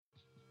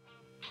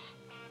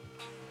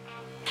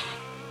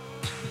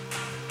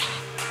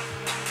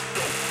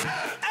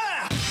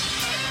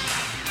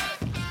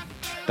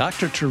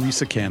Dr.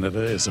 Teresa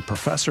Canada is a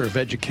professor of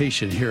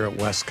education here at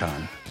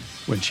WestConn.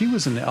 When she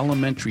was in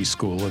elementary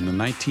school in the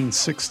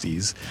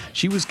 1960s,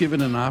 she was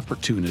given an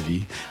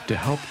opportunity to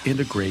help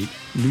integrate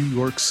New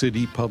York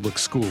City public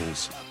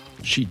schools.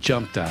 She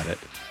jumped at it.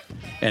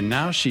 And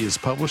now she has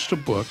published a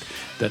book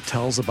that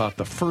tells about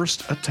the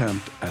first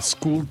attempt at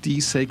school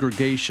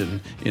desegregation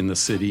in the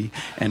city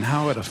and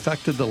how it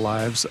affected the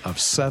lives of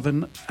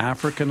 7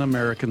 African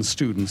American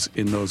students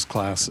in those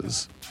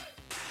classes.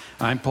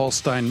 I'm Paul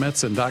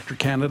Steinmetz, and Dr.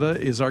 Canada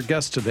is our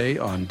guest today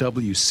on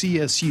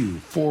WCSU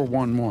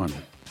 411.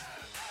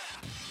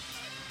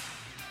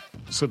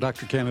 So,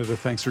 Dr. Canada,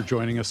 thanks for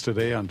joining us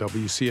today on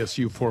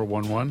WCSU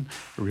 411.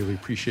 I really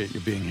appreciate you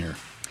being here.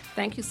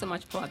 Thank you so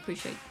much, Paul. I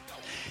appreciate it.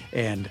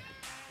 And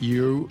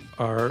you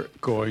are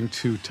going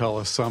to tell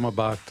us some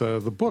about the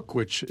book,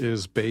 which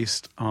is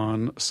based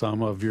on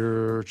some of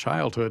your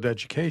childhood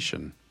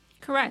education.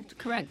 Correct.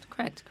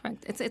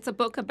 It's a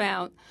book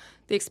about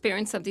the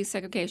experience of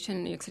desegregation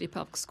in New York City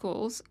public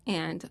schools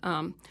and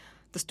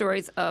the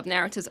stories of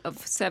narratives of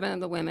 7 of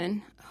the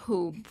women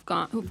who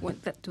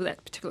went through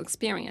that particular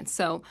experience.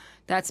 So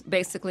that's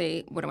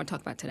basically what I want to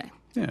talk about today.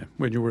 Yeah,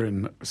 when you were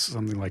in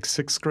something like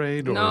 6th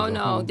grade? Or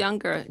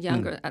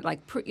Younger,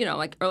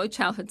 like early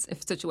childhood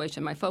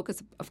situation. My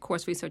focus, of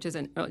course, research is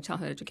in early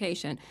childhood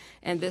education,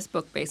 and this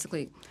book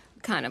basically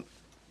kind of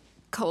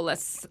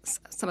coalesced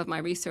some of my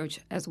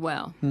research as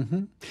well.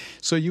 Mm-hmm.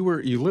 So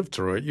you lived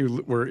through it.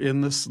 You were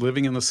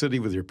living in the city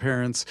with your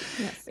parents,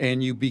 yes.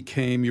 And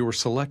you were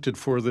selected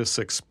for this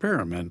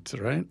experiment,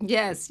 right?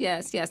 Yes.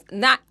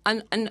 Not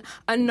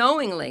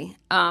unknowingly.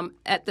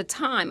 At the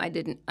time,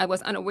 I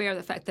was unaware of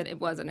the fact that it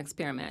was an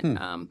experiment.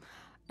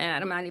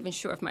 And I'm not even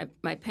sure if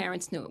my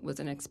parents knew it was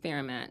an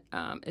experiment.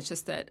 It's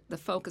just that the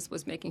focus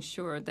was making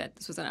sure that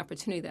this was an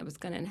opportunity that was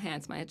going to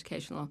enhance my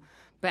educational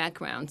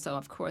background. So,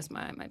 of course,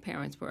 my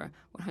parents were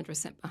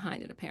 100%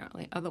 behind it,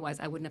 apparently.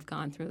 Otherwise, I wouldn't have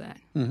gone through that.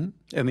 Mm-hmm.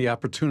 And the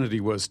opportunity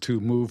was to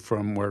move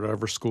from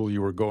wherever school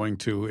you were going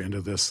to into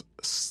this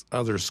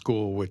other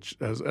school, which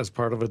as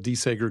part of a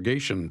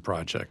desegregation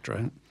project,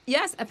 right?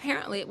 Yes,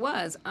 apparently it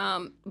was.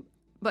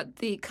 But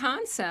the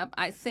concept,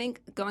 I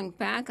think, going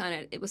back on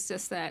it, it was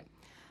just that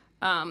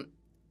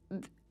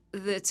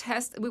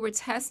we were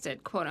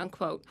tested, quote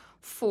unquote,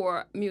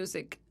 for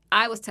music.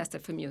 I was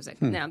tested for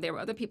music. Now, there were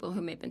other people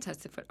who may have been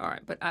tested for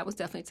art, but I was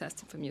definitely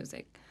tested for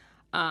music.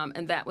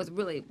 And that was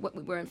really what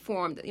we were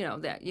informed, that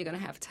you're going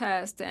to have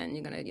tests and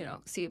you're going to,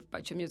 see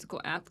about your musical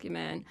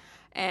acumen,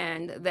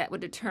 and that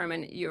would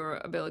determine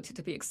your ability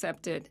to be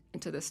accepted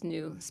into this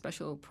new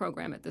special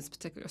program at this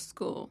particular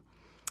school.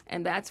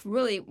 And that's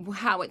really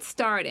how it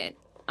started.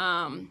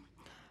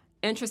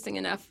 Interesting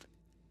enough,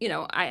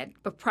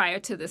 but prior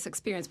to this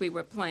experience, we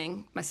were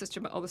playing, my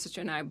older sister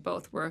and I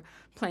both were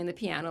playing the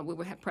piano. We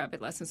would have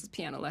private lessons,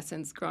 piano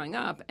lessons growing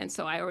up. And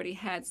so I already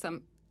had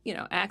some,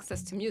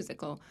 access to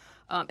musical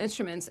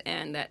instruments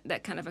and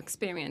that kind of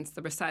experience,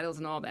 the recitals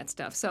and all that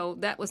stuff. So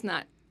that was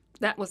not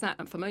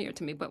unfamiliar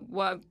to me. But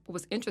what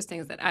was interesting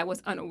is that I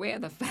was unaware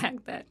of the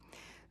fact that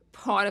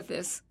part of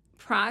this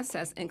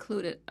process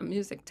included a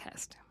music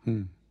test.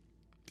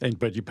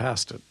 But you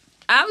passed it.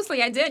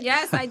 Obviously, I did.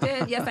 Yes, I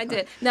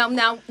did.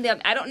 Now,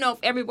 I don't know if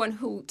everyone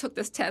who took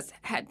this test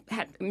had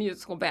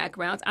musical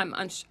backgrounds. I'm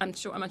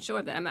unsure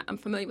of that. I'm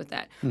familiar with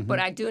that. Mm-hmm. But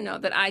I do know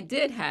that I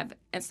did have it.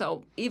 And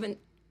so even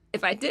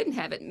if I didn't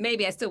have it,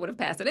 maybe I still would have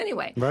passed it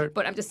anyway. Right.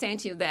 But I'm just saying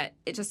to you that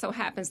it just so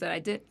happens that I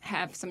did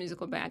have some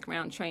musical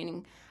background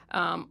training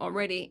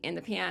already in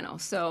the piano.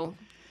 So,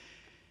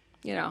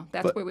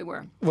 that's where we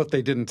were. What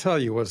they didn't tell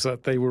you was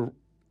that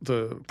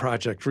the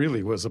project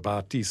really was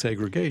about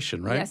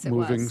desegregation, right? Yes, it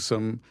Moving was.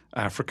 some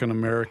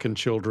African-American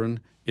children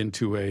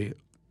into a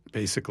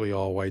basically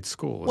all-white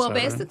school. Well,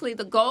 basically,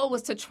 the goal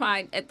was to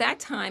try, at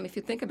that time, if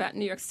you think about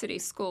New York City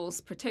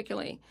schools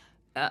particularly,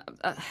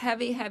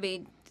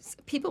 heavy,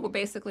 people were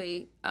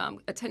basically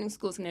attending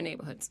schools in their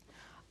neighborhoods.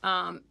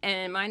 And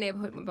in my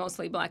neighborhood were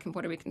mostly Black and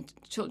Puerto Rican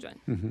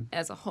children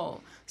as a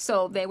whole.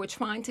 So they were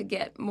trying to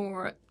get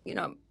more,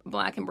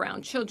 Black and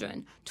brown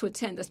children to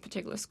attend this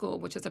particular school,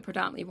 which is a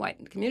predominantly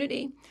white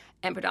community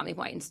and predominantly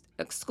white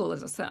school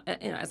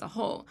as a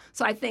whole.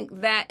 So I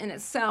think that in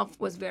itself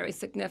was very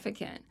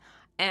significant.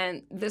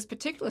 And this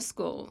particular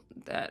school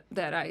that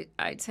I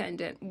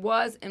attended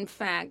was, in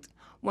fact,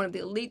 one of the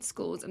elite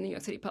schools in New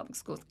York City public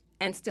schools,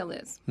 and still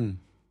is. And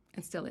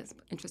still is.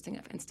 Interesting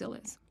enough, and still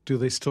is. Do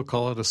they still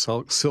call it a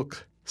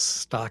silk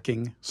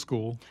stocking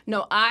school?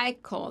 No, I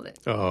called it.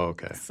 Oh,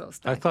 okay.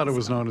 I thought it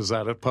was known as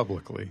that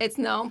publicly. It's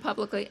known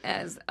publicly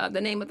as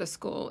the name of the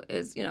school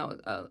is,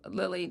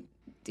 Lily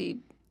D.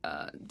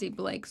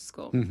 Blake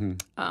School.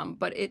 Mm-hmm.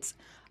 But it's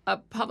a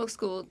public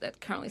school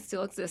that currently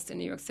still exists in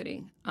New York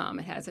City.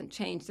 It hasn't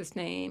changed its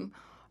name,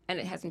 and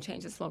it hasn't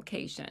changed its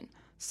location.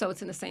 So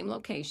it's in the same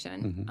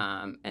location,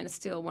 and it's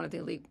still one of the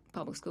elite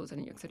public schools in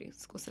the New York City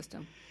school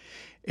system.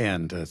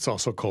 And it's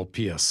also called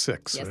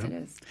PS6. Yes, right? it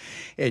is.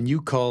 And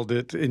you called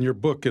it, in your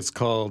book, it's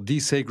called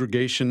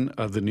Desegregation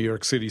of the New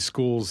York City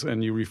Schools,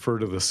 and you refer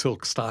to the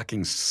Silk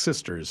Stocking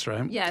Sisters,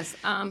 right? Yes.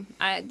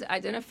 I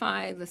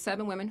identify the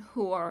 7 women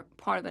who are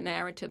part of the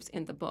narratives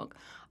in the book.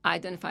 I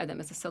identify them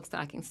as the Silk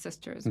Stocking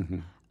Sisters,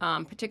 in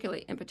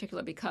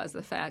particular because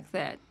of the fact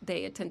that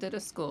they attended a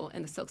school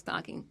in the Silk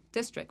Stocking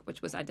District,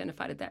 which was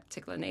identified at that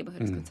particular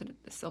neighborhood as considered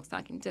the Silk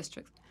Stocking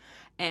District.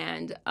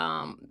 And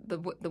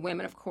the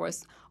women, of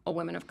course, are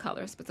women of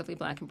color, specifically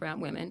black and brown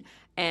women.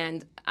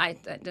 And I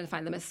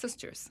identify them as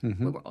sisters. We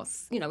were all,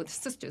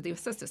 sisters. They were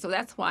sisters. So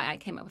that's why I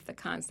came up with the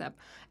concept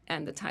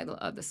and the title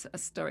of the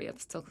story of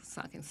the Silk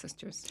Stocking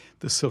Sisters.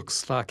 The Silk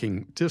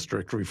Stocking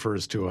District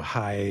refers to a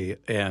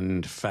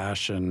high-end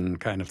fashion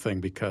kind of thing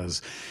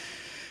because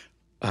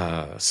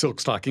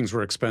silk stockings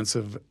were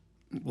expensive.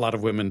 A lot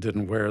of women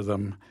didn't wear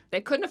them.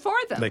 They couldn't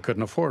afford them. They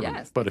couldn't afford them.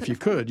 Yes, But if you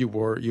could,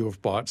 you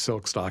have bought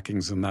silk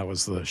stockings, and that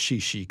was the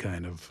shishi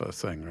kind of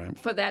thing, right?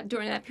 For that,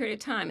 during that period of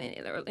time,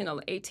 in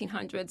the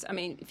 1800s, I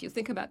mean, if you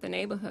think about the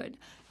neighborhood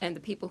and the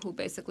people who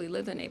basically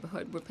lived in the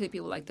neighborhood were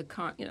people like the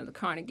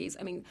Carnegies.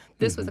 I mean,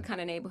 this was the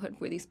kind of neighborhood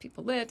where these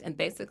people lived, and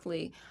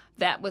basically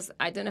that was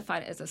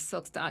identified as a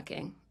silk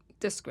stocking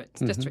district.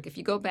 If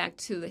you go back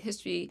to the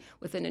history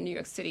within the New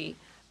York City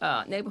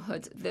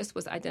neighborhoods, this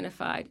was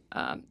identified,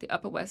 the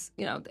Upper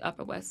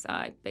West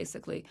Side,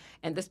 basically,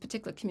 and this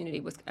particular community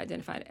was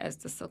identified as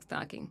the Silk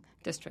Stocking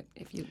District,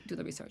 if you do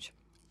the research.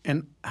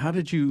 And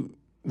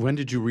when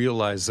did you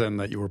realize then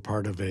that you were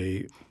part of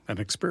an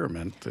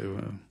experiment?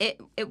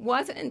 It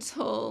wasn't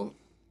until,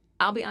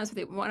 I'll be honest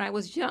with you, when I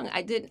was young,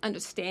 I didn't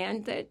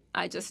understand that.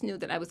 I just knew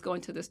that I was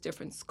going to this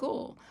different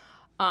school.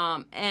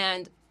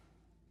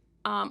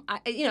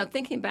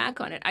 Thinking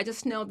back on it, I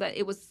just know that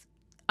it was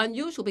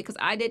unusual because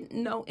I didn't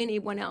know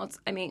anyone else.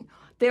 I mean,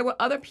 there were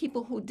other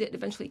people who did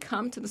eventually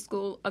come to the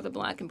school, other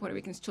Black and Puerto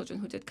Rican children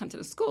who did come to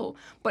the school,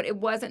 but it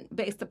wasn't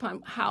based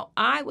upon how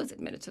I was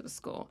admitted to the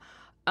school.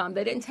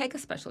 They didn't take a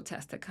special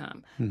test to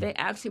come. They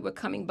actually were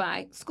coming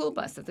by school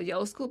buses, the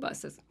yellow school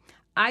buses.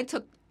 I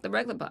took the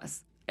regular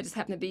bus. I just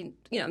happened to be,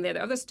 there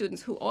are other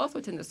students who also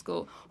attend the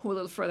school who were a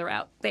little further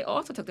out. They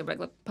also took the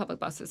regular public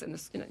buses and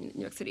the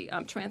New York City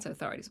Transit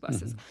Authority's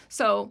buses.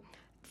 So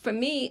for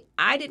me,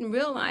 I didn't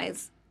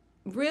realize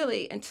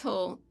really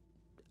until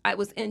I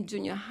was in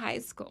junior high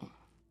school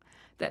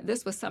that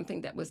this was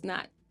something that was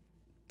not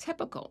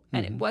typical,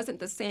 and it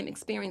wasn't the same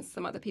experience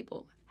some other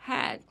people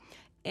had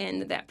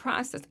in that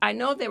process. I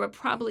know there were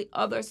probably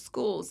other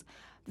schools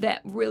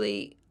that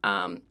really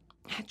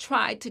had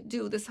tried to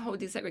do this whole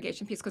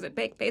desegregation piece because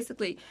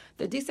basically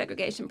the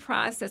desegregation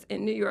process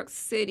in New York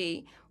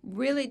City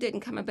really didn't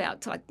come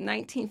about till like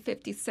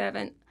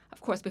 1957. Of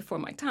course, before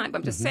my time, but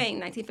I'm just saying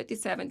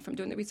 1957, from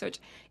doing the research,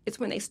 it's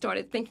when they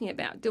started thinking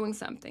about doing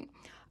something.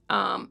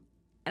 And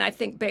I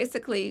think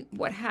basically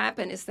what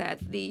happened is that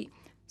the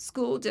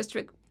school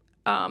district,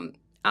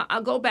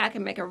 I'll go back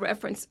and make a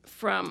reference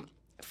from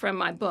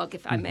my book,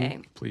 if I may.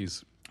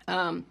 Please.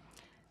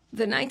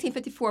 The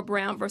 1954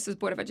 Brown versus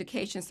Board of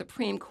Education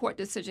Supreme Court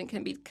decision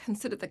can be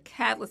considered the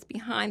catalyst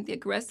behind the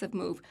aggressive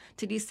move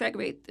to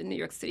desegregate the New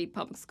York City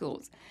public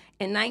schools.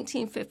 In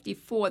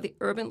 1954, the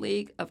Urban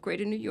League of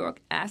Greater New York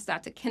asked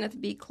Dr.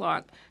 Kenneth B.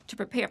 Clark to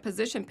prepare a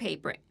position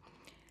paper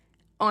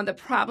on the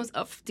problems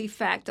of de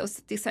facto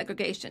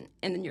desegregation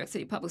in the New York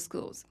City public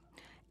schools.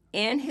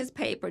 In his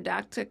paper,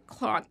 Dr.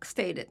 Clark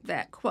stated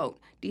that, quote,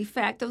 de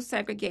facto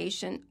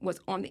segregation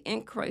was on the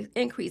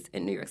increase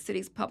in New York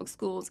City's public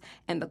schools,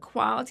 and the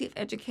quality of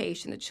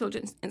education the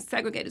children in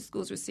segregated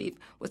schools received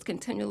was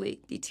continually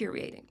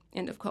deteriorating,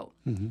 end of quote.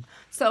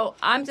 So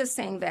I'm just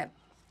saying that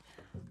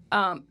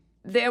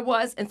there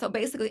was, and so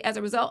basically as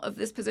a result of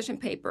this position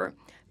paper,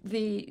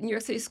 the New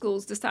York City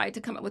schools decided to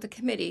come up with a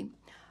committee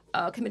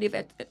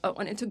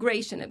on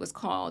integration, it was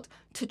called,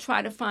 to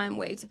try to find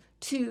ways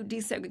to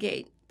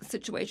desegregate the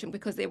situation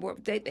because they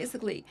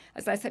basically,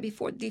 as I said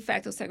before, de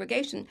facto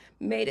segregation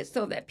made it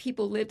so that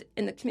people lived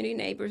in the community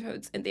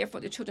neighborhoods and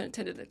therefore the children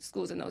attended the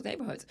schools in those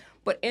neighborhoods.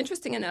 But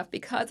interesting enough,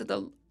 because of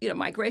the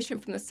migration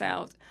from the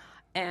South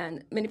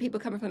and many people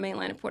coming from the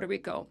mainland of Puerto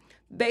Rico,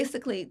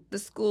 basically the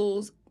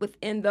schools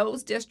within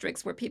those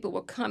districts where people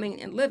were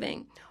coming and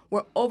living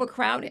were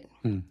overcrowded.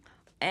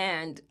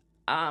 And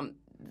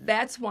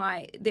that's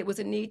why there was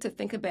a need to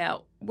think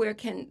about where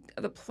can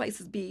the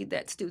places be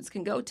that students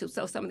can go to.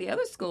 So some of the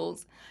other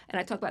schools, and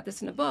I talk about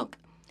this in the book,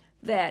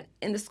 that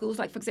in the schools,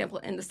 like, for example,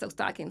 in the Silk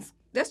Stockings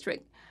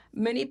district,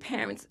 many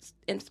parents,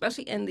 and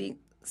especially in the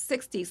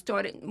 60s,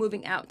 started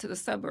moving out to the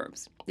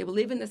suburbs. They were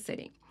leaving the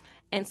city.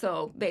 And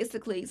so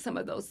basically some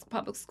of those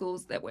public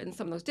schools that were in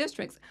some of those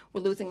districts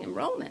were losing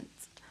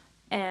enrollments.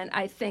 And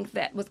I think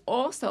that was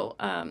also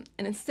an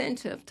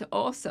incentive to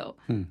also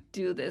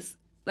do this,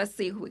 let's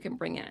see who we can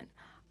bring in.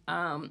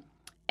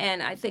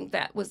 And I think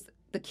that was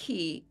the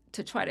key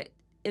to try to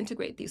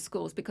integrate these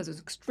schools because it was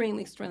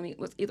extremely, it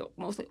was either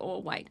mostly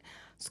all white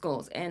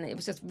schools. And it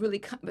was just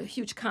really a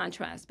huge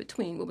contrast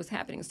between what was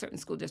happening in certain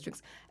school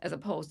districts as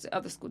opposed to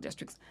other school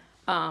districts.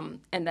 And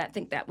I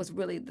think that was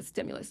really the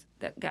stimulus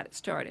that got it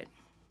started.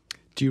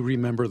 Do you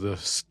remember the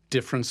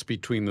difference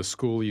between the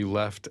school you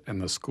left and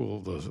the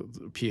school, the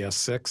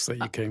PS6 that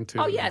you came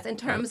to? Oh, yes, in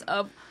terms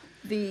of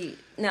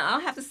now I'll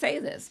have to say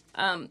this,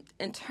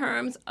 in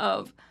terms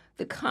of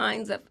the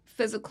kinds of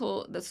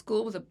physical, the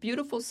school was a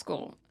beautiful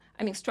school.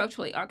 I mean,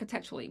 structurally,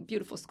 architecturally,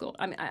 beautiful school.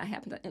 I mean,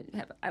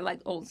 I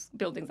like old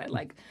buildings. I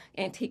like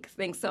antique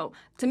things. So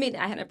to me,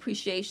 I had an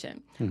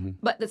appreciation. Mm-hmm.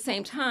 But at the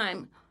same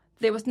time,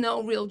 there was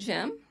no real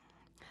gym.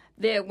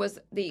 There was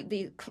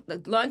the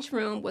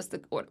lunchroom was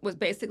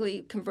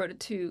basically converted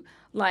to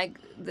like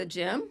the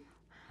gym.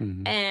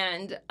 Mm-hmm.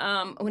 And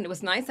when it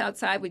was nice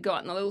outside, we'd go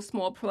out in a little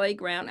small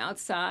playground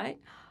outside.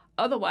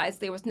 Otherwise,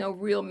 there was no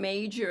real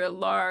major,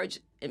 large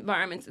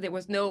environments. There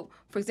was no,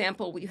 for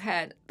example, we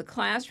had the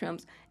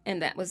classrooms,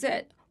 and that was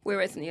it.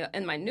 Whereas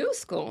in my new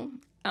school,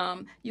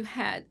 you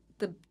had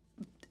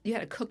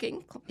a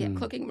cooking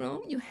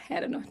room, you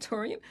had an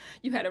auditorium,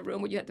 you had a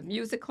room where you had the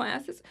music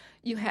classes,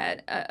 you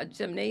had a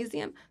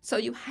gymnasium, so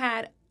you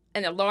had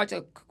a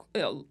larger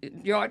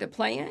yard to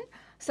play in.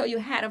 So you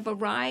had a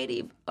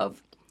variety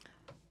of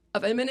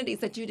amenities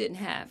that you didn't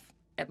have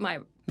at my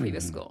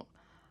previous school.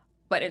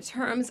 But in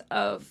terms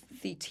of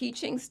the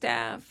teaching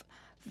staff,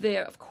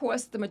 of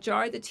course, the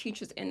majority of the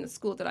teachers in the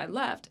school that I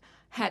left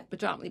had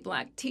predominantly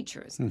black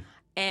teachers.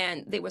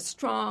 And they were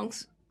strong,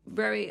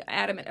 very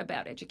adamant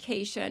about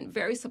education,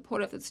 very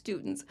supportive of the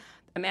students. As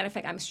a matter of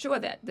fact, I'm sure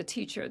that the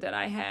teacher that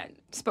I had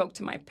spoke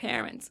to my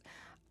parents.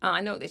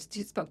 I know that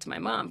she spoke to my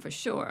mom for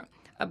sure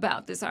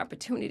about this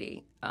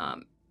opportunity.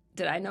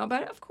 Did I know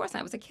about it? Of course,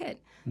 I was a kid.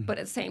 But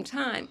at the same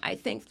time, I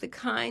think the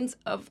kinds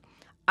of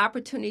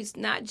opportunities,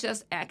 not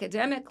just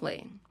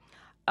academically,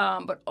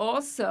 but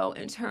also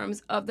in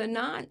terms of the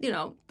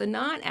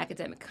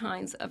non-academic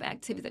kinds of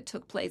activities that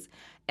took place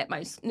at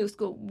my new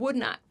school would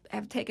not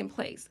have taken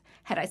place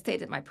had I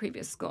stayed at my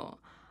previous school.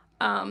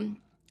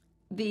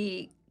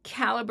 The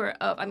caliber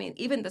of,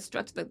 even the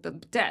structure, the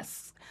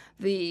desks,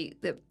 the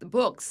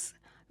books,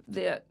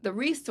 the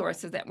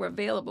resources that were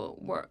available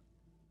were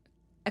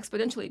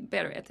exponentially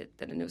better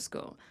than the new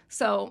school.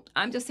 So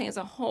I'm just saying as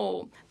a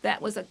whole,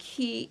 that was a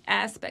key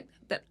aspect.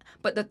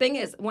 But the thing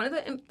is,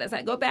 as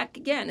I go back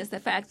again, is the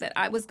fact that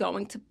I was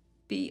going to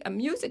be a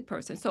music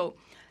person. So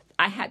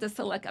I had to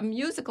select a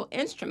musical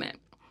instrument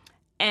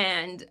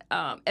and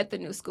at the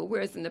new school,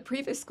 whereas in the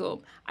previous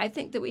school, I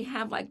think that we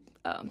have I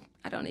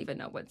don't even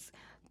know what's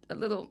a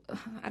little,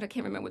 I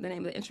can't remember the name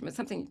of the instrument,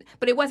 something,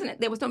 but there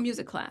was no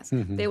music class.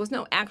 Mm-hmm. There was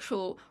no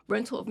actual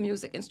rental of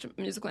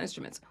musical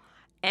instruments.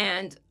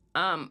 And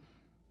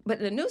but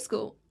in the new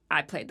school,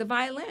 I played the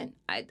violin.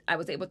 I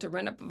was able to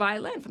rent a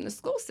violin from the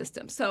school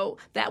system. So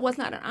that was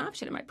not an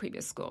option in my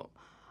previous school.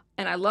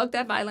 And I lugged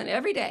that violin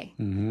every day,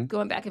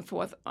 going back and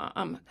forth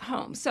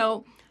home.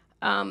 So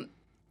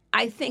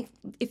I think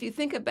if you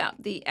think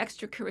about the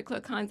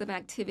extracurricular kinds of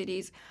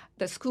activities,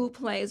 the school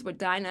plays were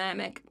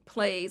dynamic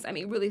plays,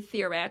 really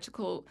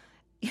theoretical,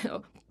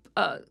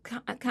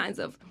 kinds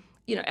of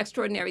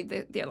extraordinary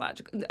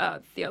theological,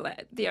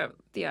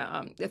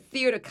 the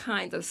theater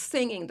kinds of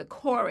singing, the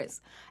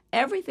chorus.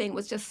 Everything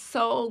was just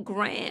so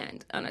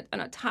grand on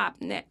a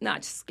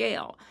top-notch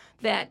scale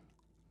that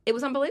it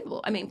was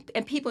unbelievable.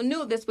 And people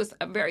knew this was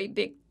a very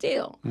big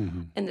deal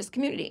in this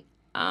community.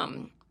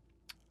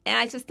 And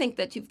I just think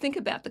that you think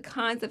about the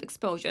kinds of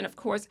exposure. And, of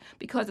course,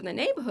 because of the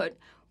neighborhood,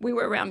 we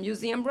were around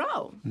Museum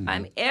Row.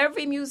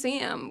 Every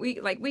museum, we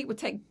would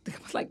take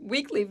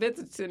weekly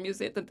visits to the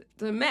museum,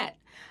 the Met.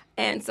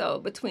 And so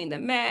between the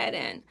Met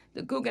and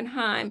the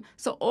Guggenheim,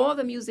 so all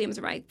the museums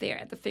are right there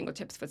at the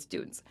fingertips for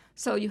students.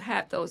 So you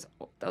have those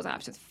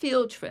options.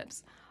 Field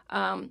trips.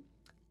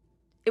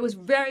 It was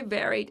very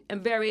varied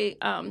and very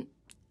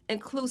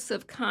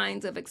inclusive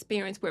kinds of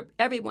experience where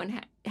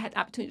everyone had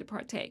opportunity to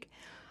partake,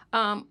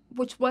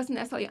 which wasn't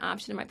necessarily an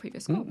option in my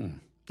previous school.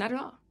 Not at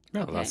all.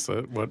 No, okay? That's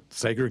what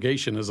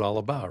segregation is all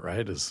about,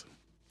 right?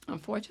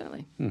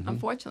 Unfortunately.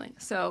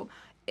 So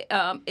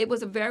it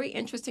was a very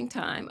interesting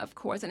time, of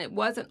course, and it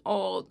wasn't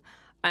all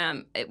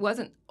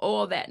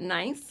that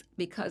nice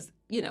because,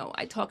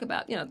 I talk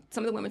about,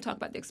 some of the women talk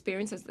about the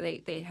experiences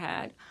they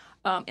had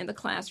in the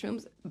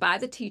classrooms by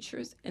the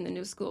teachers in the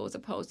new school as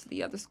opposed to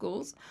the other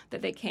schools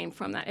that they came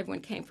from. Not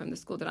everyone came from the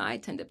school that I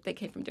attended. They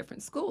came from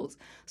different schools.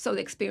 So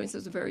the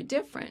experiences were very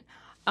different.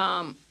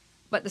 But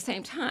at the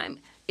same time,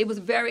 it was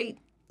very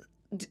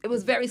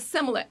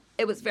similar.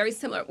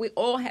 We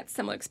all had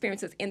similar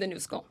experiences in the new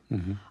school.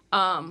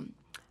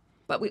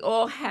 But we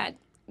all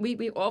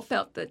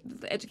felt that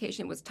the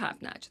education was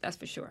top-notch, that's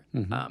for sure.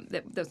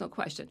 There's no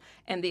question.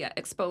 And the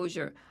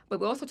exposure. But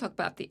we also talk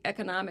about the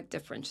economic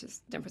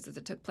differences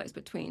that took place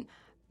between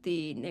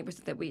the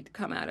neighborhoods that we'd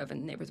come out of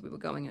and the neighborhoods we were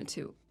going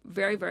into.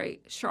 Very, very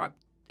sharp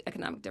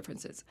economic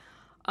differences.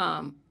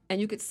 And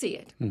you could see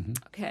it,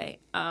 okay?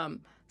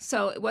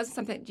 So it wasn't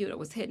something that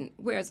was hidden.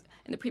 Whereas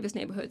in the previous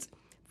neighborhoods,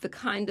 the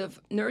kind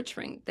of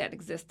nurturing that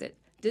existed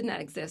did not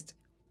exist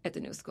at the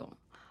new school.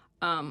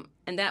 And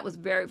that was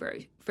very,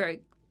 very,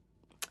 very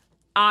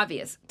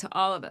obvious to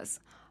all of us.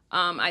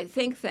 I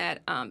think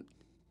that, and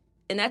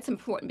that's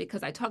important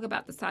because I talk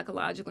about the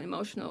psychological,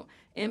 emotional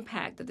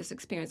impact of this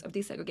experience of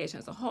desegregation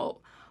as a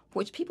whole,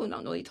 which people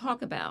don't really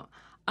talk about.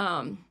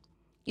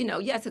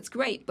 Yes, it's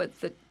great, but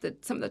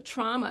some of the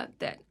trauma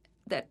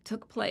that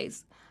took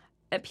place,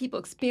 that people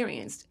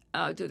experienced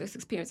through this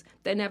experience,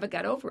 they never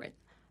got over it.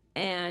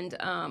 And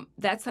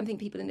that's something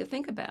people need to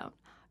think about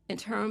in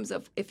terms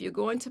of if you're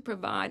going to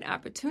provide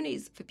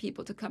opportunities for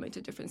people to come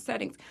into different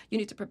settings, you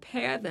need to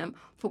prepare them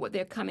for what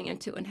they're coming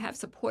into and have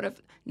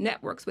supportive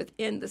networks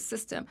within the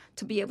system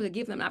to be able to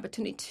give them an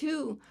opportunity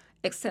to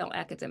excel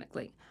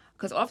academically.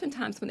 Because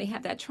oftentimes when they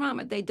have that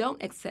trauma, they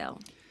don't excel.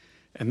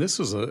 And this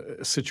was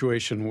a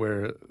situation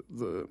where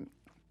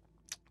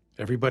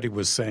everybody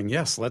was saying,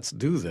 yes, let's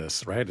do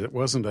this, right? It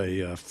wasn't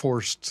a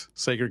forced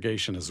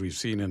segregation as we've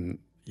seen in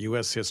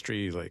U.S.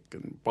 history, like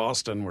in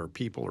Boston, where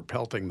people are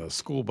pelting the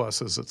school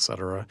buses, et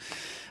cetera.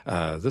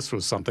 This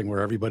was something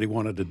where everybody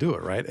wanted to do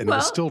it, right? And it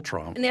was still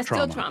trauma. And there's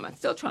still trauma.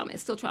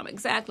 It's still trauma,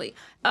 exactly.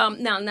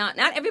 Now, not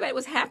everybody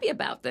was happy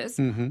about this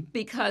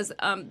because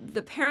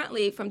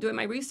apparently, from doing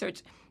my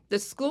research, the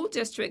school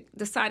district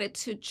decided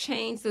to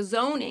change the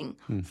zoning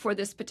for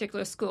this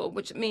particular school,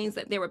 which means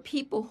that there were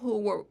people who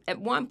were at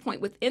one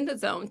point within the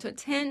zone to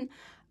attend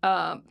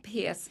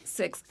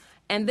PS6,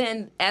 and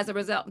then as a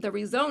result, the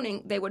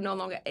rezoning, they were no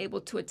longer able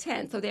to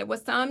attend. So there were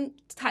some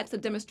types of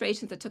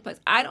demonstrations that took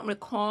place. I don't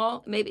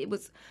recall. Maybe it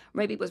was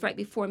right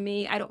before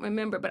me. I don't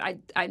remember, but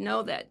I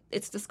know that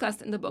it's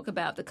discussed in the book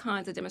about the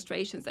kinds of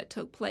demonstrations that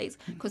took place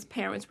because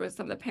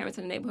some of the parents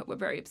in the neighborhood were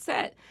very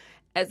upset,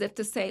 as if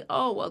to say,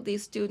 oh, well,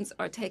 these students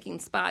are taking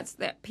spots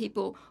that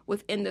people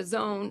within the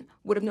zone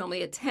would have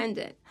normally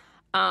attended.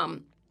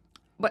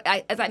 But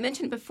as I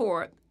mentioned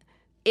before,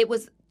 there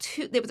was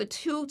a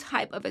two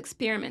type of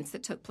experiments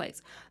that took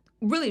place.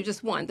 Really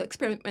just one. The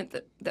experiment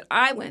that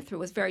I went through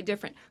was very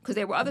different because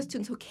there were other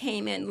students who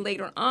came in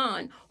later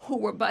on who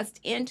were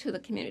bused into the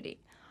community.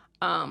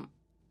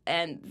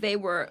 And they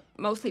were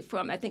mostly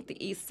from, I think,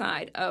 the east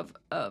side of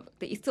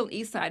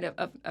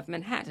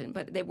Manhattan,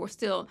 but they were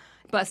still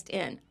bused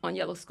in on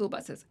yellow school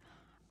buses.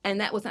 And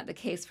that was not the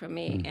case for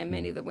me and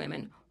many of the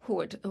women who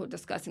were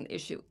discussing the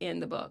issue in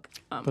the book.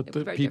 But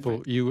the people,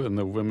 different. You and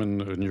the women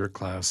in your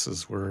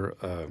classes were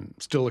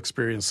still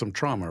experiencing some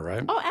trauma,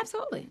 right? Oh,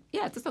 absolutely.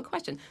 Yeah, there's no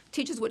question.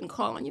 Teachers wouldn't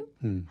call on you.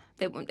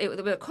 They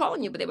were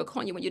calling you, but they were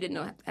calling you when you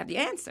didn't have the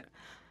answer.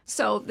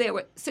 So there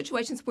were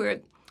situations where,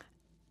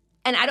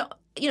 and I don't,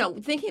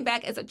 thinking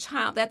back as a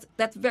child,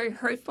 that's very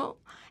hurtful.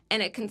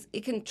 And it can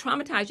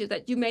traumatize you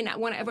that you may not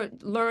want to ever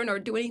learn or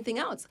do anything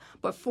else.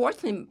 But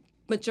fortunately,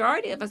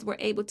 majority of us were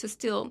able to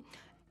still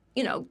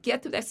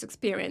get through this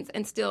experience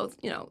and still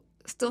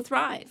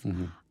thrive.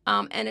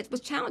 And it was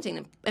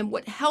challenging. And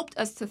what helped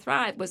us to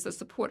thrive was the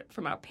support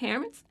from our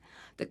parents,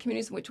 the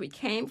communities in which we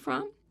came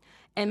from,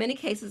 and in many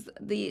cases,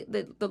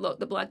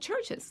 the Black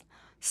churches.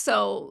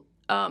 So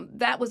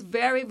that was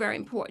very, very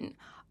important.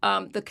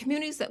 The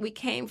communities that we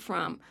came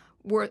from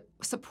were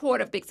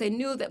supportive because they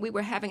knew that we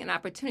were having an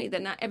opportunity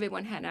that not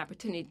everyone had an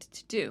opportunity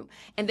to do.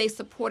 And they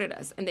supported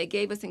us, and they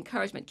gave us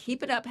encouragement.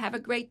 Keep it up. Have a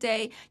great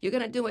day. You're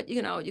going to do it.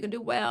 You're going to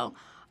do well.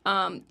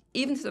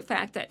 Even to the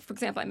fact that, for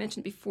example, I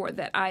mentioned before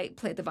that I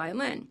played the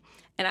violin,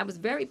 and I was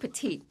very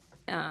petite.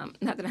 Not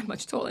that I'm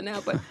much taller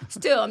now, but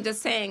still, I'm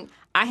just saying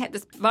I had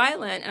this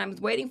violin, and I was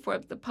waiting for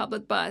the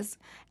public bus,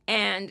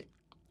 and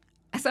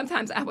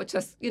sometimes I would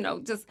just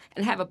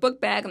and have a book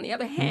bag on the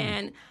other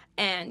hand,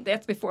 and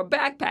that's before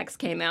backpacks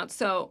came out,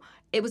 so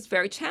it was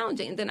very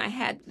challenging. And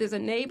then there's a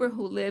neighbor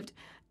who lived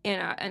in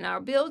our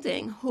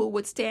building who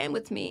would stand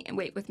with me and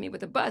wait with me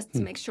with the bus to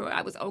make sure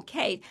I was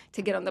okay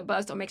to get on the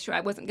bus or make sure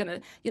I wasn't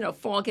going to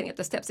fall getting up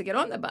the steps to get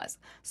on the bus.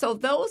 So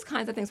those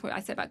kinds of things where I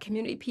said about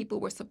community, people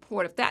were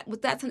supportive.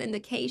 That's an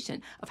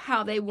indication of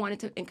how they wanted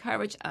to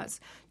encourage us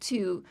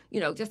to,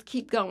 just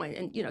keep going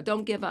and,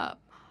 don't give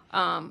up.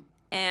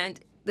 And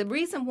the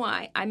reason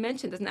why I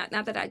mentioned this, not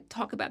that I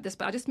talk about this,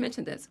 but I'll just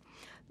mention this.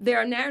 There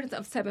are narratives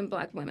of 7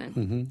 Black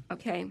women,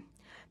 okay?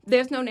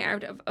 There's no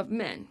narrative of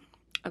men.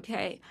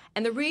 Okay,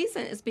 and the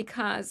reason is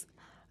because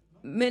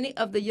many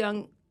of the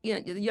young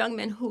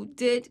men who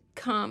did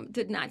come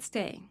did not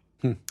stay.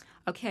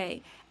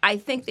 Okay, I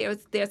think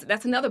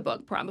that's another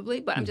book probably,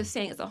 but I'm just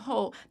saying as a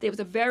whole, there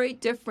was a very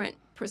different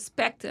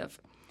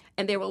perspective,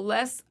 and there were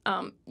less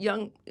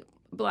young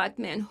Black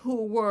men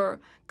who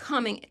were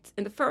coming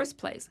in the first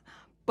place.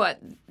 But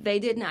they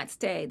did not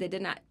stay. They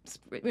did not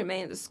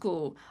remain in the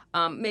school.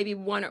 Maybe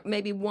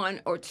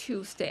one or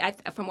two stayed.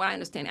 From what I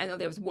understand, I know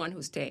there was one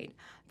who stayed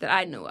that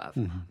I knew of.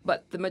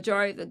 But the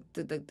majority of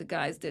the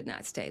guys did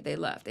not stay. They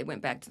left. They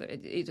went back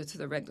either to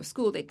the regular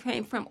school they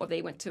came from, or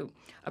they went to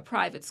a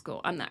private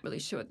school. I'm not really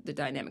sure the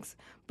dynamics.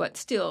 But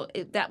still,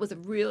 that was a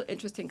real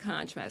interesting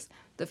contrast.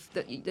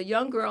 The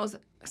young girls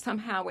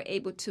somehow were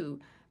able to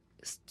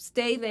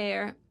stay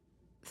there,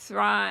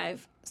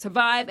 survive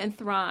and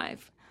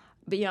thrive.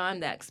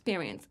 beyond that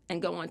experience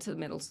and go on to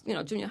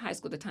junior high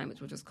school at the time,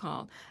 which was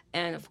called,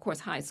 and of course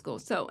high school.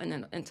 So, and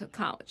then into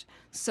college.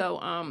 So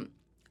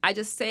I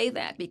just say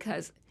that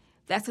because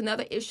that's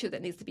another issue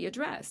that needs to be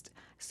addressed.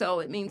 So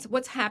it means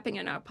what's happening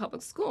in our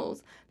public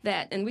schools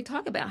and we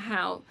talk about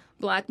how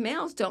black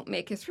males don't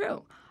make it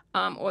through.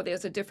 Or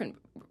there's a different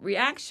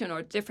reaction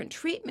or different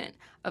treatment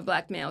of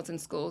black males in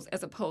schools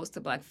as opposed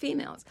to black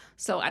females.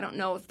 So I don't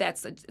know if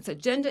it's a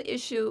gender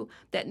issue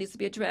that needs to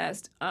be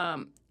addressed.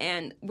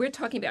 And we're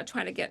talking about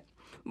trying to get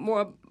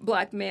more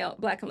black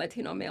and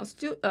Latino male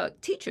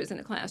teachers in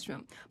the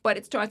classroom, but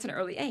it starts at an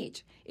early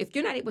age. If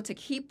you're not able to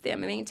keep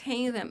them and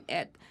maintain them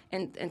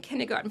in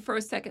kindergarten,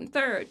 first, second,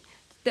 third,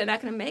 they're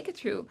not going to make it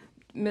through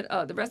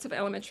the rest of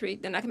elementary.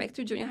 They're not going to make it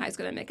through junior high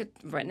school. They make it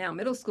right now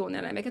middle school, and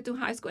then they make it through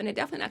high school, and they're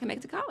definitely not going to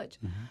make it to college.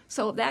 Mm-hmm.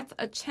 So that's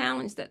a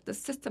challenge that the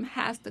system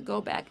has to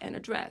go back and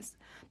address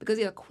because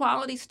there are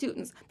quality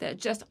students that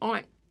just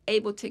aren't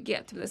able to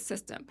get through the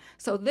system.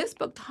 So this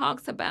book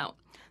talks about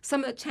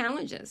some of the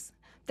challenges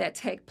that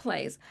take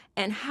place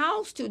and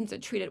how students are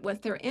treated once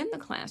they're in the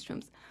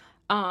classrooms,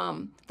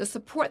 the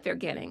support they're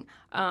getting,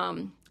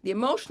 the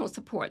emotional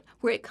support,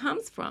 where it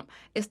comes from.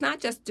 It's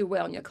not just do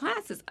well in your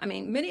classes. I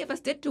mean, many of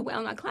us did do well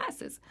in our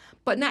classes,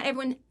 but not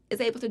everyone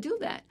is able to do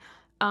that.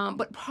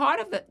 But part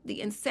of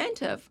the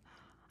incentive,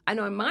 I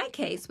know in my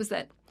case, was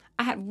that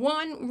I had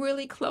one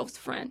really close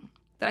friend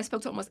that I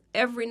spoke to almost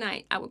every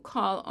night. I would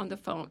call on the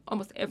phone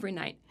almost every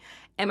night.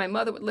 And my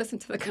mother would listen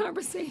to the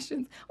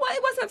conversations. Well,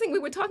 it wasn't something we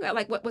were talking about,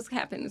 like what was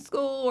happening in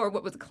school or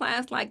what was the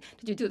class like.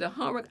 Did you do the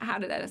homework? How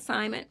did that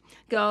assignment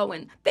go?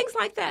 And things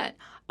like that,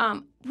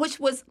 which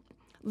was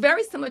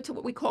very similar to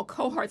what we call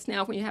cohorts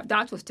now when you have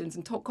doctoral students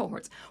and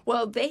cohorts.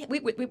 Well, we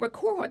were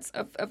cohorts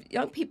of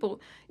young people,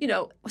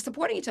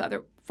 supporting each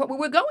other for what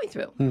we were going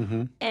through.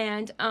 Mm-hmm.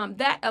 And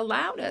that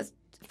allowed us,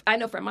 I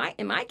know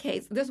in my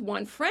case, this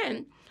one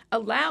friend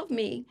allowed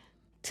me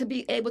to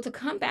be able to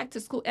come back to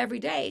school every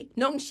day,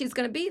 knowing she's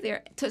going to be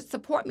there to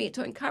support me,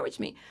 to encourage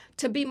me,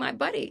 to be my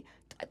buddy,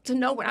 to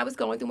know what I was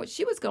going through, what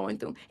she was going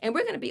through, and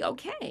we're going to be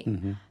okay.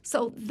 Mm-hmm.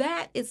 So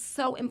that is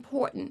so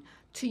important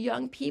to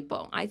young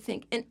people, I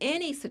think, in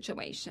any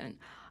situation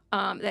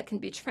that can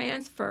be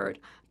transferred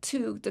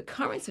to the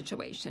current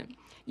situation.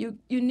 You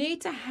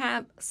need to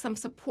have some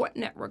support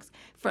networks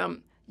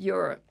from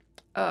your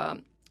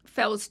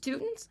fellow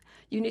students.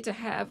 You need to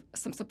have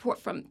some support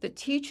from the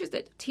teachers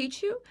that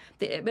teach you,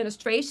 the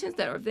administrations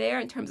that are there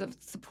in terms of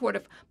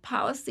supportive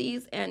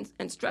policies and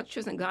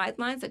structures and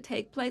guidelines that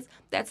take place.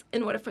 That's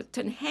in order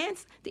to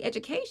enhance the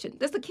education.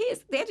 That's the key,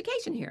 is the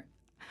education here.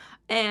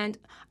 And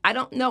I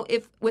don't know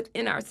if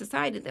within our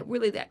society that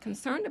really that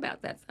concerned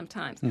about that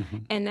sometimes. Mm-hmm.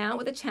 And now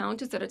with the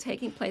challenges that are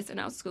taking place in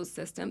our school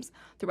systems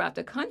throughout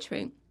the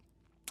country,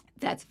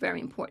 that's very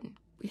important.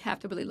 We have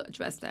to really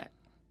address that.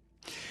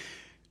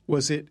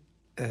 Was it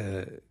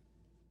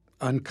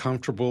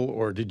uncomfortable,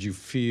 or did you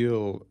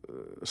feel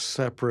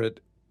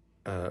separate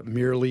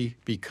merely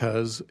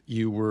because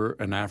you were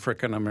an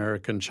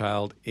African-American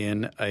child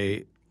in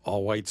a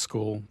all-white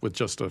school with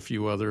just a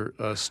few other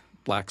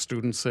black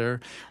students there?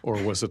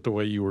 Or was it the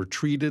way you were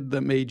treated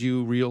that made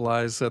you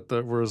realize that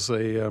there was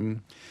a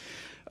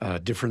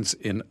difference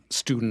in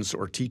students'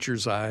 or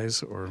teachers'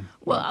 eyes?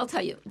 Well, I'll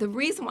tell you, the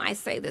reason why I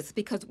say this is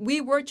because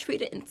we were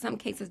treated in some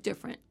cases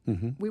different.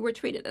 Mm-hmm. We were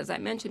treated, as I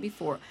mentioned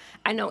before.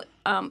 I know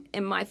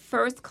in my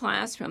first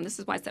classroom, this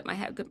is why I said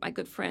my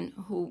good friend,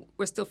 who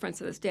we're still friends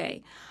to this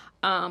day,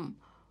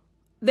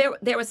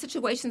 there were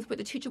situations where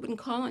the teacher wouldn't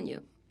call on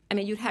you. I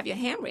mean, you'd have your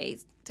hand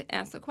raised to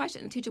answer a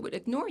question, and the teacher would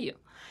ignore you.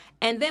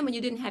 And then when you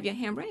didn't have your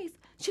hand raised,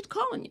 she'd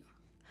call on you.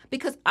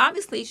 Because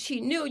obviously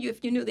she knew you.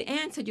 If you knew the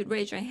answer, you'd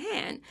raise your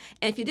hand.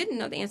 And if you didn't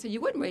know the answer,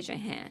 you wouldn't raise your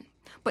hand.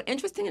 But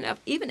interesting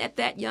enough, even at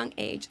that young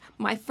age,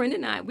 my friend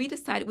and I, we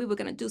decided we were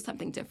going to do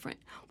something different.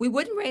 We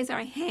wouldn't raise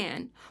our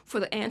hand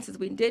for the answers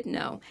we did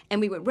know, and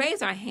we would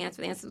raise our hands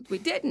for the answers we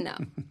didn't know.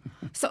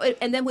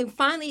 And then when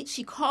finally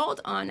she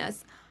called on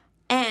us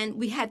and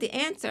we had the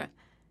answer,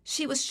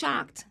 she was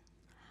shocked.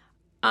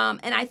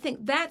 And I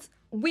think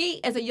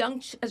we as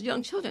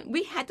young children,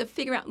 we had to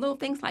figure out little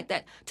things like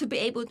that to be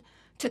able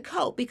to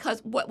cope, because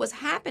what was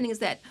happening is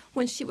that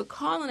when she would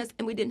call on us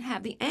and we didn't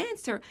have the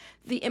answer,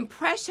 the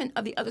impression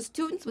of the other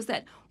students was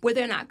that, well,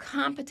 they're not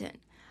competent,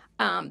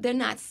 they're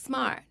not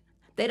smart,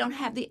 they don't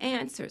have the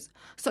answers.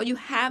 So you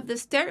have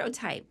this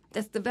stereotype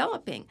that's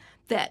developing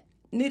that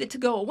needed to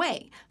go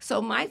away.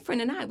 So my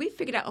friend and I, we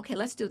figured out, okay,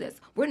 let's do this.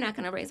 We're not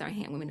going to raise our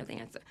hand when we know the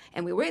answer.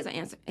 And we raise our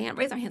hands, we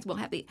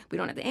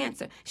don't have the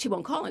answer. She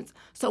won't call us.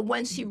 So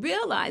when she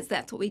realized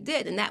that's what we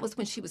did, and that was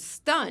when she was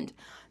stunned,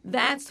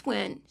 that's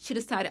when she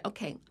decided,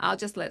 okay, I'll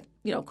just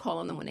call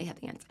on them when they have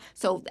the answer.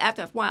 So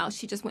after a while,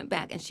 she just went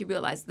back and she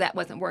realized that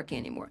wasn't working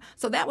anymore.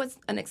 So that was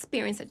an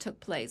experience that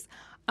took place.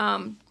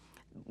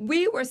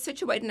 We were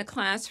situated in a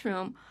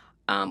classroom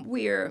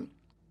where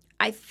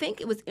I think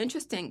it was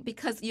interesting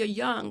because you're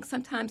young.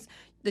 Sometimes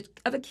the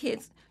other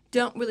kids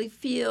don't really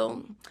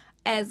feel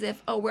as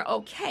if, we're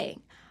okay,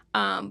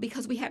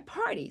 because we had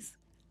parties.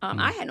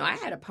 I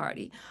had a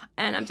party,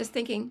 and I'm just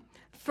thinking,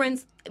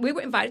 friends, we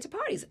were invited to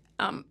parties.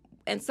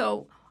 and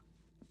so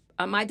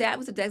my dad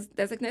was a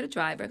designated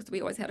driver because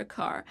we always had a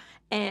car,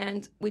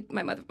 and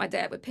my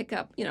dad would pick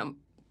up,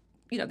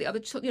 the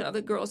other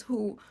other girls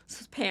whose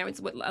parents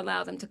would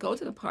allow them to go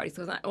to the parties,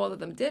 because not all of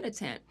them did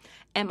attend.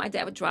 And my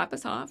dad would drop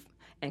us off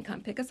and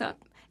come pick us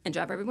up and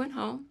drive everyone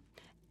home,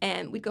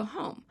 and we'd go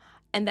home.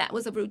 And that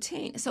was a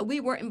routine. So we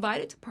were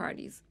invited to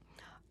parties,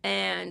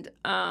 and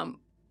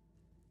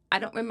I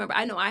don't remember.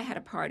 I know I had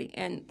a party,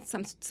 and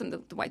some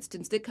of the white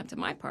students did come to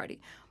my party.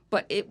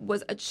 But it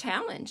was a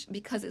challenge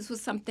because this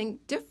was something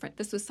different.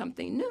 This was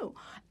something new.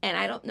 And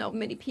I don't know if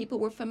many people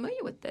were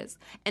familiar with this.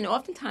 And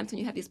oftentimes when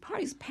you have these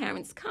parties,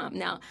 parents come.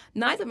 Now,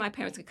 neither of my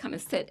parents could come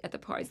and sit at the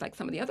parties like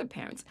some of the other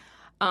parents.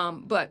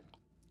 But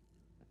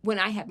when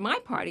I had my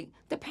party,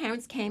 the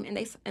parents came and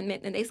they sat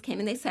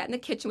in the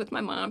kitchen with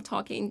my mom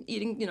talking,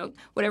 eating,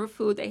 whatever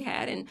food they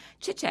had and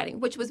chit-chatting,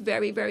 which was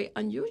very, very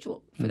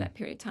unusual for that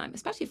period of time,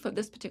 especially for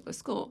this particular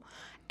school.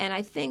 And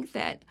I think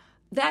that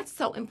that's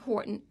so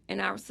important in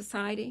our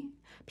society.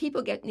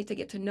 People need to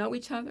get to know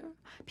each other.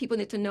 People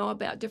need to know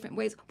about different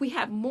ways.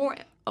 We're more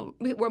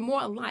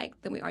alike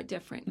than we are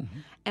different. Mm-hmm.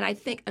 And I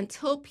think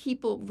until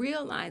people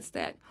realize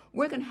that,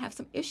 we're going to have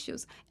some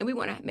issues. And we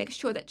want to make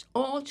sure that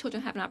all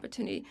children have an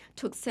opportunity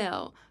to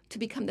excel, to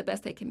become the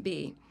best they can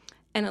be.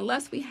 And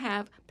unless we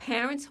have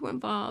parents who are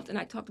involved, and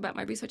I talked about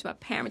my research about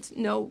parents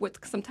know what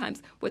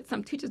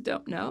some teachers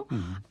don't know,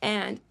 mm-hmm.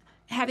 and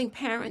having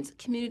parents,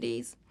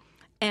 communities,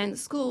 and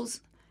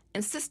schools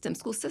and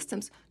school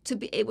systems to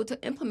be able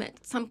to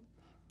implement some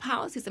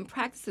policies and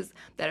practices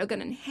that are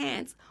going to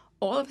enhance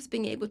all of us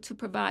being able to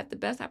provide the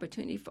best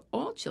opportunity for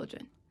all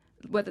children,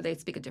 whether they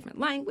speak a different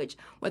language,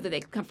 whether they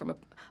come from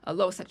a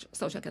low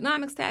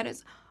socioeconomic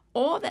status.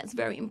 All that's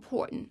very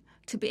important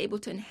to be able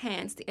to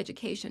enhance the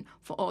education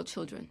for all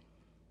children.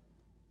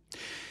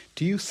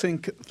 Do you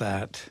think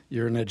that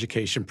you're an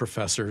education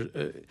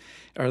professor?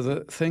 Are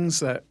the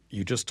things that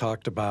you just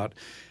talked about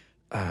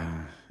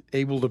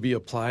able to be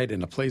applied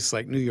in a place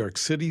like New York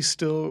City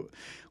still,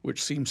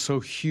 which seems so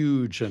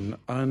huge and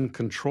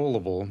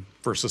uncontrollable,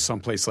 versus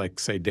someplace like,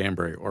 say,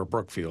 Danbury or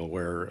Brookfield,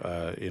 where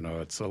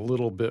it's a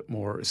little bit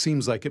more? It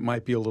seems like it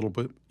might be a little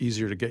bit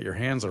easier to get your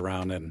hands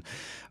around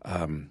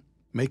and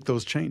make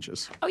those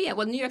changes. Oh yeah,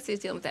 well, New York City is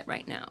dealing with that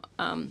right now,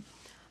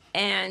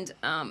 and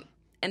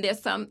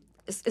there's some.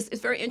 It's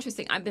very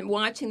interesting. I've been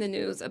watching the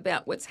news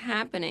about what's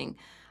happening.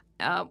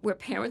 Where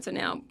parents are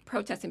now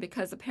protesting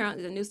because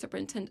apparently the new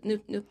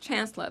superintendent, new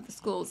chancellor of the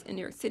schools in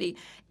New York City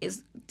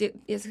is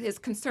his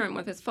concern,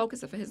 one of his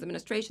focus of his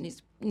administration,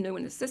 he's new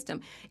in the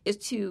system, is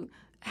to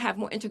have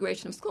more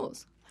integration of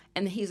schools.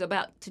 And he's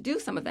about to do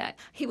some of that.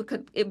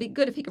 It'd be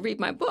good if he could read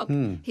my book.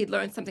 He'd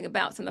learn something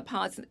about some of the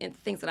policies and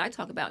things that I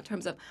talk about in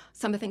terms of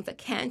some of the things that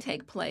can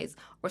take place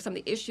or some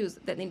of the issues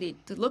that they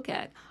need to look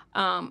at.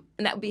 And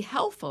that would be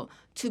helpful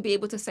to be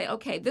able to say,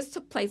 okay, this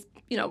took place,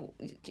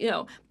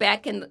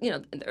 back in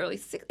the early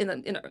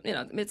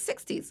mid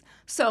 '60s.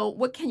 So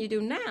what can you do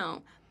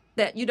now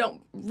that you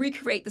don't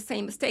recreate the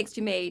same mistakes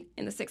you made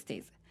in the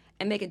 '60s?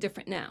 And make it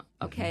different now,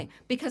 okay?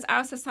 Mm-hmm. Because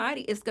our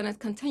society is going to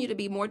continue to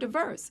be more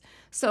diverse.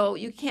 So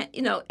you can't,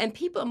 and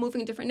people are moving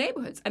in different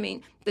neighborhoods. I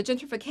mean, the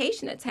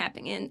gentrification that's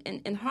happening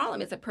in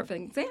Harlem is a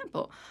perfect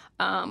example.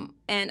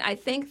 And I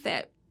think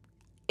that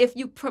if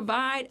you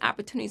provide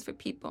opportunities for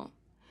people,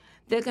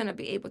 they're going to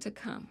be able to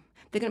come.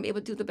 They're going to be able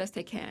to do the best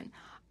they can.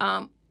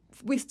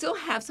 We still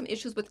have some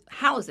issues with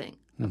housing,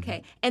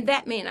 okay? Mm-hmm. And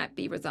that may not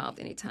be resolved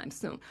anytime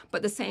soon. But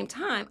at the same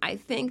time, I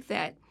think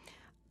that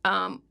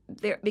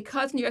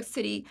because New York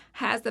City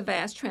has the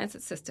vast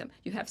transit system,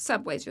 you have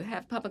subways, you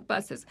have public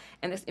buses,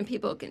 and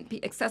people can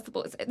be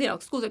accessible.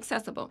 Schools are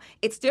accessible.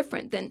 It's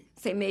different than,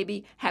 say,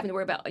 maybe having to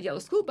worry about a yellow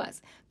school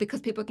bus because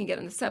people can get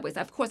on the subways.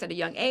 Of course, at a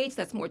young age,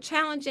 that's more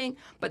challenging,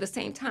 but at the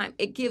same time,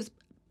 it gives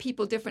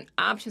people different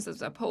options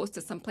as opposed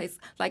to some place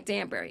like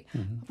Danbury,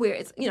 mm-hmm. where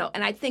it's,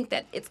 and I think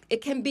that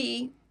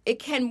it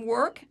can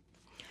work.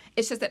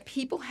 It's just that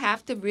people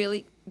have to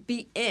really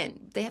be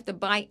in. They have to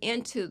buy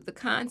into the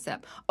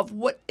concept of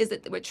what is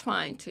it that we're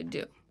trying to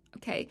do,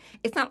 okay?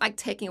 It's not like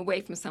taking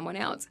away from someone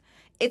else.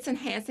 It's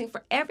enhancing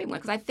for everyone,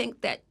 because I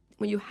think that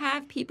when you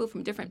have people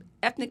from different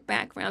ethnic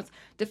backgrounds,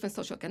 different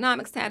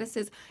socioeconomic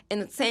statuses in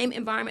the same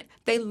environment,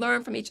 they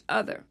learn from each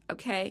other,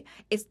 okay?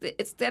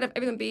 Instead of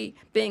everyone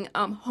being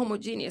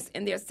homogeneous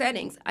in their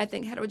settings, I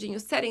think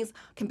heterogeneous settings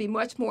can be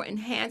much more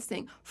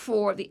enhancing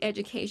for the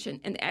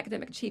education and the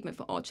academic achievement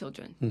for all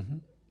children. Mm-hmm.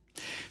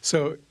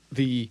 So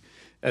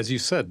as you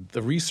said,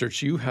 the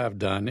research you have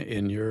done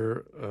in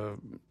your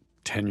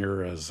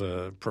tenure as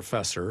a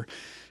professor,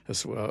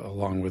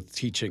 along with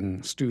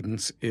teaching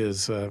students,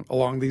 is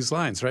along these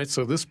lines, right?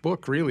 So this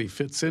book really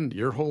fits into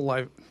your whole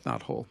life,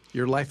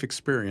 your life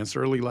experience,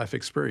 early life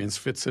experience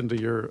fits into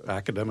your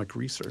academic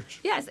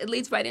research. Yes, it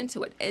leads right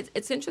into it.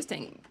 It's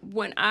interesting.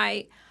 When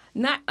I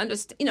not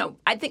understand,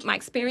 I think my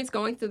experience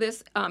going through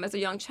this as a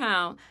young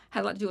child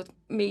had a lot to do with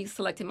me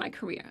selecting my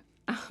career.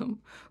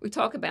 We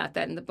talk about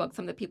that in the book.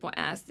 Some of the people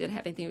asked, did it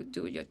have anything to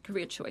do with your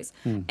career choice?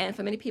 And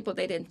for many people,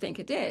 they didn't think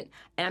it did.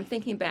 And I'm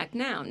thinking back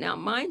now. Now,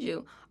 mind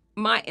you,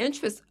 my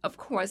interests, of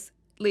course,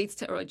 leads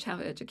to early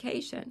childhood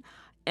education.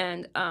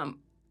 And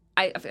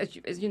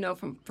as you know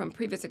from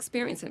previous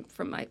experience and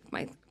from my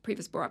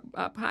previous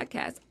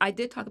podcast, I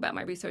did talk about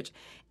my research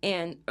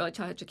in early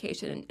childhood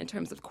education in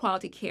terms of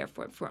quality care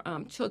for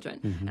children.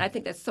 And I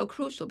think that's so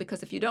crucial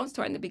because if you don't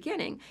start in the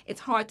beginning,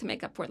 it's hard to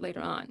make up for it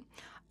later on.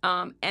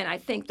 And I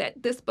think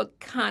that this book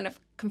kind of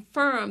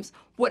confirms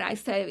what I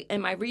say in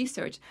my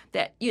research,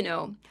 that,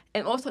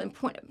 and also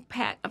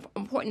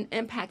important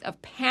impact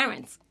of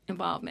parents'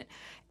 involvement.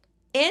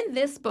 In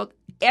this book,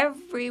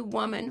 every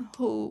woman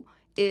who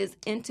is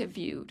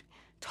interviewed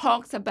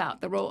talks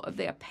about the role of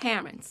their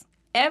parents.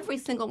 Every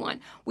single one.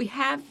 We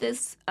have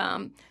this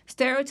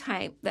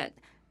stereotype that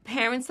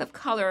parents of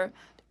color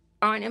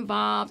aren't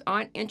involved,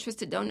 aren't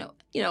interested, don't know.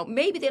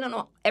 Maybe they don't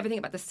know everything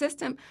about the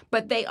system,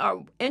 but they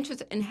are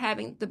interested in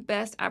having the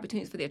best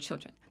opportunities for their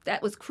children.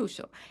 That was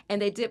crucial.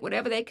 And they did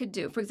whatever they could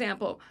do. For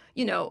example,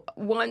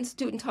 one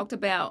student talked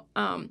about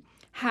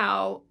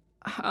how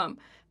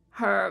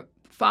her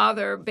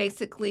father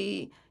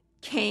basically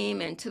came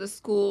into the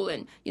school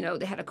and,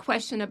 they had a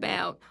question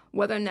about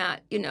whether or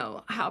not,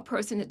 how a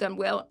person had done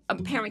well. A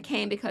parent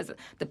came because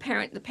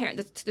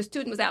the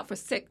student was out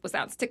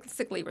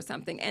sick leave or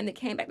something, and they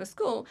came back to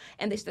school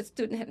and the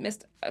student had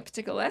missed a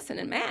particular lesson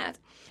in math,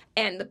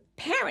 and the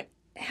parent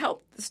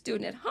helped the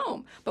student at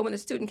home. But when the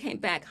student came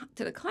back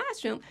to the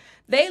classroom,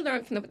 they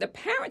learned from the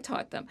parent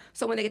taught them.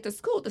 So when they get to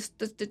school,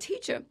 the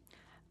teacher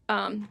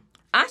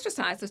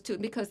ostracized the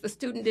student because the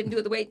student didn't do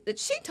it the way that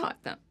she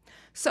taught them.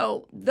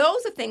 So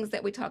those are things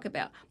that we talk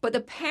about. But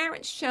the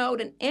parents showed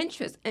an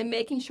interest in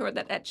making sure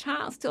that that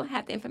child still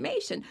had the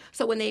information.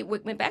 So when they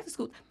went back to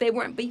school, they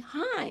weren't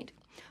behind.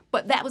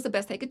 But that was the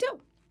best they could do.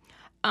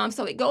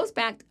 So it goes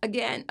back,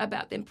 again,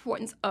 about the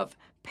importance of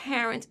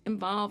parent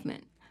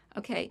involvement.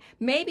 Okay,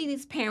 maybe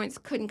these parents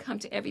couldn't come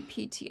to every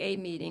PTA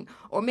meeting,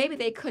 or maybe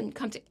they couldn't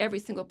come to every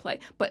single play.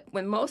 But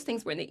when most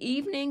things were in the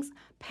evenings,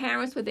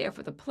 parents were there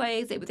for the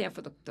plays. They were there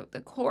for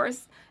the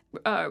chorus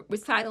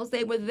recitals.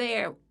 They were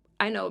there.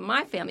 I know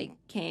my family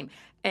came,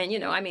 and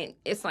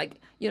it's like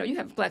you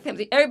have black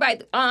families.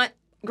 Everybody, aunt,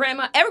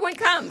 grandma, everyone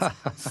comes.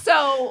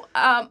 So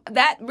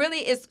that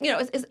really is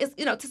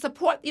to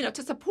support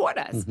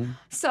us. Mm-hmm.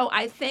 So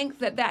I think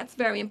that that's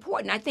very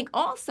important. I think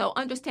also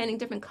understanding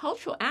different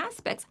cultural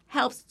aspects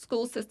helps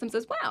school systems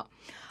as well.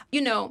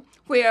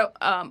 Where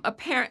a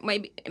parent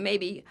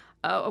maybe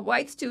a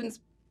white student's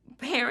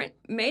parent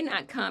may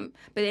not come,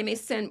 but they may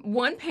send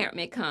one parent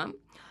may come.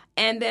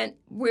 And then,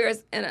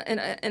 whereas in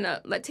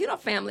a Latino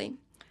family,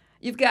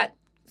 you've got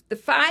the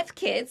 5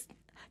 kids.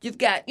 You've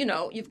got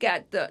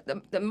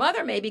the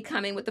mother may be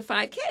coming with the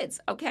 5 kids.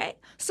 Okay,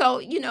 so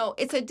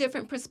it's a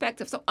different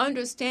perspective. So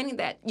understanding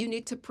that you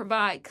need to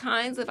provide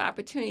kinds of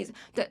opportunities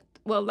that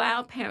will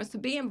allow parents to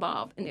be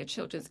involved in their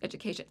children's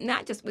education,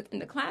 not just within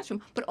the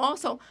classroom, but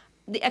also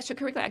the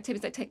extracurricular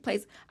activities that take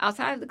place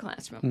outside of the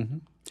classroom. Mm-hmm.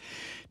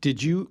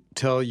 Did you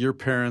tell your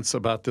parents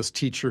about this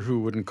teacher who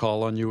wouldn't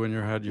call on you when you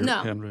had your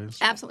hand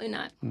raised? No, absolutely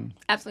not.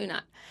 Absolutely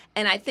not.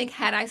 And I think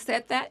had I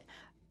said that,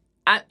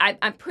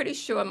 I'm pretty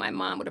sure my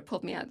mom would have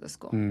pulled me out of the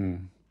school.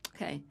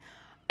 Okay.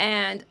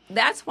 And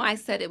that's why I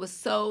said it was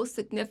so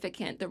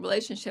significant, the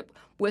relationship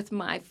with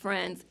my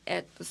friends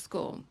at the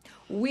school.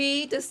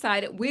 We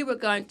decided we were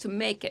going to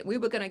make it. We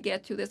were going to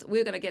get through this. We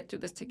were going to get through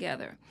this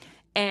together.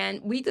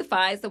 And we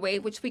devised the way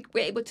in which we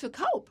were able to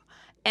cope.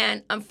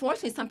 And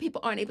unfortunately, some people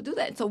aren't able to do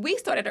that. And so we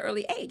started at an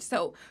early age.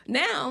 So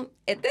now,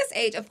 at this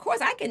age, of course,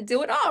 I can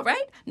do it all,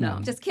 right? No,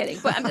 I'm just kidding.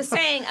 But I'm just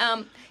saying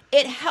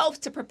it helps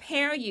to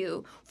prepare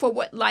you for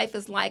what life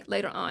is like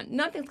later on.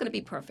 Nothing's going to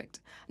be perfect.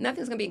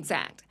 Nothing's going to be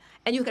exact.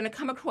 And you're going to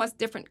come across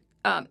different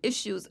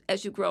issues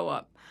as you grow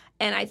up.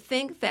 And I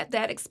think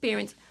that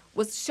experience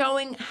was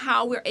showing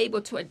how we're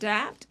able to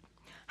adapt,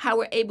 how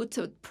we're able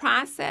to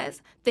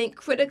process, think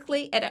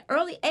critically at an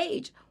early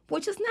age,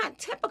 which is not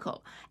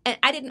typical. And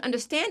I didn't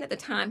understand at the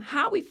time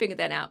how we figured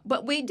that out,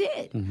 but we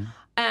did. Mm-hmm.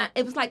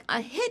 It was like a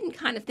hidden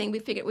kind of thing. We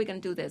figured we're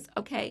going to do this,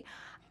 okay?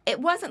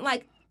 It wasn't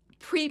like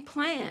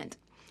pre-planned.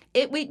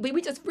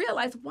 We just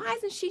realized, why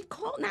isn't she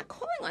not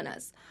calling on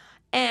us?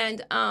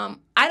 And I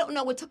don't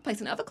know what took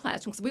place in other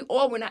classrooms. We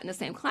all were not in the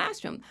same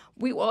classroom.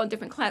 We were all in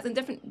different classes, in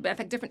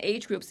different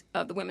age groups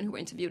of the women who were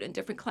interviewed, in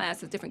different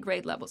classes, different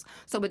grade levels.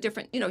 So we're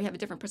different, you have a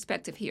different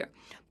perspective here.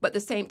 But at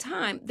the same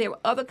time, there were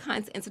other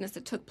kinds of incidents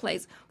that took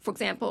place. For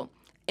example,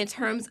 in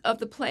terms of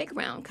the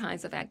playground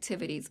kinds of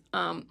activities,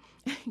 some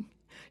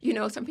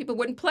people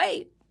wouldn't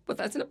play with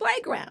us in the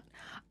playground.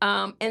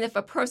 And if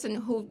a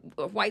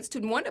white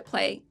student wanted to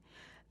play,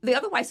 the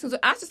other white students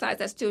would ostracize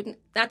that student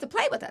not to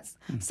play with us.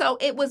 Mm. So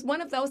it was one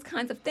of those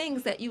kinds of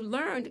things that you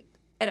learned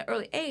at an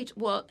early age.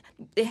 Well,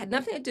 it had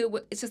nothing to do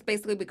with, it's just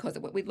basically because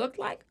of what we looked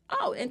like.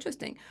 Oh,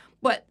 interesting.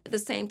 But at the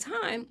same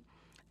time,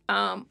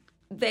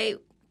 they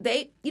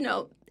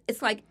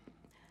it's like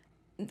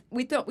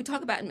we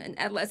talk about in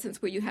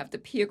adolescence where you have the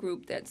peer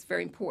group that's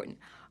very important.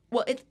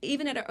 Well,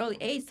 even at an early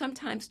age,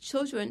 sometimes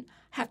children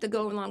have to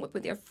go along with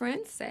what their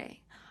friends say.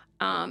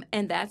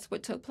 And that's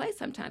what took place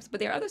sometimes. But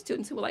there are other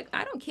students who were like,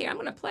 I don't care, I'm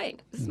going to play.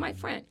 This is my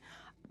friend.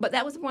 but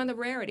that was one of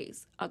the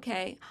rarities,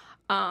 okay?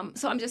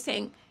 So I'm just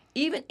saying,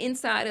 even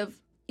inside of,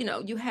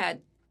 you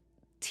had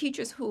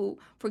teachers who,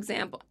 for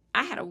example,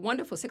 I had a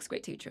wonderful sixth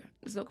grade teacher.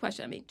 There's no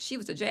question. I mean, she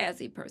was a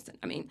jazzy person.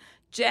 I mean,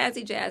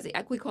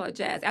 jazzy. We call her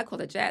jazz. I call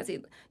her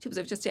jazzy. She was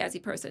a just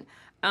jazzy person.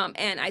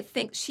 And I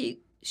think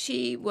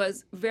she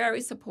was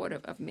very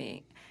supportive of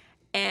me.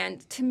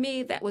 And to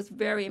me, that was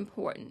very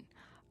important.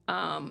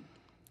 And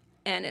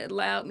it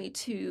allowed me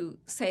to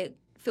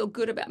feel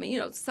good about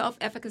me.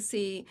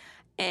 Self-efficacy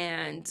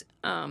and,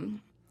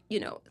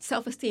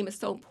 self-esteem is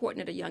so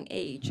important at a young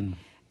age.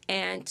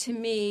 And to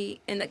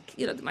me, and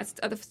my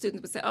other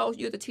students would say, "Oh,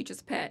 you're the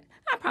teacher's pet."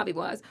 I probably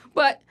was,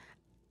 but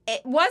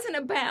it wasn't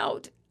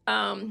about.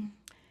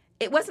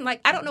 It wasn't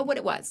like I don't know what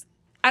it was.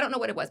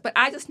 But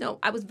I just know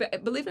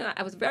believe it or not,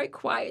 I was a very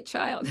quiet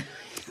child.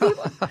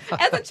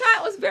 As a child,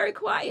 I was very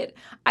quiet.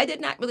 I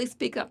did not really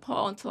speak up,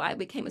 Paul, until I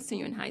became a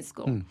senior in high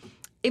school.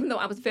 Even though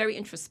I was very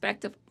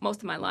introspective most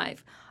of my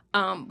life.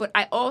 But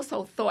I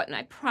also thought and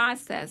I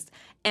processed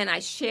and I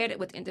shared it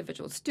with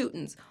individual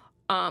students.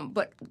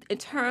 But in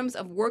terms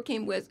of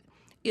working with,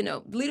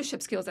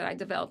 leadership skills that I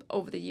developed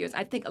over the years,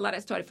 I think a lot of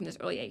it started from this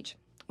early age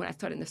when I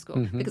started in the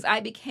school because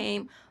I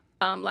became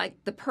like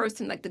the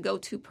person, like the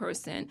go-to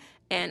person,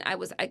 and I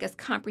was, I guess,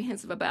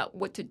 comprehensive about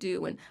what to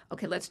do and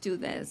okay, let's do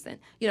this, and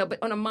but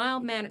on a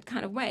mild-mannered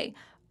kind of way.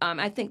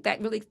 I think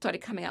that really started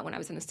coming out when I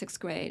was in the sixth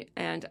grade,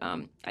 and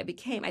I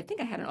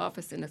think I had an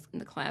office in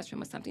the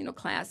classroom or something,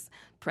 class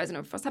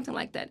president or something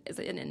like that.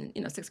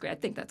 In sixth grade, I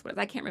think that's what it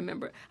is. I can't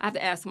remember. I have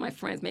to ask my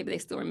friends. Maybe they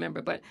still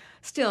remember, but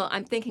still,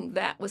 I'm thinking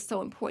that was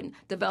so important,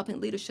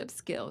 developing leadership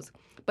skills.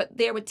 But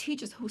there were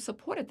teachers who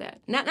supported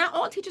that. Not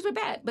all teachers were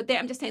bad, but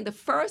I'm just saying the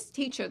first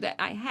teacher that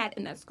I had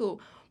in that school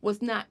was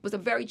a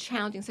very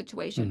challenging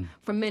situation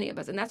for many of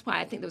us, and that's why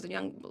I think there was a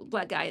young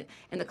black guy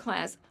in the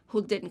class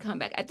who didn't come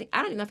back. I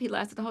don't even know if he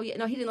lasted the whole year.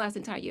 No, he didn't last the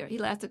entire year. He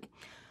lasted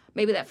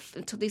maybe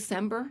until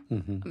December,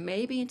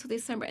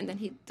 and then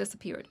he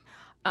disappeared.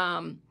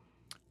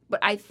 But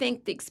I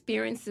think the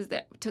experiences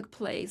that took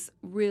place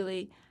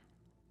really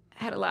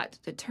had a lot to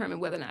determine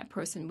whether or not a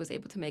person was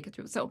able to make it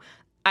through. So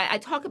I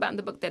talk about in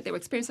the book that there were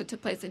experiences that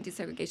took place in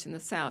desegregation in the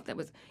South that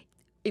was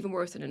even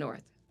worse in the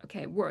North.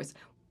 Okay, worse.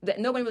 That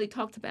nobody really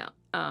talked about.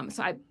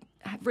 So I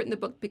have written the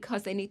book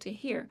because they need to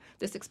hear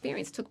this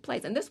experience took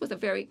place. And this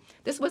wasn't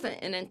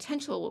an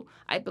intentional,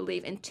 I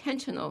believe,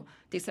 intentional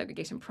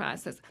desegregation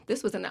process.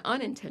 This was an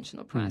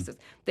unintentional process.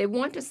 They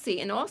want to see,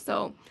 and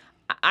also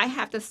I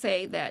have to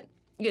say that,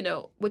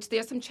 which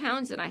there's some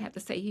challenge that I have to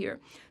say here,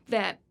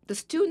 that the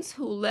students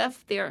who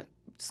left their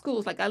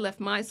schools, like I left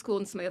my school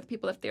and some of the other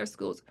people left their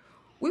schools,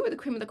 we were the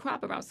cream of the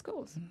crop of our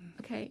schools,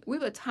 okay? We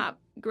were the top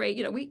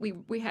grade.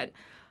 We had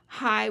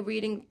high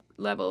reading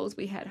levels,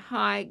 we had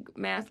high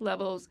math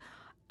levels,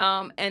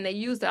 and they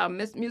used our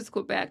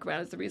musical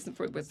background as the reason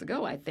for us to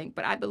go, I think.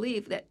 But I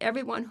believe that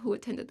everyone who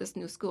attended this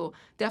new school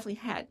definitely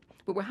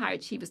were high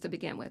achievers to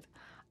begin with.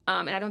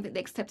 And I don't think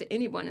they accepted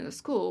anyone in the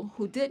school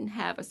who didn't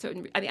have a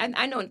certain,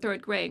 I know in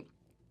third grade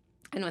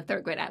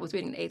I was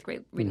reading the eighth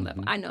grade reading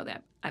level. I know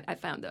that. I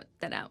found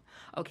that out,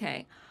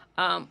 okay?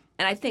 And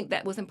I think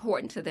that was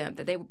important to them,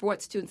 that they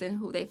brought students in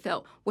who they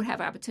felt would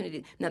have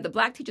opportunity. Now, the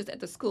black teachers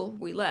at the school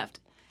we left,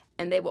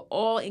 and they were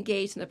all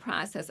engaged in the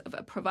process of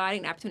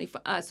providing an opportunity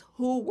for us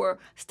who were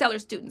stellar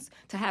students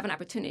to have an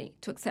opportunity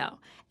to excel.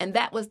 And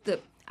that was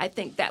I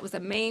think that was the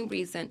main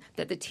reason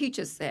that the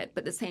teachers said,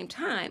 but at the same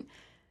time,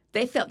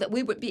 they felt that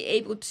we would be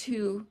able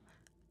to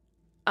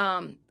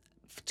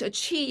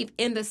achieve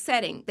in the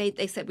setting.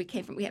 They said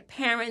we had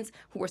parents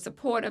who were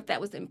supportive.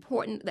 That was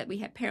important, that we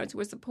had parents who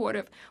were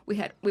supportive.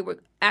 We were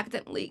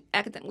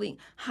academically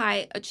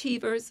high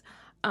achievers.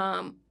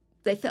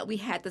 They felt we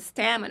had the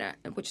stamina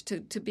in which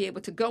to be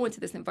able to go into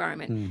this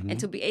environment and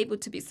to be able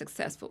to be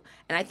successful.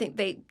 And I think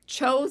they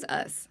chose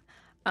us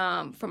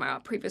from our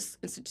previous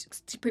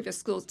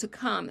schools to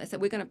come and said,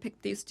 we're going to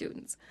pick these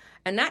students.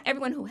 And not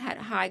everyone who had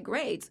high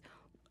grades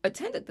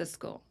attended this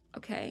school,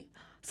 okay?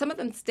 Some of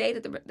them stayed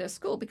at their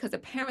school because the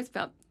parents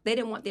felt they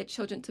didn't want their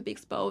children to be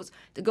exposed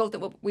to go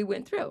through what we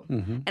went through.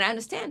 And I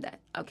understand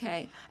that,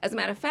 okay? As a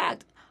matter of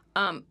fact,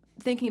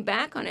 thinking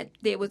back on it,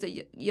 there was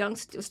a young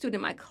student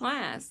in my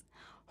class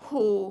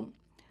who,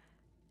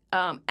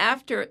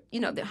 after,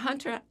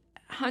 the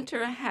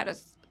Hunter had a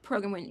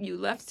program when you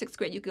left sixth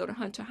grade, you could go to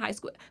Hunter High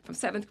School from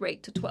seventh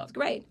grade to 12th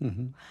grade.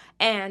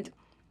 And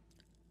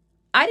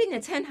I didn't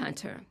attend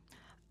Hunter,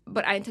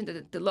 but I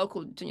attended the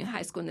local junior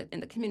high school in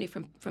the community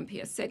from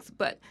PS6.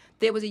 But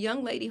there was a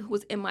young lady who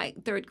was in my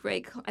third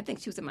grade, I think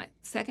she was in my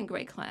second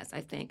grade class,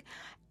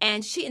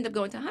 and she ended up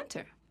going to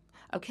Hunter,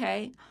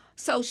 okay?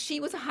 So she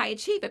was a high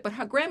achiever, but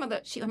her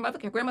grandmother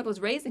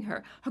was raising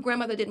her. Her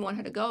grandmother didn't want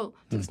her to go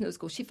to this new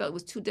school. She felt it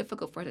was too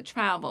difficult for her to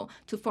travel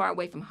too far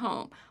away from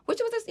home, which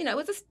was just, it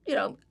was just, it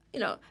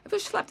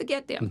was schlep to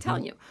get there. I'm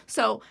telling you.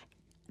 So,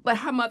 but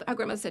her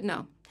grandmother said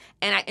no,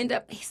 and I ended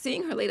up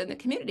seeing her later in the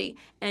community,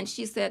 and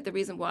she said the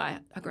reason why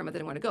her grandmother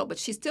didn't want to go, but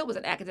she still was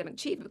an academic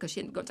achiever because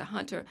she didn't go to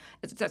Hunter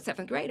as a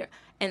seventh grader,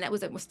 and that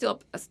was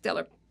still a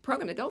stellar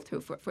program to go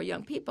through for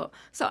young people.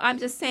 So I'm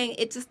just saying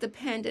it just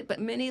depended. But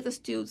many of the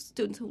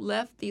students who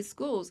left these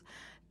schools,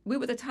 we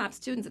were the top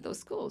students at those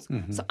schools.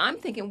 So I'm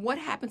thinking, what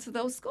happens to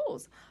those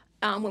schools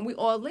when we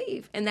all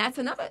leave? And that's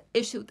another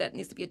issue that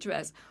needs to be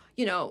addressed.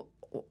 You know,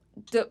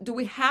 do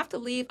we have to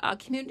leave our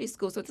community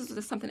schools? So this was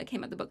just something that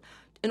came out of the book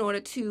in order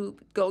to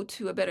go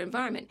to a better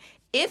environment.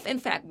 If, in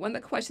fact, one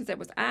of the questions that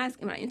was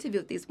asked when I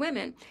interviewed these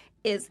women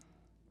is,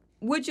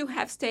 would you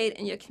have stayed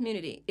in your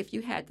community if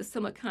you had the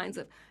similar kinds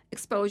of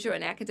exposure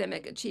and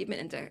academic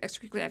achievement and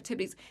extracurricular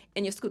activities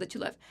in your school that you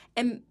left?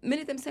 And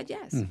many of them said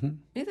yes. Many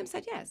of them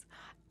said yes.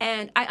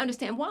 And I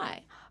understand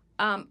why.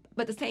 But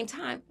at the same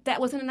time,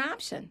 that wasn't an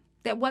option.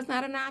 That was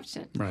not an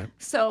option. Right.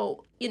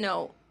 So, you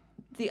know,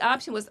 the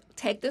option was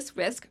take this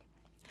risk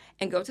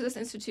and go to this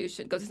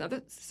institution, go to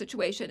another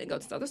situation, and go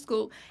to another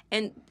school,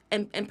 and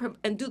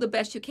do the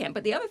best you can.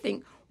 But the other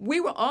thing, we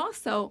were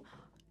also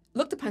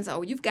looked upon as,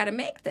 oh, you've got to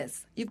make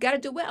this. You've got to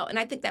do well. And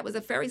I think that was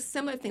a very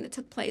similar thing that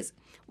took place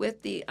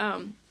with the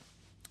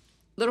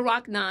Little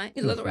Rock Nine,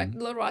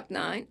 Little Rock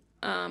Nine,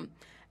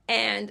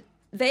 and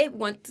they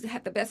want to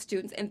have the best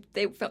students, and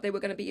they felt they were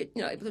going to be,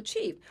 able to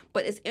achieve.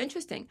 But it's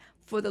interesting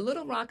for the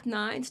Little Rock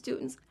Nine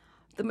students.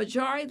 The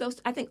majority of those,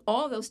 I think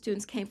all of those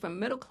students came from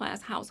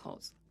middle-class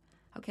households,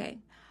 okay?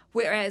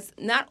 Whereas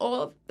not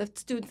all of the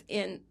students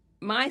in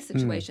my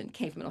situation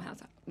came from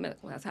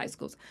middle-class high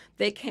schools.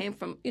 They came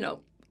from,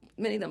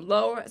 many of them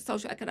lower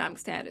socioeconomic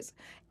status,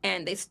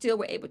 and they still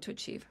were able to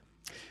achieve.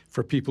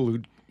 For people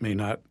who may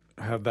not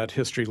have that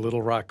history,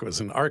 Little Rock was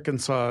in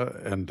Arkansas,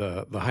 and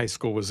the high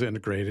school was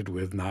integrated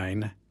with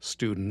 9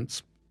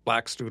 students,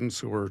 black students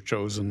who were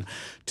chosen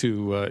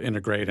to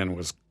integrate, and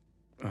was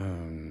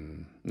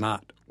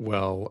not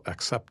well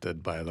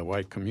accepted by the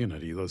white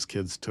community. Those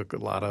kids took a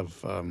lot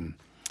of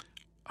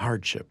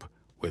hardship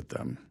with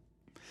them.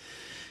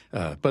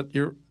 But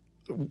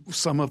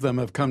some of them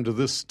have come to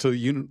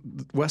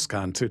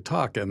WestConn to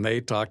talk, and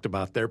they talked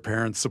about their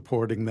parents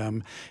supporting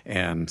them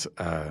and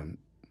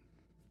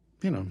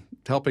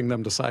helping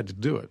them decide to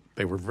do it.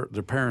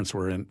 Their parents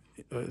were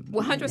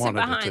 100%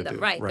 behind them,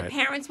 right? The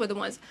parents were the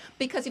ones,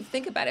 because if you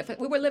think about it,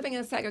 we were living in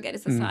a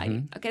segregated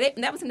society. Okay,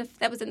 and that was in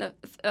the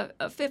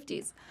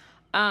 50s,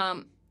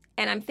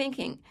 and I'm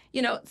thinking,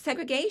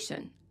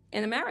 segregation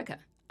in America.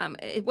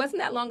 It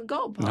wasn't that long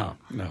ago, Paul.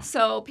 No.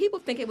 So people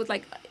think it was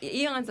like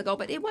eons ago,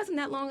 but it wasn't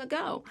that long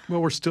ago.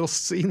 Well, we're still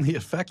seeing the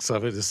effects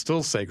of it. It's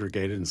still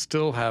segregated and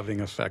still having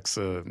effects,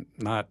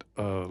 not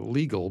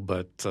legal,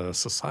 but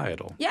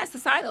societal. Yeah,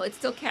 societal. It's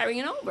still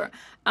carrying over.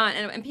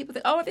 And people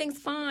think, everything's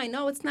fine.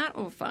 No, it's not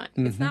all fine.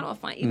 It's not all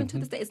fine. Even to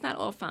this day, it's not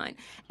all fine.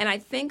 And I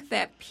think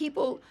that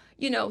people,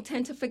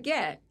 tend to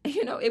forget,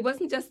 it was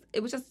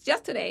just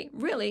yesterday,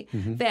 really,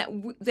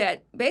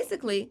 that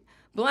basically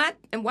Black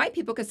and white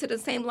people could sit at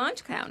the same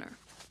lunch counter,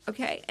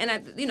 okay? And,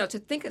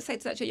 to say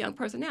to such a young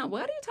person now,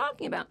 what are you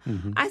talking about?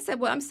 I said,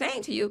 well, I'm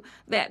saying to you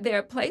that there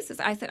are places,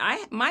 I said,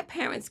 my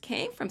parents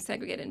came from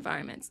segregated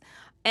environments.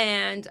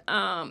 And,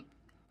 I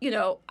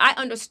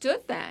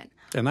understood that.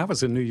 And that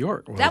was in New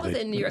York. That was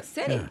in New York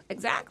City,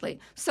 exactly.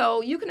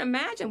 So you can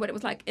imagine what it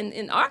was like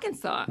in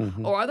Arkansas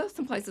or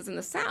some places in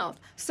the South.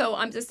 So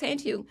I'm just saying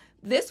to you,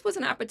 this was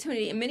an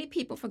opportunity. And many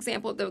people, for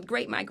example, the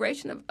great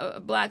migration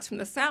of blacks from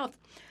the South,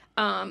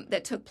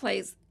 that took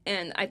place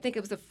in, I think it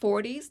was the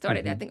 40s,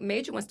 started, I think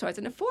major one starts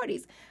in the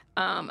 40s.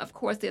 Of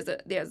course,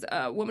 there's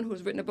a woman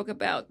who's written a book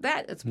about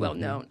that. It's well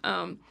known.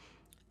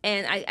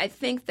 And I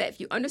think that if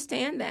you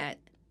understand that,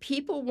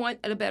 people want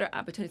a better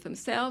opportunity for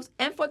themselves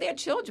and for their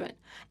children.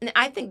 And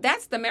I think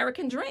that's the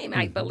American dream,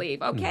 I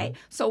believe, okay?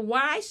 So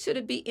why should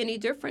it be any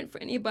different for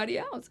anybody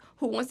else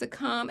who wants to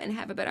come and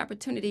have a better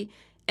opportunity?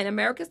 And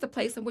America's the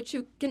place in which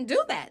you can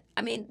do that.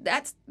 I mean,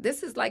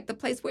 this is like the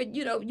place where,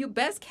 you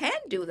best can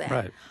do that.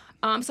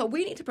 Right. So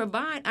we need to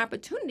provide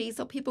opportunities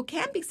so people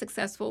can be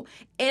successful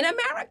in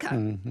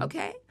America,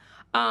 okay?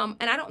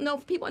 And I don't know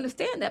if people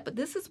understand that, but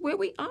this is where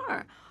we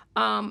are.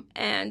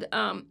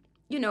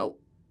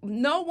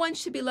 No one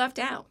should be left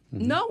out.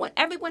 No one.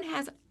 Everyone.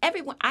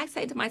 I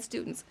say to my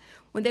students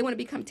when they want to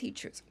become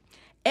teachers,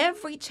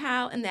 every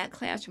child in that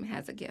classroom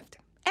has a gift.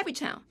 Every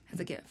child has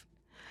a gift.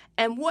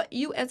 And what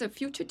you as a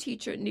future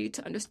teacher need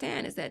to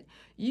understand is that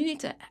you need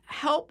to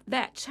help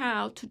that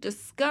child to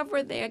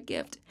discover their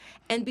gift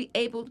and be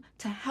able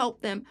to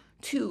help them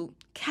to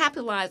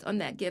capitalize on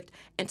that gift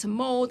and to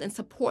mold and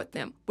support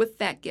them with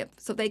that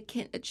gift so they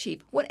can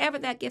achieve whatever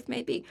that gift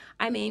may be.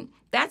 I mean,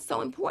 that's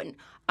so important.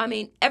 I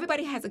mean,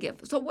 everybody has a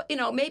gift. So,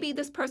 maybe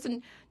this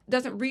person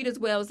doesn't read as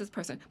well as this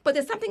person, but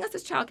there's something else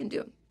this child can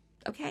do,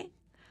 okay?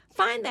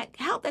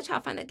 Help that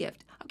child find that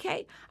gift,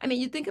 okay? I mean,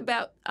 you think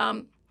about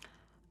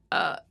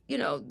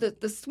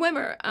the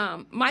swimmer,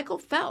 Michael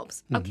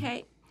Phelps,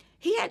 okay?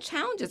 He had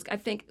challenges, I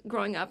think,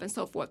 growing up and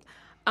so forth.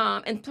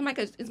 And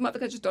his mother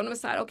could just throw him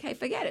aside, okay,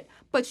 forget it.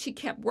 But she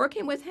kept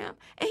working with him,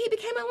 and he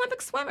became an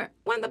Olympic swimmer,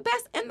 one of the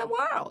best in the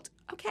world,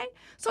 okay?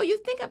 So you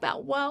think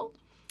about,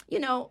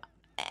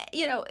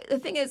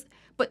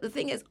 the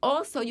thing is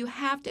also you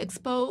have to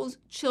expose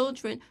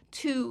children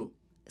to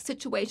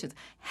situations.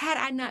 Had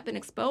I not been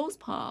exposed,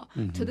 Paul,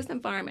 to this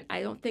environment,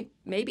 I don't think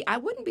maybe I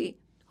wouldn't be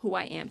who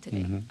I am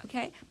today,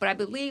 okay? But I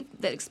believe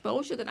that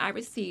exposure that I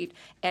received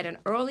at an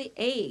early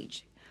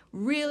age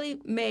really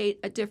made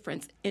a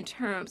difference in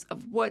terms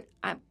of what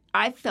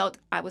I felt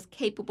I was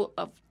capable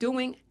of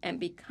doing and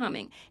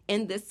becoming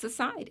in this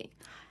society.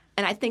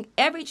 And I think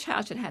every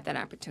child should have that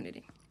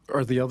opportunity.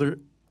 Are the other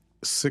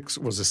six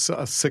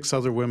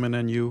other women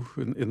and you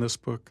in this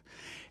book?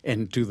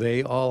 And do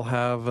they all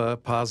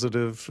have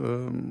positive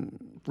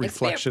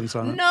reflections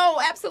on it? No,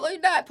 absolutely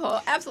not,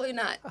 Paul. Absolutely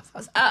not.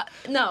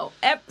 No.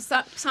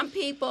 Some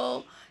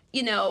people,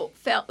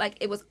 felt like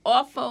it was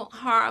awful,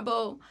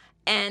 horrible,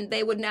 and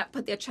they would not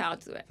put their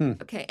child through it.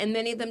 Okay, and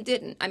many of them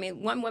didn't. I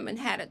mean, one woman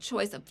had a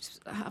choice of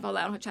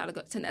allowing her child to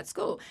go to that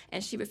school,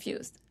 and she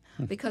refused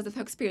because of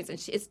her experience, and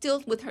it's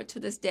still with her to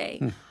this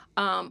day.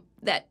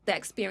 That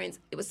experience,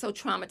 it was so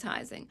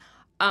traumatizing.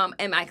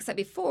 And like I said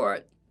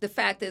before, the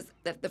fact is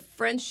that the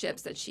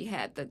friendships that she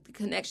had, the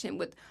connection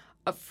with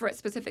a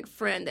specific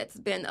friend that's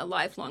been a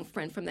lifelong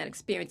friend from that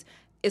experience,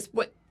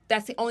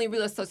 that's the only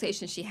real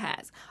association she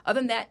has. Other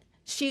than that,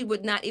 she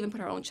would not even put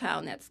her own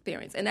child in that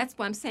experience. And that's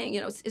why I'm saying,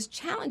 it's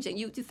challenging.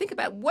 You to think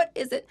about what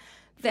is it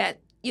that,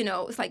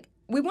 it's like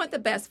we want the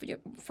best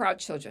for our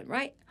children,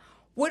 right?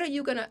 What are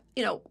you going to,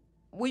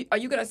 are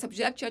you going to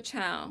subject your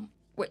child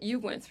what you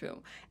went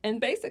through?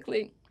 And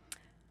basically,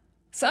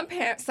 some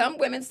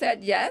women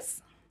said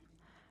yes,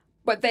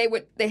 but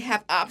they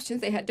have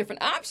options. They had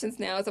different options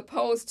now as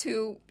opposed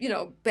to,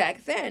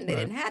 back then they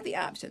didn't have the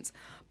options.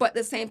 But at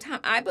the same time,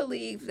 I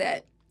believe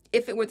that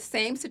if it were the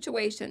same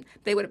situation,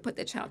 they would have put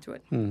their child through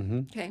it,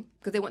 okay?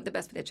 Because they want the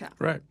best for their child.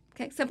 Right.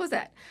 Okay, simple as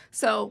that.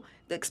 So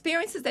the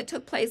experiences that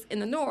took place in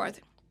the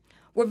North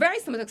were very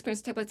similar to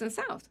experiences that took place in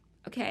the South,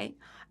 okay?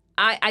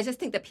 I just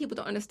think that people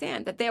don't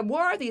understand that there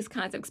were these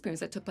kinds of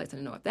experiences that took place in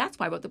the North. That's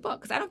why I wrote the book,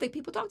 because I don't think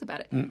people talked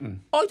about it.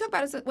 All you talk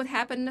about is what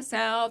happened in the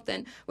South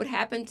and what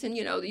happened in,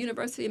 the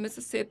University of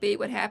Mississippi,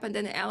 what happened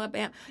in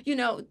Alabama.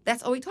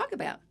 That's all we talk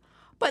about.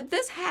 But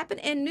this happened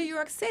in New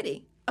York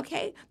City,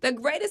 okay? The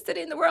greatest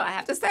city in the world. I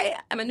have to say,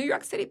 I'm a New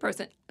York City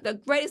person, the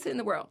greatest city in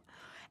the world.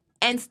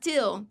 And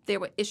still, there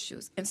were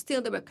issues, and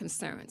still there were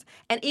concerns.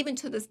 And even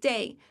to this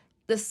day,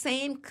 the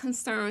same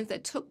concerns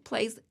that took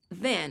place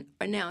then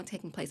are now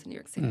taking place in New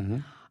York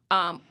City.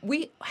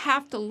 We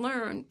have to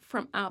learn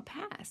from our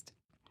past.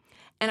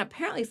 And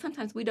apparently,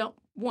 sometimes we don't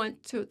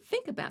want to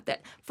think about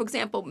that. For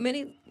example,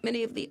 many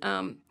of the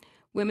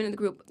women in the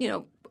group,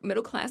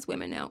 middle-class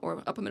women now,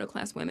 or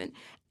upper-middle-class women,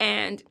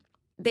 and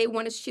they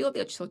want to shield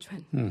their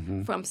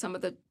children from some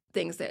of the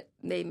things that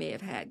they may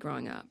have had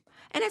growing up.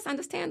 And that's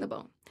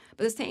understandable.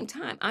 But at the same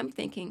time, I'm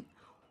thinking,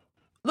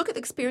 look at the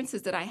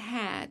experiences that I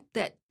had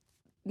that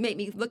made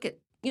me look at,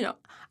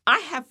 I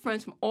have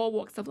friends from all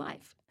walks of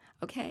life,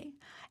 okay?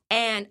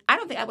 And I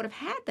don't think I would have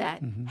had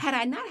that had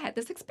I not had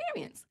this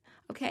experience,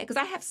 okay? Because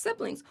I have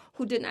siblings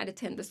who did not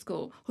attend the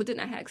school, who did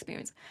not have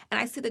experience. And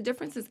I see the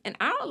differences in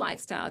our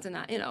lifestyles and,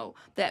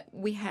 that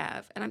we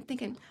have. And I'm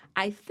thinking,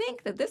 I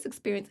think that this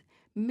experience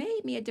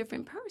made me a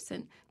different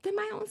person than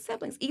my own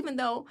siblings, even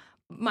though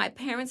my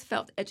parents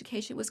felt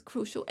education was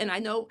crucial. And I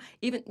know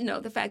even,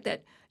 the fact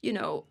that,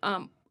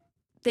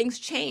 things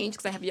change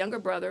because I have younger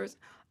brothers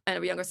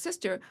and a younger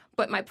sister.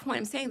 But my point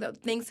I'm saying, though,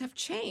 things have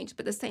changed.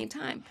 But at the same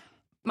time,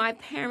 my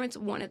parents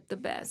wanted the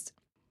best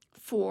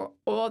for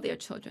all their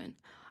children.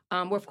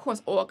 We're, of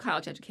course, all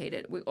college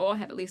educated. We all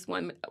have at least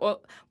one. I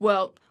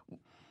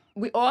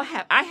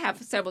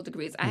have several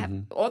degrees.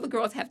 All the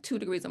girls have 2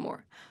 degrees or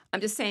more.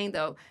 I'm just saying,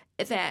 though,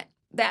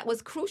 that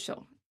was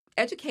crucial.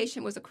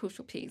 Education was a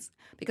crucial piece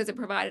because it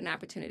provided an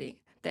opportunity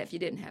that if you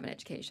didn't have an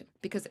education.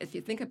 Because if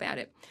you think about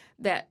it,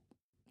 that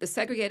the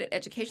segregated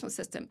educational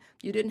system,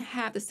 you didn't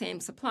have the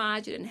same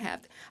supplies. You didn't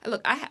have.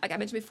 Look, like I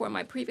mentioned before in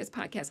my previous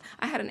podcast,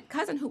 I had a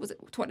cousin who was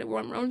taught in a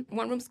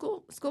one-room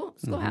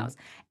schoolhouse,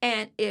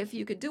 and if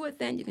you could do it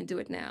then, you can do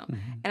it now.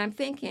 And I'm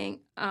thinking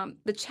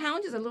the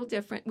challenge is a little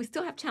different. We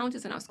still have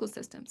challenges in our school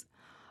systems,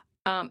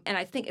 and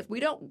I think if we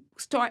don't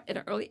start at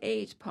an early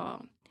age,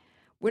 Paul,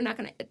 we're not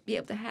going to be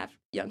able to have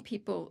young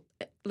people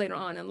later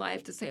on in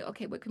life to say,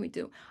 okay, what can we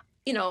do?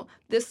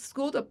 This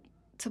school to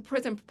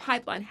prison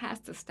pipeline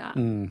has to stop.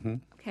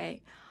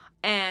 Okay,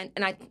 and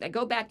I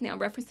go back now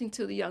referencing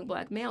to the young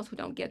black males who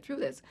don't get through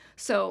this.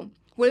 So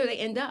where do they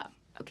end up?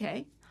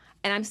 Okay,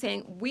 and I'm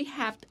saying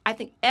I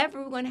think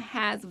everyone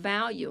has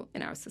value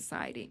in our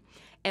society,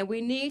 and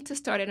we need to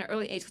start at an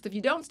early age. Because if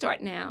you don't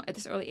start now at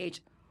this early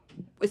age,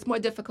 it's more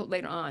difficult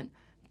later on.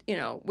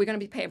 We're going to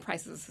be paying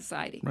prices as a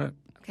society. Right.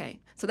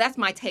 Okay, so that's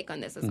my take on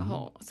this as a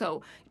whole.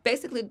 So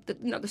basically,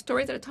 the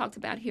stories that are talked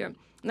about here,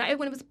 not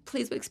everyone was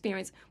pleased with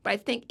experience, but I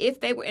think if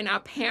they were in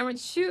our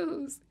parents'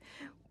 shoes,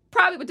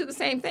 probably would do the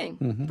same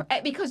thing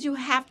because you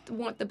have to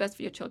want the best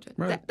for your children.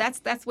 Right.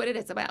 That's what it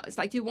is about. It's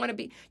like you want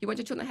your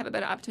children to have a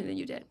better opportunity than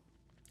you did.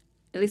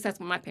 At least that's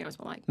what my parents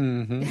were like.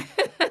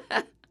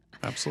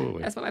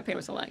 Absolutely. That's what my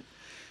parents were like.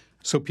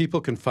 So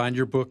people can find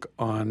your book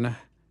on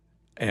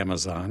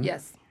Amazon.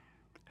 Yes.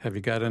 Have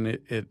you got any?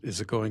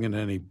 Is it going in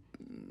any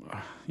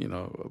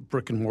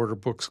brick and mortar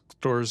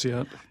bookstores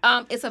yet?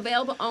 It's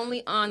available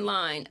only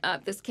online.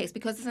 This case,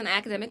 because it's an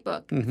academic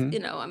book.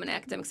 I'm an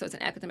academic, so it's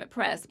an academic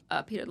press.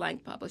 Peter Lang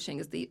Publishing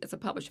is a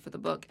publisher for the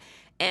book,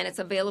 and it's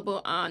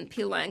available on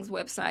Peter Lang's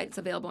website. It's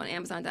available on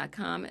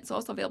Amazon.com. It's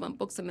also available on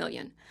Books A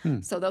Million.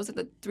 So those are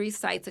the 3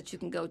 sites that you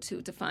can go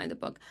to find the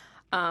book.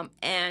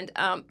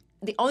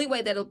 The only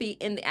way that it'll be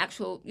in the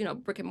actual,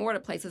 brick and mortar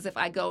places if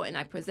I go and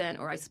I present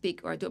or I speak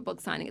or I do a book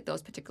signing at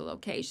those particular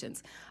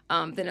locations.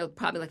 Then it'll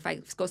probably, like if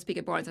I go speak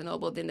at Barnes &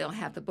 Noble, then they'll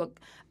have the book,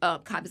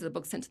 copies of the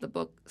book sent to the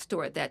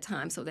bookstore at that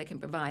time so they can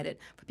provide it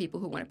for people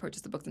who want to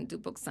purchase the books and do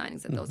book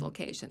signings at those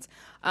locations.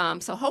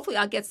 So hopefully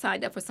I'll get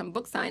signed up for some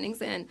book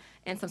signings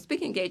and some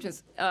speaking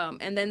engagements,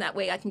 and then that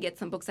way I can get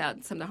some books out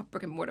in some of the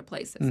brick and mortar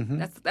places.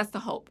 That's the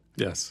hope.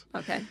 Yes.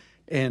 Okay.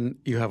 And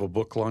you have a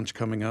book launch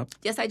coming up?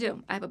 Yes, I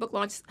do. I have a book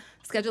launch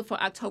scheduled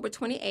for October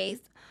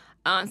 28th,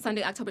 on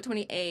Sunday, October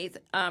 28th,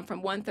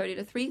 from 1:30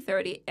 to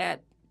 3:30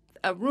 at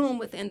a room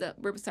within the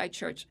Riverside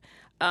Church.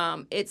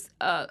 It's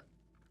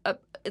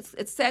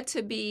said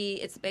to be,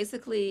 it's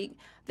basically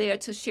there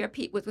to share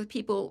with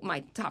people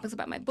my topics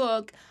about my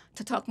book,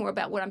 to talk more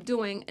about what I'm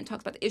doing, and talk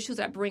about the issues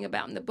I bring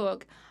about in the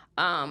book.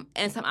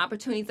 And some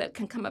opportunities that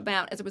can come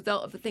about as a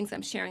result of the things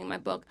I'm sharing in my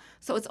book.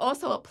 So it's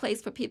also a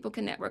place for people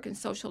can network and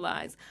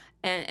socialize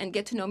and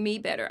get to know me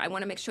better. I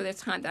want to make sure there's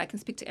time that I can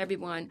speak to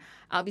everyone.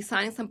 I'll be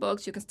signing some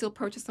books. You can still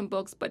purchase some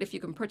books, but if you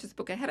can purchase a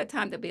book ahead of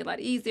time, that'll be a lot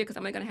easier because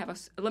I'm only going to have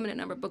a limited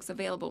number of books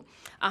available.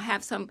 I'll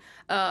have some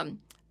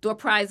door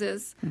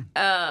prizes.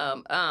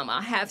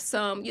 I'll have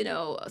some,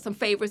 some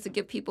favors to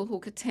give people who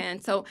could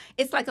attend. So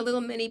it's like a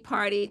little mini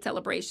party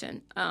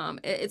celebration.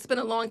 It's been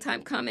a long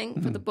time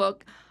coming for the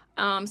book.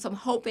 So I'm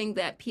hoping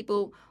that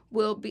people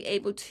will be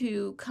able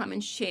to come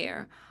and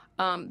share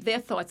their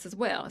thoughts as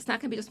well. It's not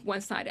going to be just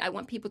one-sided. I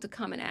want people to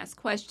come and ask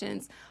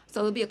questions.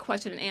 So there'll be a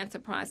question and answer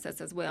process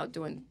as well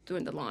during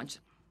the launch.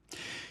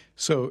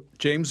 So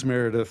James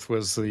Meredith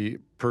was the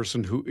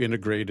person who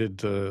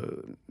integrated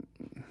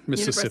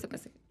Mississippi.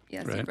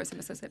 Yes, right? University of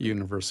Mississippi.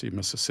 University of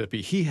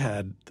Mississippi.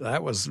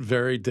 That was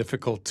very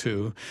difficult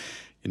too.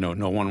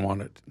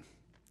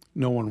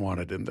 No one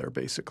wanted him there,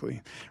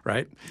 basically,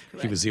 right?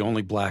 Correct. He was the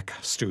only black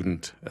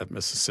student at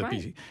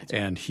Mississippi, right.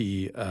 And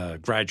he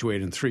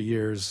graduated in 3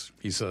 years.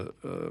 He's a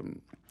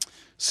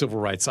civil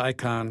rights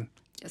icon.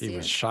 Yes, he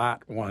was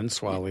shot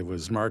once while he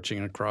was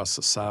marching across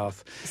the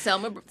South.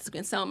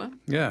 Selma.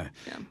 Yeah.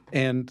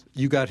 And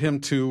you got him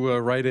to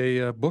write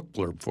a book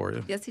blurb for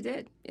you. Yes, he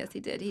did.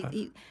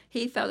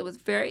 He felt it was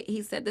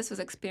he said this was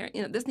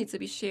experience. This needs to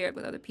be shared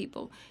with other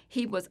people.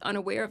 He was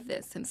unaware of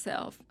this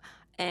himself.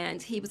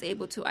 And he was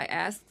able to. I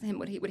asked him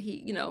would he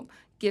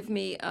give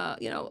me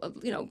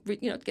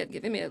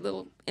giving me a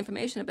little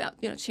information about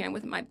sharing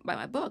with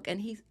my book,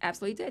 and he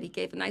absolutely did. He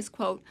gave a nice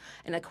quote,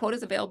 and that quote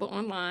is available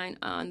online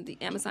on the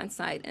Amazon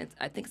site, and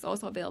I think it's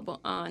also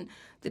available on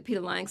the Peter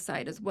Lang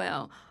site as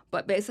well.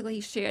 But basically,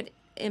 he shared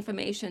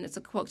information. It's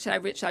a quote. Should I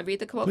read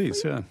the quote?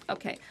 Please, yeah.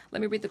 Okay,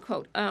 let me read the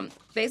quote.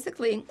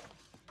 Basically,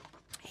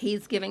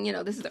 he's giving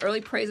this is the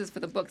early praises for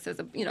the book. Says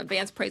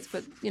advanced praise for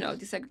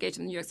desegregation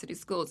in New York City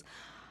schools.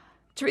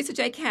 Teresa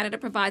J. Canada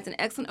provides an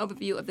excellent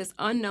overview of this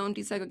unknown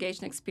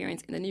desegregation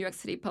experience in the New York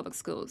City public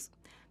schools.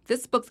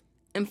 This book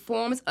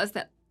informs us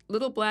that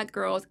little black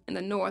girls in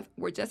the North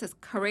were just as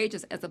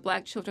courageous as the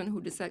black children who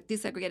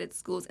desegregated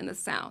schools in the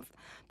South.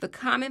 The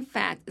common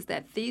fact is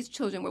that these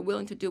children were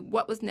willing to do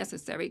what was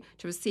necessary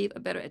to receive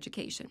a better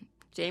education.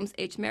 James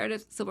H.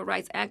 Meredith, civil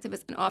rights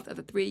activist and author of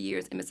The 3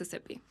 Years in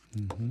Mississippi.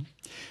 Mm-hmm.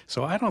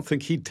 So I don't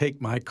think he'd take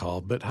my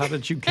call, but how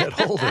did you get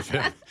hold of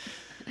him?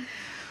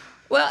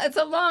 Well, it's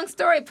a long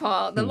story,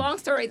 Paul. The long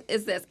story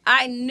is this.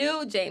 I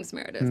knew James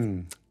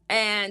Meredith,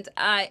 and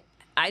I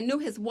knew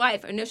his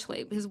wife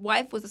initially. His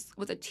wife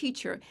was a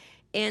teacher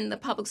in the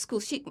public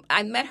school.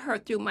 I met her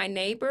through my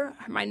neighbor.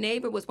 My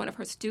neighbor was one of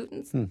her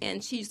students,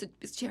 and his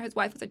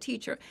wife was a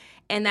teacher.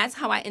 And that's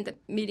how I ended up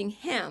meeting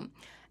him.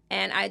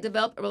 And I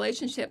developed a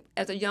relationship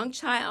as a young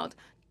child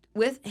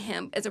with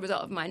him as a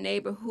result of my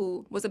neighbor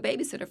who was a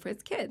babysitter for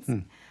his kids,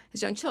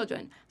 his young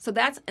children. So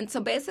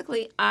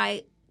basically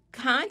I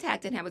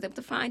contacted him. I was able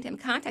to find him,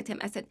 contact him.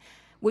 I said,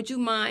 would you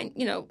mind,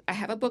 I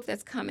have a book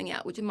that's coming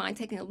out. Would you mind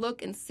taking a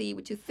look and see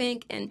what you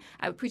think? And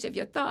I would appreciate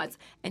your thoughts.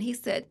 And he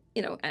said,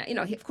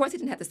 of course he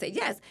didn't have to say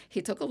yes.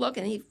 He took a look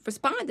and he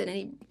responded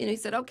and he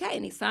said, okay.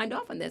 And he signed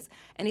off on this.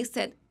 And he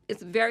said,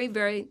 it's very,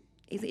 very,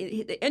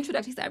 the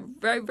introduction, he said,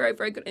 very, very,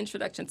 very good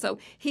introduction. So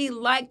he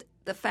liked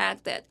the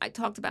fact that I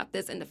talked about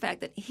this and the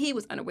fact that he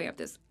was unaware of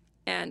this.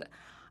 And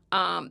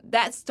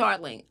that's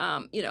startling.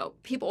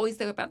 People always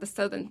think about the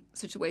Southern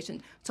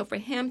situation. So for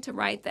him to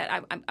write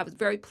that, I was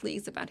very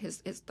pleased about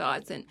his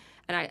thoughts and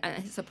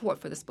his support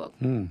for this book.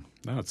 No,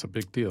 it's a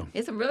big deal.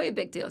 It's a really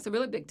big deal. It's a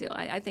really big deal.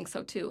 I think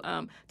so too.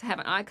 To have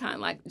an icon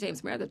like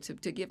James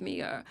Meredith to give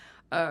me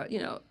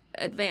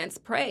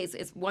advanced praise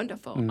is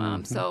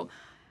wonderful. So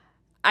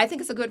I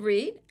think it's a good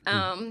read.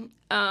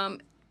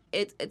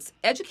 It's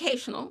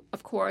educational,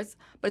 of course,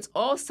 but it's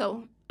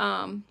also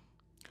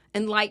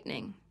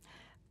enlightening.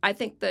 I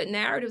think the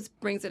narratives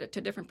brings it to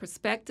a different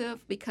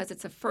perspective because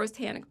it's a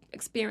firsthand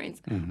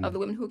experience of the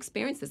women who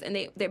experience this. And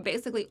they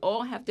basically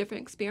all have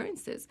different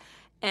experiences.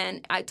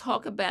 And I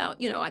talk about,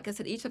 like I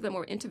said, each of them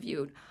were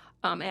interviewed,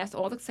 asked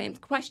all the same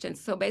questions.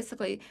 So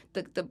basically,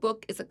 the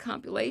book is a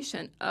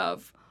compilation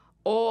of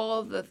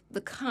all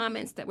the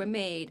comments that were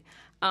made.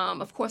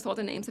 Of course, all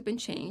the names have been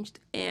changed.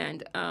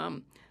 And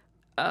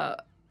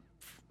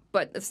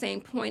but the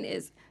same point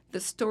is the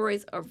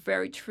stories are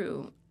very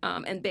true.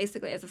 And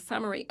basically, as a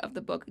summary of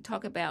the book, we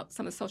talk about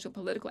some of the social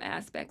political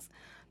aspects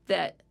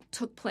that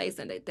took place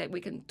and that we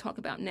can talk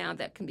about now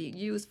that can be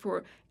used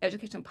for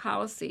education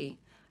policy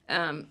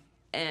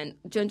and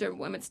gender and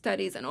women's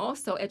studies and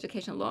also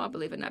education law,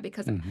 believe it or not,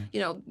 because,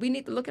 we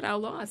need to look at our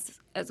laws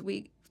as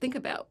we think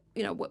about,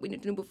 what we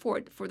need to do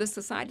for this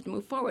society to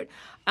move forward.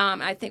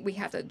 I think we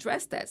have to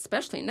address that,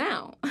 especially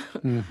now.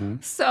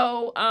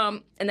 So,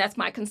 and that's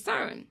my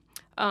concern.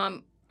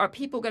 Are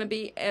people going to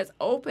be as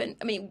open?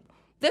 I mean,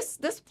 this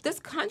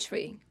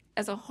country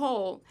as a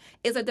whole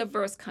is a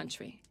diverse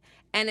country.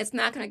 And it's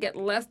not going to get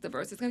less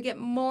diverse. It's going to get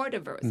more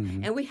diverse.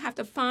 And we have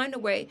to find a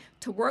way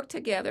to work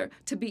together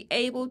to be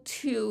able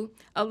to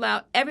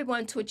allow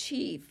everyone to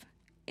achieve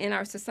in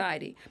our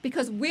society.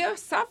 Because we'll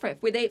suffer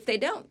if they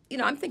don't.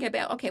 I'm thinking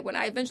about, okay, when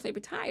I eventually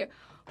retire,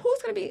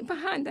 who's going to be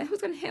behind that?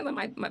 Who's going to handle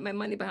my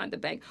money behind the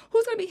bank?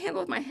 Who's going to be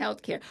handling my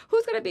health care?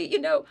 Who's going to be,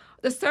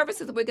 the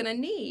services that we're going to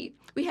need?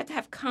 We have to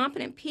have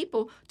competent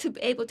people to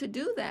be able to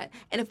do that.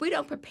 And if we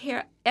don't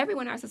prepare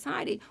everyone in our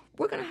society,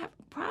 we're going to have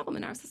a problem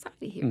in our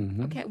society here.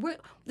 Okay,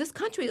 this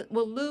country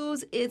will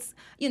lose its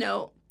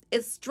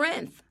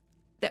strength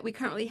that we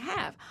currently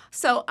have.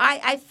 So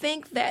I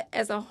think that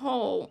as a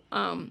whole,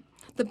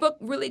 the book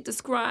really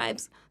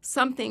describes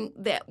something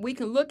that we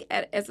can look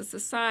at as a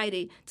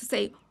society to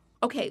say,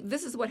 okay,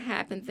 this is what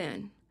happened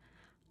then.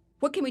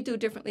 What can we do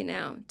differently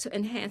now to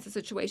enhance the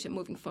situation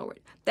moving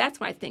forward? That's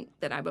what I think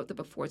that I wrote the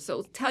book for.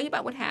 So tell you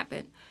about what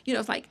happened.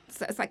 It's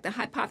like the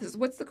hypothesis.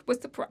 What's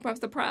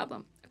the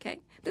problem? Okay,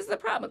 this is the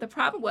problem. The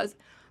problem was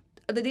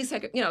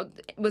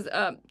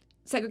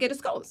segregated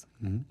schools.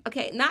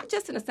 Okay, not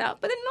just in the South,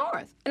 but in the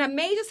North, in a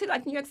major city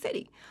like New York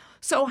City.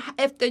 So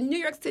if the New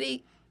York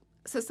City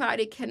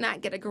society cannot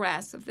get a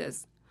grasp of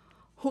this,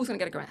 who's going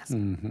to get a grasp?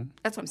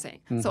 That's what I'm saying.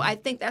 So I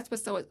think that's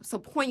what's so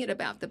poignant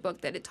about the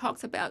book, that it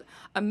talks about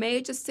a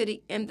major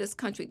city in this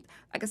country,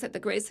 like I said, the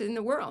greatest city in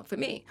the world for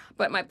me.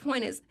 But my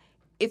point is,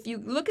 if you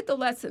look at the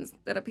lessons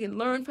that are being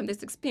learned from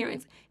this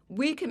experience,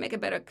 we can make a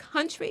better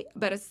country, a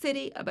better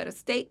city, a better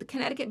state. The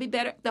Connecticut would be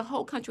better. The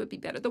whole country would be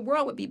better. The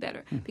world would be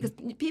better because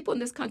people in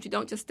this country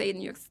don't just stay in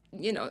New York,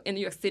 in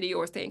New York City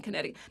or stay in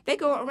Connecticut. They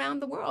go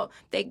around the world.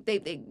 They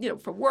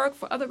for work,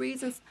 for other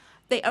reasons.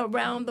 They are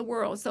around the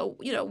world. So,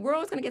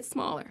 world's going to get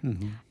smaller.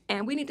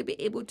 And we need to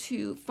be able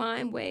to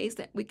find ways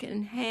that we can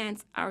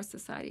enhance our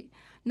society,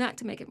 not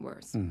to make it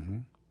worse.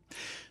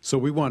 So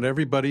we want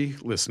everybody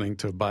listening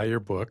to buy your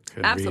book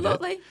and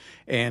Absolutely. read it.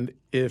 And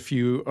if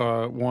you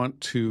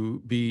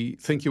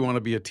think you want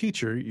to be a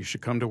teacher, you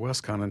should come to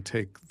WestConn and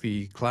take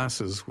the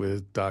classes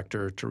with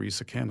Dr.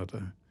 Teresa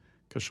Canada,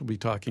 because she'll be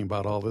talking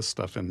about all this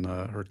stuff in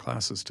her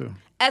classes too.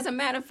 As a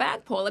matter of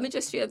fact, Paul, let me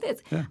just share this.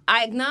 Yeah.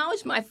 I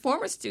acknowledge my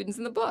former students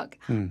in the book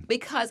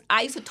because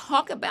I used to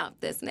talk about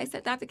this, and they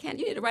said, Dr.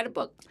 Canada, you need to write a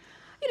book.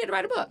 You need to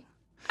write a book.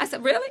 I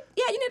said, really?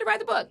 Yeah, you need to write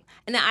the book.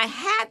 And now I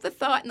had the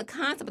thought and the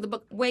concept of the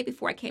book way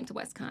before I came to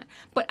WestConn,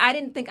 but I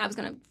didn't think I was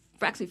going to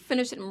actually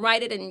finish it and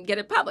write it and get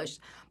it published.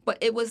 But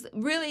it was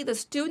really the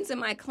students in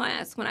my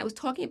class, when I was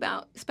talking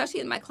about, especially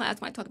in my class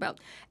when I talk about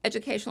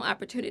educational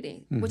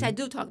opportunity, which I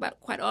do talk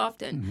about quite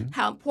often,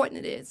 how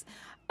important it is,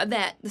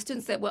 that the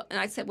students said, well, and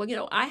I said,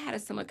 well, I had a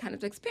similar kind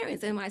of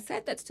experience. And when I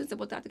said that, students said,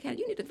 well, Dr.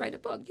 Canada, you need to write a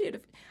book.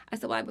 I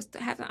said, well, I was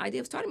having an idea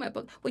of starting my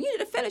book. Well, you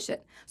need to finish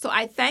it. So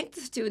I thanked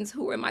the students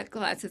who were in my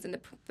classes in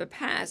the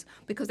past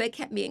because they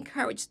kept me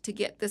encouraged to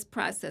get this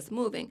process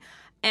moving.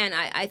 And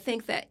I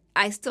think that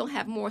I still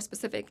have more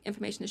specific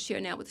information to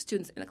share now with the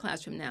students in the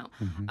classroom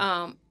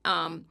now.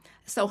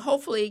 So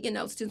hopefully,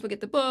 students will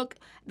get the book.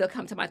 They'll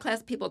come to my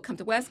class. People will come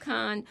to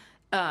WestConn.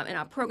 In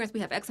our programs, we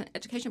have excellent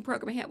education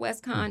program here at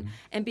WestConn,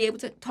 and be able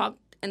to talk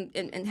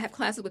and have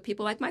classes with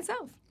people like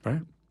myself.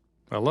 Right.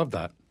 I love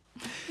that.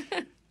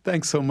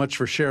 Thanks so much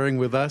for sharing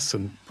with us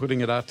and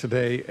putting it out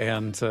today,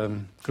 and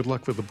good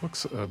luck with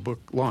the book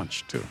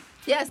launch, too.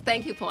 Yes,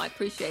 thank you, Paul. I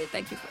appreciate it.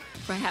 Thank you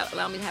for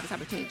allowing me to have this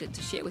opportunity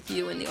to share with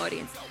you and the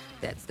audience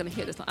that's going to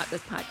hear this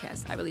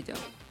podcast. I really do.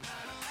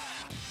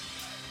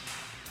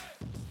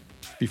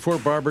 Before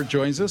Barbara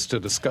joins us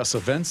to discuss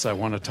events, I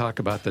want to talk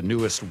about the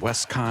newest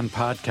WestConn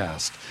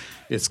podcast.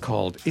 It's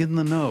called In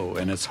the Know,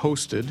 and it's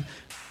hosted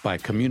by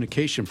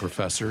communication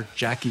professor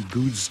Jackie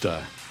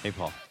Guzda. Hey,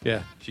 Paul.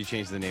 Yeah. She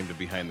changed the name to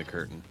Behind the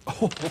Curtain.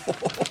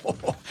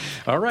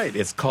 All right.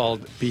 It's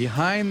called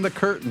Behind the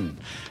Curtain,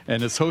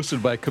 and it's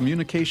hosted by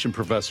communication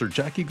professor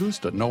Jackie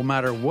Guzda. No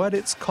matter what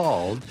it's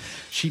called,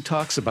 she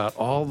talks about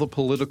all the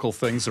political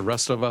things the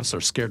rest of us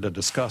are scared to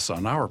discuss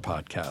on our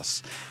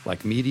podcasts,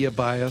 like media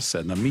bias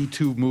and the Me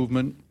Too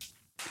movement.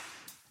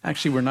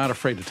 Actually, we're not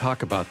afraid to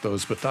talk about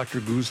those, but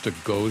Dr. Guzda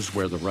goes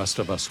where the rest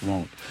of us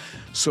won't.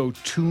 So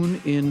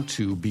tune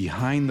into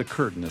Behind the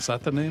Curtain. Is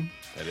that the name?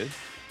 That is.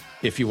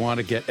 If you want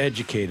to get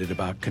educated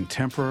about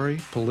contemporary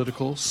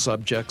political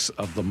subjects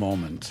of the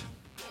moment.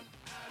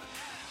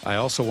 I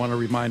also want to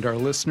remind our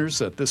listeners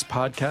that this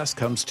podcast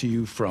comes to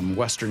you from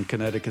Western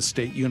Connecticut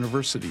State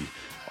University,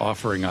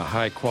 offering a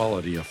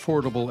high-quality,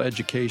 affordable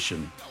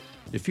education.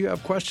 If you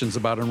have questions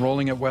about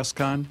enrolling at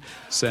WestConn,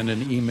 send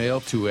an email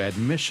to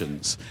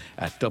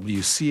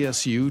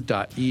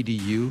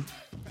admissions@wcsu.edu.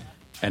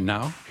 And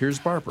now, here's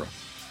Barbara.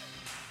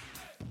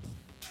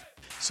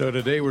 So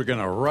today we're going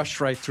to rush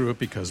right through it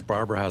because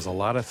Barbara has a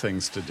lot of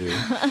things to do.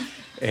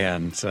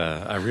 And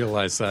I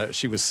realized that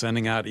she was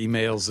sending out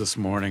emails this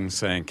morning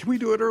saying, can we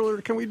do it earlier?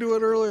 Can we do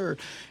it earlier?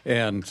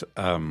 And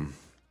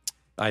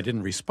I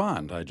didn't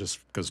respond.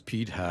 Because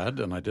Pete had,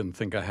 and I didn't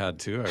think I had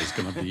to. I was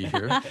going to be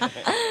here.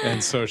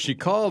 And so she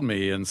called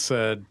me and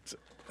said,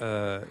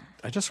 I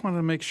just wanted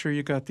to make sure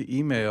you got the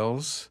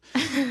emails.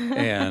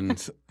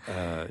 And,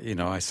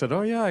 I said,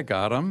 oh, yeah, I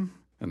got them.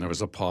 And there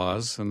was a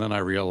pause. And then I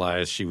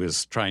realized she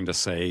was trying to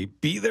say,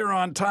 be there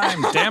on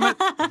time, damn it.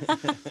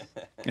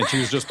 And she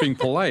was just being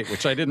polite,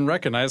 which I didn't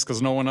recognize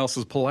because no one else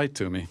is polite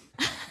to me.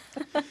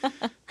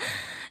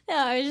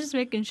 Yeah, I was just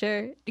making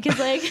sure because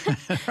right.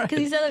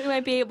 He said that we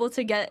might be able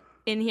to get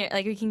in here,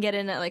 like we can get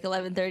in at like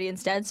 11:30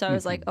 instead. So I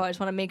was like, oh, I just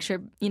want to make sure,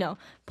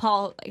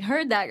 Paul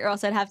heard that, or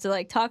else I'd have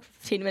to talk for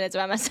 15 minutes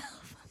by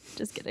myself.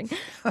 Just kidding.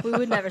 We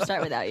would never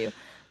start without you.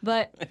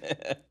 But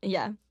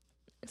yeah,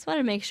 just wanted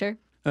to make sure.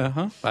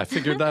 I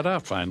figured that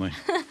out finally.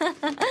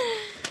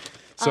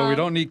 So we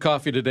don't need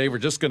coffee today. We're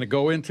just going to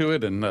go into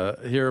it and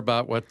hear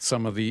about what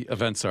some of the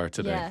events are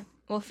today. Yeah.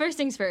 Well, first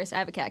things first, I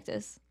have a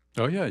cactus.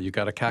 Oh, yeah. You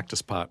got a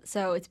cactus pot.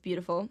 So it's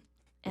beautiful,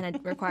 and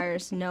it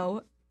requires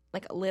little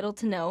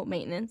to no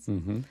maintenance.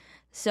 Mm-hmm.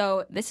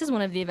 So this is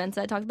one of the events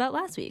I talked about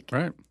last week.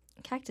 Right.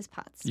 Cactus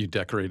pots. You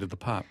decorated the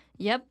pot.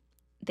 Yep.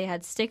 They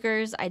had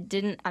stickers.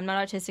 I'm not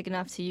artistic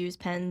enough to use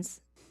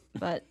pens,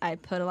 but I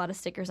put a lot of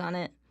stickers on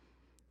it.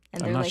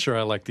 And I'm not sure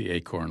I like the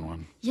acorn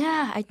one.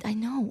 Yeah, I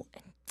know.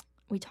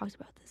 We talked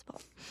about this, Paul.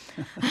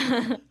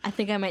 I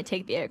think I might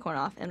take the acorn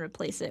off and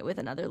replace it with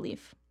another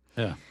leaf.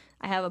 Yeah.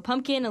 I have a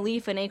pumpkin, a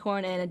leaf, an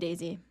acorn, and a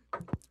daisy.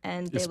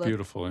 And it's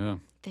beautiful, yeah.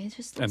 They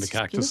just and the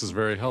cactus is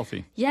very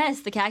healthy. Yes,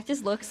 the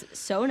cactus looks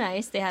so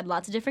nice. They had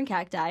lots of different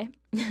cacti.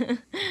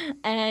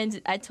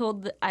 And I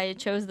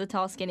chose the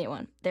tall, skinny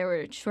one. There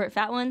were short,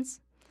 fat ones,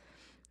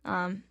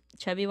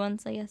 chubby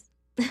ones, I guess.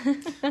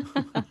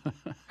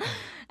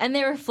 And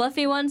there were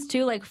fluffy ones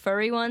too, like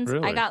furry ones.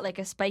 Really? I got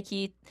a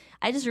spiky.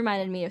 I just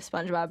reminded me of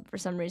SpongeBob for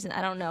some reason.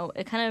 I don't know.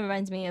 It kind of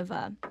reminds me of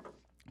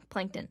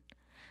plankton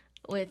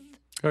with.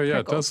 Oh yeah,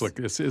 prickles. it does look.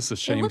 It's the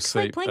same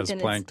shape as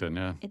plankton.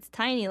 Yeah. It's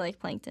tiny like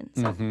plankton.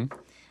 So.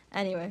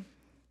 Anyway,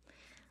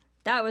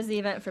 that was the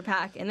event for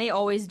PAC, and they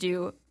always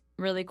do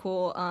really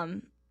cool.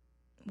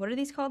 What are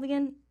these called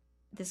again?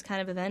 This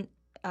kind of event.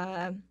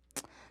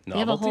 They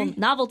have a whole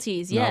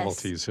novelties. Yes,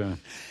 novelties. Yeah.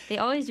 They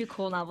always do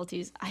cool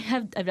novelties.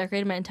 I've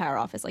decorated my entire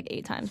office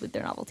 8 times with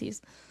their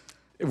novelties.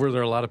 Were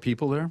there a lot of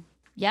people there?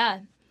 Yeah,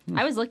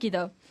 I was lucky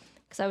though,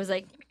 because I was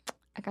like,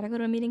 I gotta go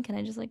to a meeting. Can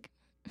I just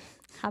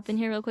hop in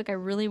here real quick? I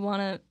really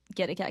want to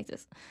get a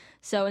cactus.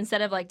 So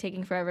instead of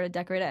taking forever to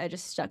decorate it, I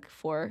just stuck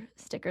 4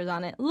 stickers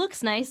on it.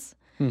 Looks nice.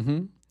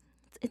 Mm-hmm.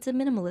 It's a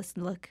minimalist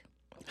look.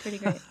 Pretty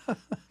great.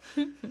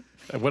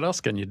 What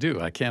else can you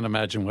do? I can't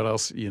imagine what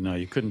else. You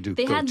couldn't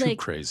go too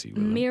crazy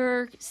with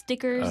mirror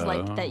stickers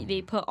that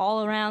they put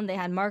all around. They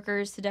had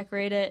markers to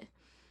decorate it.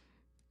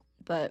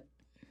 But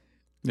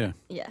yeah.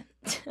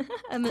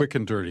 Quick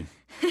and dirty.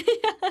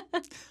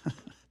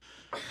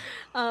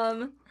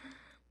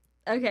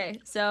 Okay,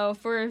 so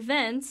for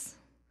events,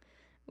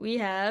 we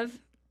have.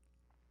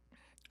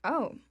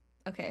 Oh,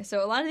 okay.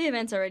 So a lot of the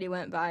events already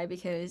went by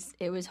because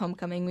it was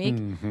homecoming week.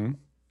 Mm-hmm.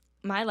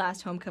 My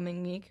last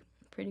homecoming week,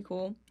 pretty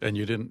cool. And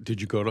you didn't? Did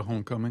you go to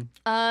homecoming?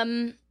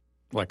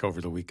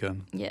 Over the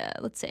weekend? Yeah,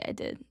 let's say I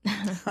did.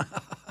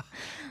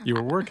 You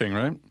were working,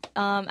 right?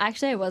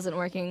 Actually, I wasn't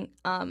working.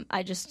 I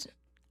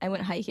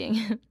went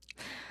hiking.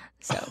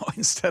 So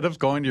instead of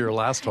going to your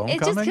last homecoming,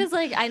 it's just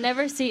because I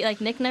never see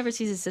Nick never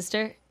sees his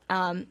sister,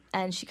 and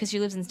because she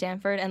lives in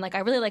Stanford, and I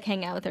really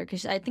hanging out with her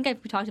because I think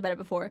we talked about it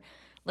before.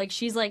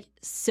 She's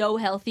so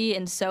healthy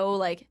and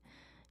so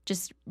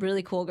just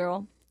really cool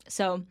girl.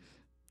 So.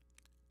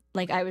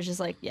 I was just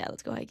yeah,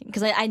 let's go hiking.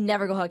 Because I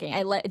never go hiking.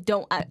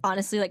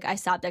 Honestly, I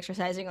stopped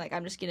exercising.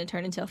 I'm just going to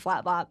turn into a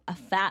fat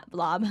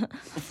blob.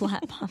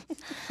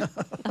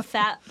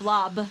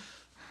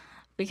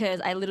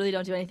 Because I literally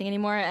don't do anything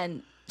anymore.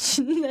 And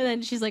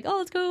then she's like, oh,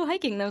 let's go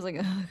hiking. And I was like,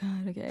 oh,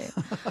 God, okay.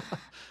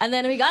 And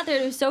then we got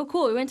there. It was so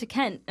cool. We went to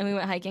Kent and we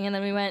went hiking. And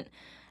then we went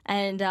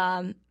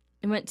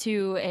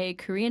to a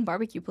Korean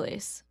barbecue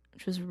place,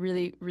 which was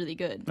really, really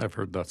good. I've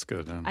heard that's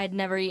good. Yeah. I'd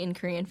never eaten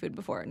Korean food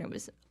before, and it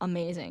was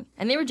amazing.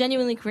 And they were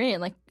genuinely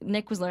Korean.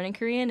 Nick was learning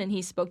Korean, and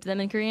he spoke to them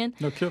in Korean.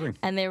 No kidding.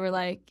 And they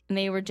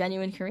were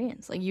genuine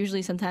Koreans.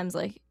 Usually sometimes,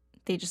 they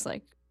just, are,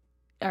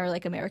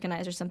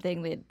 Americanized or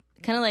something. They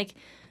kind of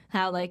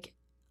how,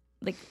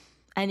 like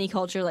any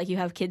culture, like you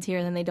have kids here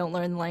and then they don't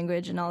learn the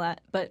language and all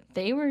that. But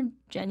they were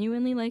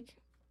genuinely like,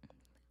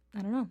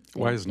 I don't know.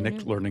 Why is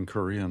Nick learning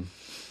Korean?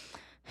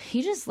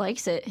 He just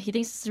likes it. He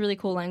thinks it's a really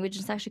cool language.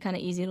 It's actually kind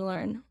of easy to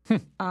learn.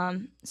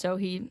 So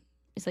he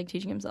is like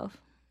teaching himself.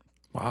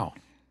 Wow.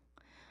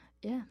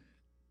 Yeah.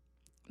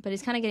 But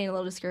he's kind of getting a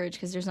little discouraged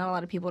because there's not a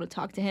lot of people to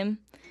talk to him.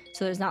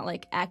 So there's not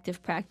like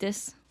active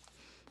practice.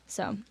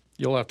 So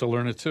You'll have to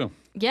learn it too.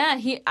 yeah,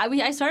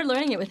 I started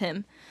learning it with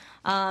him.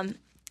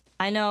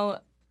 I know.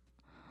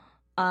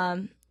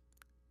 I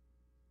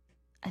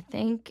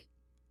think.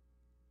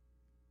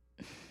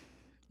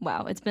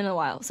 Wow, it's been a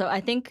while. So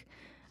I think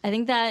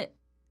that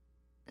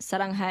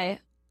사랑해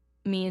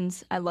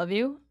means I love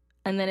you,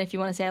 and then if you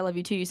want to say I love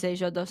you too, you say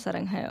저도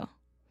사랑해요.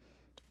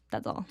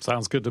 That's all.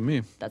 Sounds good to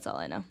me. That's all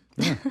I know.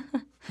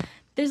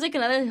 There's like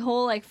another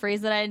whole like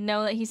phrase that I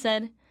know that he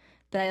said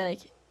that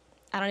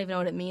I don't even know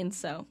what it means,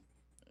 so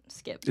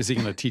skip. Is he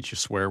going to teach you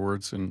swear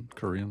words in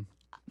Korean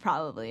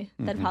Probably.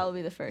 That'd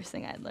probably be the first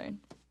thing I'd learn.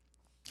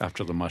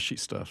 after the mushy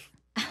stuff?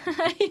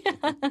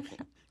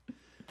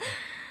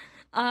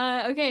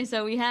 Okay,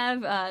 so we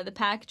have the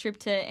Pack trip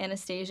to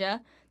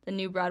Anastasia, the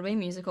new Broadway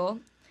musical.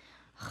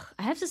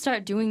 I have to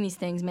start doing these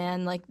things,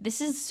 man. Like,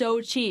 this is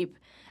so cheap.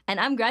 And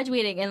I'm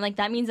graduating, and like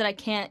that means that I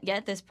can't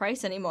get this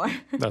price anymore.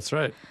 That's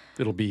right.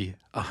 It'll be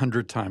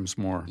 100 times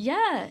more.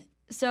 Yeah.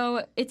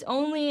 So it's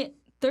only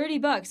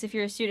 $30 if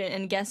you're a student,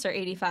 and guests are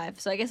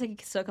 $85. So I guess I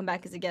could still come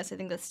back as a guest. I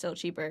think that's still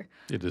cheaper.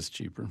 It is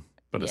cheaper,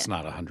 but it's Yeah.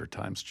 not 100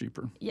 times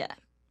cheaper. Yeah.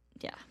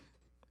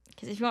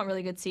 Because if you want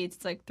really good seats,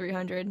 it's like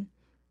 $300.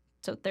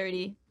 So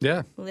 $30,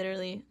 Yeah.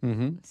 literally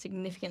Mm-hmm.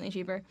 significantly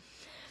cheaper.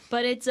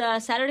 But it's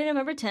Saturday,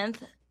 November 10th.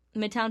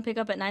 Midtown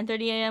pickup at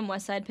 9:30 a.m.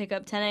 West Side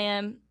pickup 10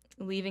 a.m.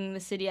 Leaving the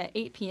city at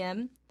 8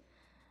 p.m.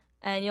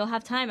 And you'll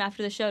have time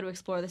after the show to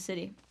explore the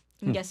city.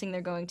 I'm guessing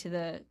they're going to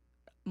the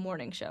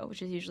morning show,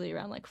 which is usually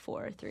around like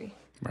 4 or 3.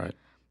 Right.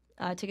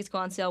 Tickets go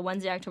on sale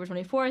Wednesday, October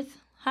 24th.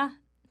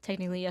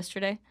 Technically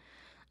yesterday.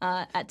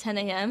 At 10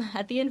 a.m.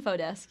 at the info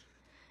desk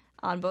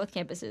on both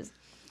campuses.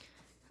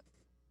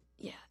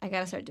 Yeah, I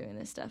gotta start doing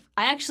this stuff.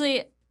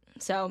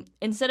 So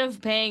instead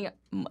of paying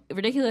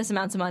ridiculous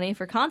amounts of money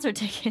for concert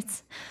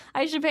tickets,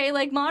 I should pay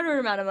like moderate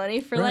amount of money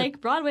for Right. like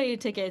Broadway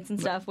tickets and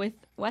stuff with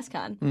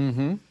WestCon.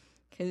 Mm-hmm.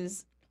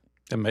 Because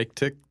And make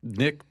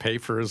Nick pay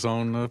for his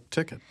own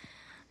ticket.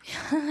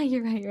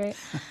 you're right.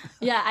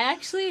 Yeah, I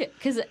actually,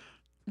 because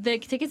the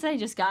tickets that I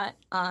just got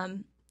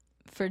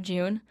for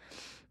June,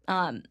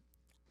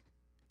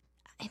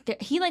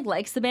 he like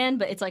likes the band,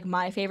 but it's like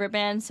my favorite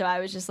band, so I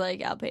was just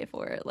like, I'll pay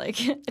for it, like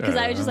because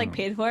I was just like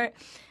paid for it,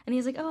 and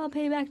he's like, oh, I'll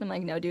pay you back, and I'm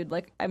like, no, dude,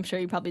 like I'm sure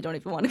you probably don't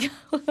even want to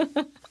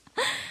go.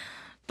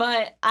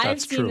 But I've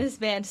That's seen true. this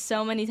band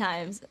so many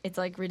times, it's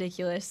like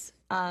ridiculous.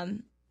 I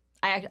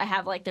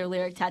have like their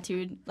lyric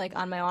tattooed like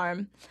on my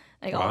arm,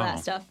 like all Wow. that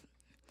stuff.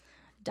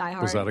 Die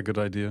Hard. Was that a good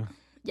idea?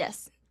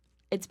 Yes,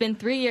 it's been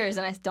 3 years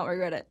and I don't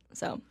regret it.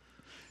 So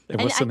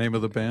And what's the name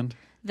of the band?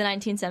 the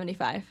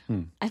 1975.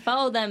 I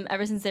followed them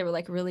ever since they were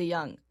like really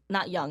young,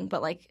 not young,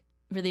 but like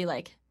really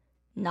like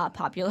not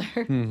popular.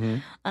 Mm-hmm.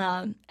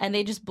 And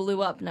they just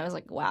blew up, and I was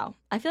like, wow.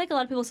 I feel like a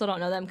lot of people still don't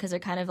know them because they're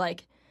kind of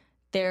like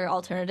they're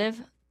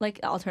alternative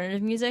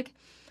music.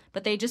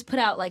 But they just put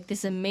out like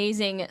this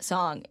amazing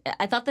song.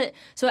 I thought that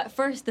so at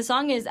first the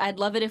song is I'd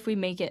love it if we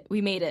made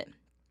it.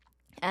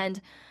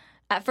 And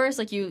at first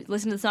like you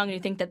listen to the song and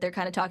you think that they're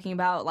kind of talking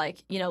about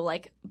like, you know,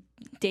 like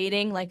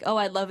dating, like, oh,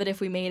 I'd love it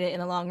if we made it in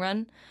the long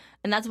run.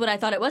 And that's what I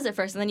thought it was at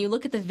first. And then you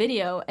look at the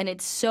video and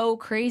it's so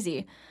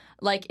crazy.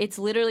 Like it's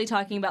literally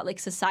talking about like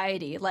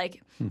society.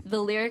 Like the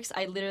lyrics,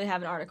 I literally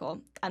have an article.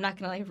 I'm not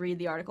going to like read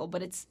the article,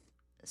 but it's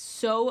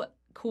so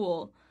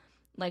cool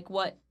like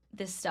what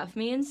this stuff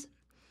means.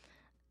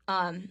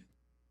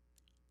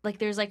 Like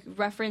there's like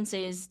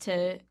references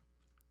to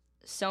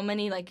so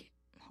many like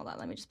hold on,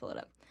 let me just pull it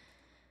up.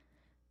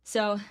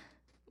 So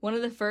one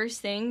of the first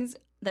things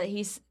that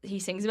he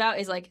sings about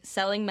is like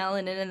selling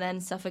melanin and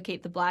then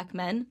suffocate the black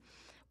men,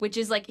 which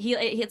is like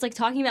it's like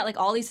talking about like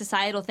all these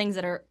societal things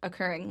that are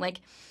occurring, like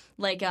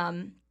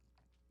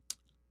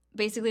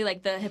basically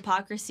like the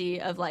hypocrisy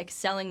of like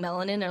selling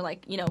melanin or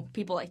like, you know,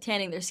 people like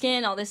tanning their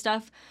skin, all this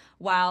stuff,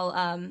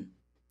 while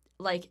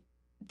like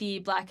the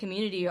black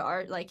community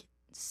are like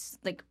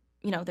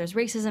you know, there's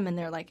racism and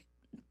they're like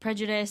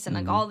prejudice and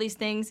like all these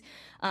things,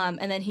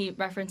 and then he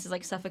references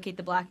like suffocate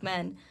the black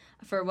men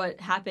for what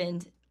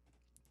happened,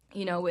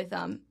 you know, with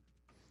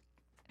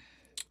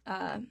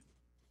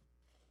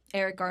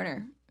Eric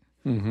Garner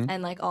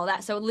and like all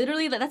that. So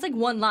literally that's like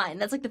one line.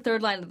 That's like the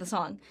third line of the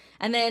song.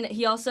 And then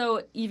he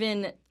also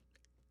even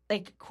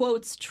like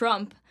quotes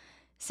Trump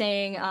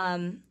saying,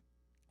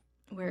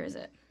 where is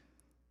it?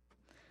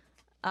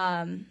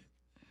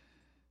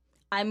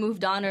 I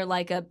moved on or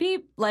like a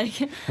beep. Like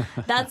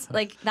that's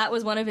like that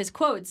was one of his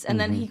quotes. And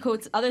then he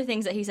quotes other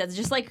things that he says,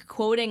 just like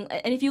quoting.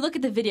 And if you look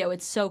at the video,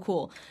 it's so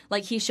cool.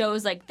 Like he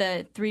shows like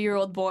the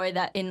 3-year-old boy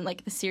that in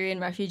like the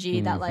Syrian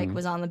refugee that like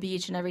was on the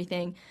beach and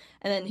everything.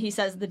 And then he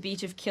says the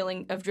beach of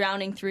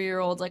drowning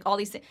 3-year-olds, like all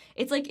these things.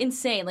 It's like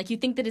insane. Like you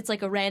think that it's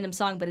like a random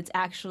song, but it's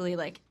actually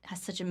like has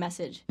such a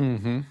message.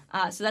 Mm-hmm.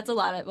 So that's a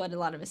lot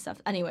of his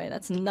stuff. Anyway,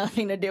 that's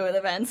nothing to do with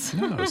events.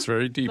 No, it's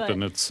very deep, But-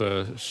 and it's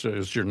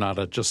shows you're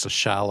not just a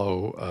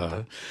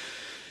shallow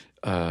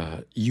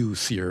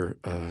youth. You're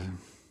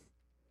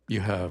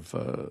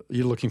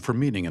looking for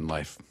meaning in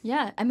life.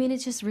 Yeah, I mean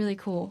it's just really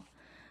cool.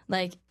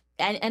 Like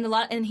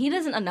and he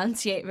doesn't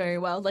enunciate very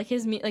well. Like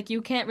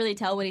you can't really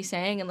tell what he's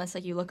saying unless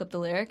like you look up the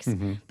lyrics.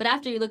 But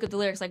after you look up the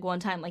lyrics like one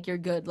time, like you're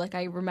good. Like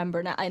I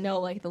remember now, I know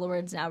like the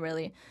words now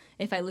really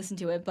if I listen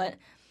to it. But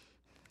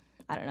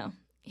I don't know.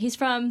 He's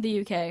from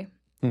the UK,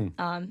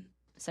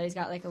 so he's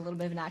got like a little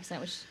bit of an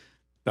accent, which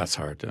That's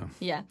hard, yeah.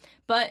 yeah.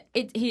 But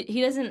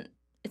he doesn't.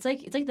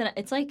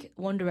 It's like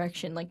One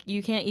Direction. Like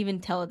you can't even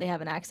tell that they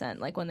have an accent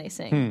like when they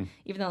sing,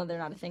 even though they're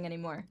not a thing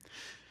anymore.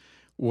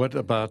 What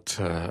about,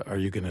 are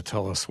you going to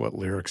tell us what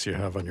lyrics you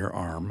have on your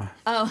arm?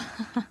 Oh,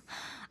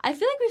 I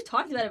feel like we've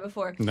talked about it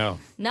before. No.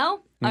 No?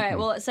 All right.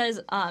 Well, it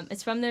says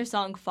it's from their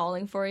song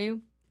 "Falling for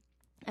You,"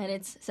 and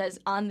it says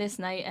 "on this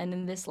night and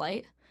in this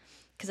light,"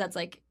 because that's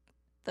like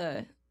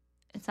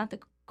it's not the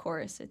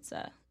chorus. It's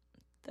the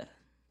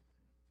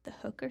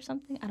hook or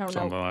something. I don't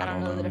know. I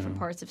don't know the different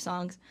parts of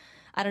songs.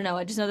 I don't know.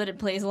 I just know that it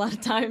plays a lot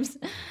of times,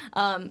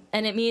 and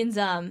it means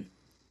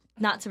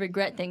not to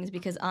regret things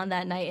because on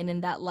that night and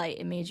in that light,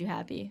 it made you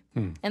happy.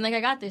 And like I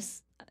got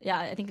this,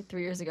 I think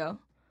 3 years ago,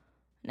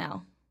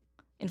 now,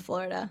 in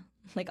Florida,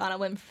 like on a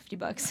whim for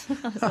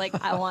 $50. I was like,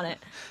 I want it.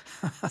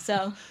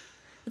 So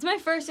it's my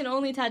first and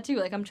only tattoo.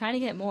 Like I'm trying to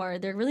get more.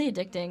 They're really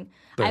addicting.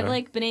 I've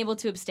like been able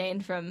to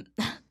abstain from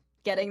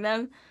getting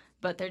them,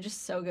 but they're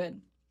just so good.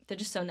 They're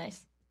just so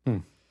nice.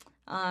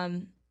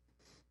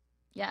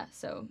 Yeah.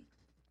 So,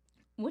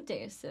 what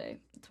day is today?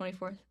 The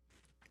 24th.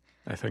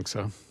 I think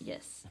so.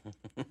 Yes.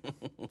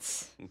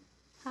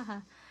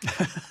 Haha.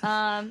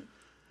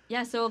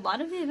 Yeah, so a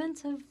lot of the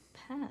events have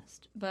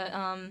passed, but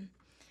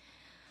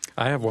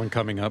I have one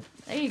coming up.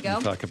 there you go.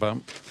 To talk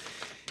about.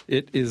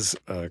 It is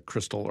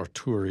Crystal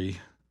Arturi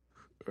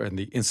and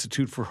the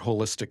Institute for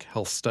Holistic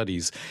Health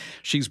Studies.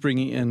 She's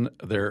bringing in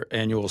their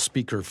annual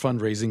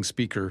fundraising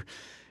speaker.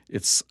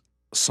 It's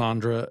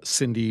Sandra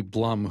Cindy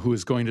Blum, who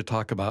is going to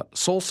talk about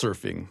soul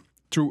surfing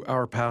through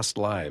our past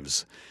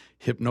lives,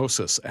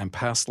 hypnosis, and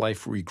past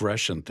life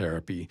regression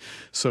therapy.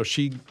 So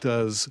she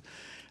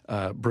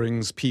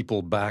brings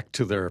people back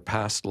to their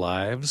past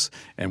lives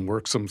and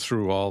works them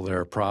through all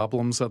their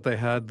problems that they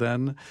had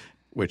then,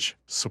 which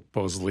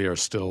supposedly are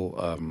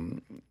still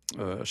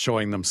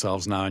showing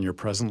themselves now in your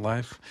present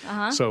life.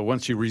 So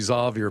once you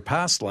resolve your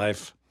past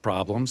life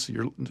problems,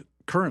 your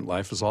current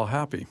life is all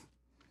happy.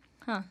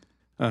 Huh.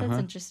 That's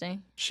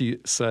interesting. She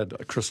said,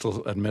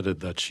 Crystal admitted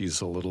that she's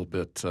a little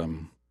bit,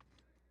 on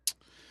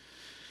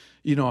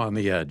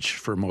the edge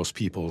for most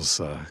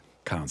people's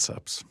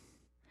concepts.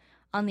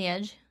 On the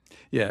edge?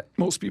 Yeah,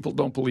 most people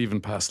don't believe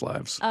in past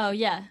lives. Oh,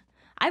 yeah.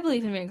 I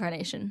believe in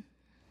reincarnation.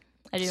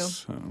 I do.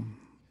 So,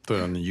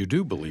 then you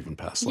do believe in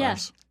past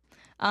lives.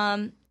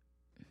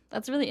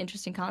 That's a really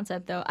interesting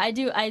concept, though. I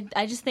do.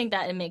 I just think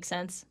that it makes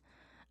sense.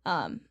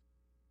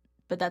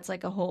 But that's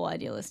like a whole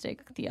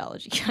idealistic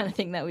theology kind of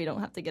thing that we don't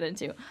have to get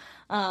into.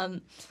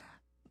 But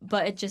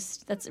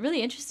that's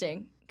really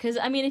interesting. Because,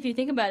 I mean, if you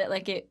think about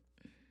it,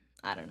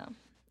 I don't know.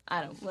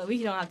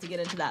 We don't have to get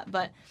into that.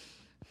 But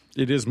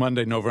It is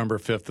Monday, November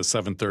 5th at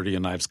 7:30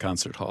 in Ives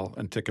Concert Hall,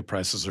 and ticket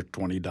prices are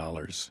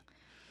 $20.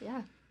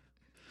 yeah.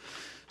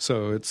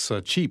 So it's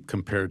cheap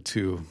compared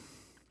to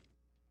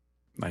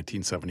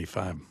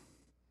 1975.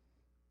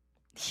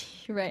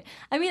 You're right.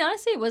 I mean,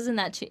 honestly, it wasn't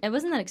that cheap. It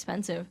wasn't that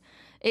expensive.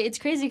 It's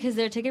crazy because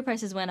their ticket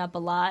prices went up a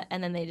lot,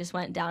 and then they just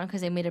went down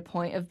because they made a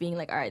point of being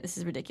like, all right, this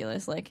is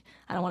ridiculous. Like,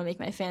 I don't want to make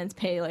my fans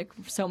pay, like,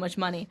 so much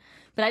money.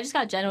 But I just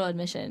got general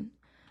admission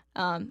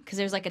because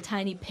there's, like, a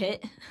tiny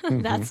pit.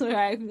 That's where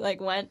I,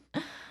 like, went.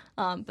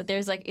 But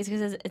there's, like, it's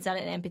because it's at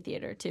an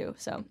amphitheater, too.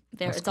 So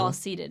it's all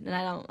seated, and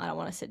I don't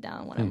want to sit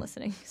down when I'm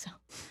listening. So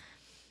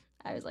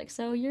I was like,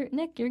 so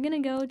Nick, you're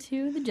going to go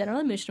to the general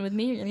admission with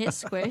me. You're going to get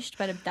squished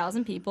by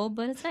 1,000 people,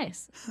 but it's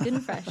nice. Good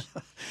and fresh.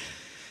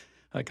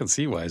 I can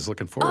see why he's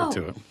looking forward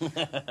to it.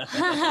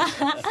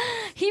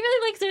 He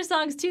really likes their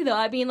songs, too, though.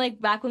 I mean, like,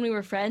 back when we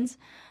were friends,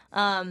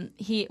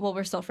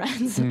 we're still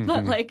friends,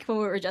 but, like, when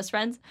we were just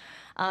friends,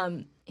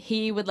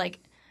 he would,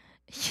 like,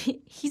 he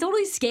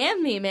totally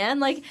scammed me, man.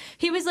 Like,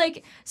 he was,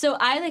 like, so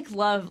I, like,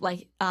 love,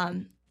 like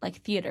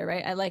theater,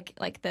 right? I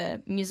like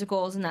the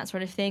musicals and that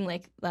sort of thing,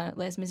 like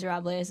Les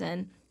Miserables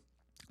and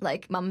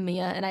like Mamma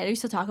Mia, and I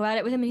used to talk about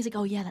it with him, and he's like,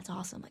 "Oh yeah, that's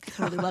awesome! Like I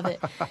totally love it."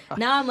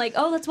 Now I'm like,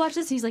 "Oh, let's watch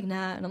this." He's like,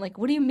 "Nah," and I'm like,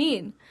 "What do you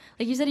mean?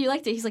 Like you said you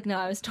liked it." He's like, "No,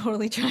 I was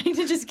totally trying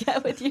to just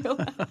get with you."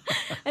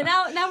 And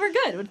now we're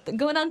good. We're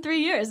going on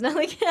 3 years. And I'm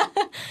like,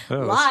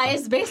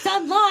 lies based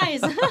on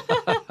lies.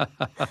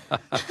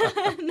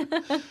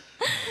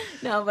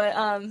 No, but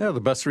yeah,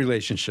 the best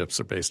relationships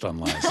are based on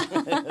lies.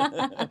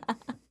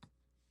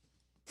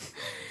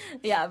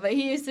 Yeah, but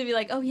he used to be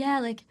like, "Oh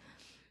yeah, like."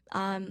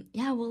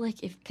 Yeah, well,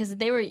 like because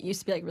they used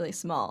to be like really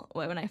small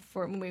when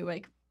we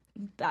like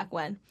back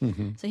when.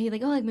 So he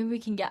like, oh, like maybe we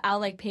can I'll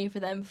like pay for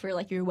them for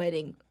like your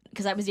wedding.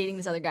 Because I was dating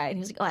this other guy, and he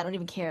was like, oh, I don't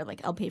even care. Like,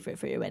 I'll pay for it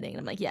for your wedding. And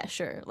I'm like, yeah,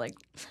 sure. Like,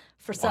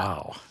 for some.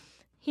 Wow.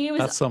 He was,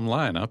 That's some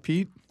line, huh,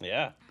 Pete?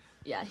 Yeah.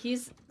 yeah,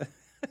 he's.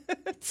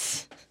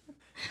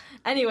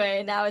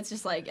 Anyway, now it's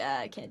just like,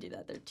 I can't do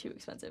that. They're too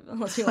expensive.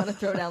 Unless you want to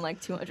throw down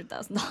like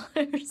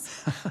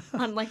 $200,000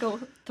 on like a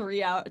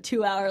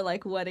 2-hour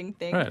like wedding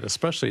thing. Right,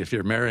 especially if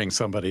you're marrying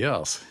somebody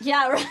else.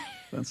 Yeah, right.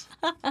 That's,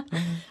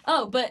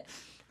 Oh, but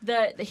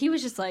he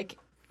was just like,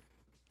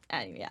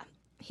 yeah,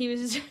 he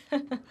was just,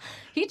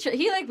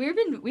 he like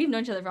we've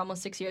known each other for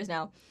almost 6 years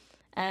now,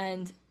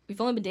 and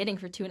we've only been dating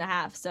for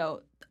 2.5.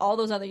 So all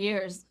those other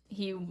years,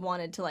 he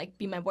wanted to like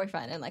be my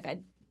boyfriend, and like I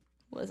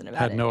wasn't about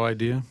had it. no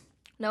idea.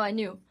 No, I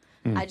knew.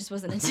 I just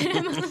wasn't into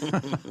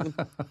him.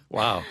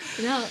 Wow.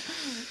 No.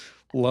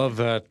 Love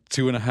that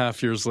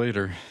 2.5 years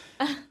later.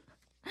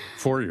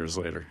 4 years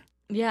later.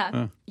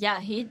 Yeah.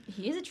 Yeah,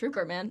 he's a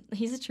trooper, man.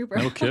 He's a trooper.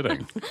 No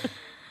kidding.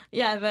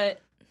 Yeah,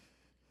 but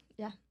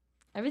yeah.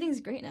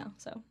 Everything's great now,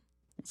 so.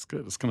 It's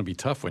good. It's going to be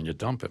tough when you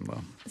dump him,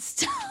 though.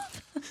 Stop.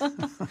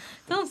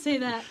 Don't say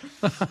that.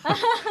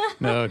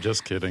 No,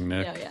 just kidding,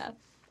 Nick. No, yeah.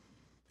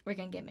 We're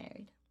going to get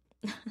married.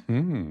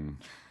 Mm.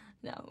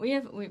 No,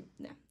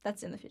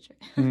 that's in the future.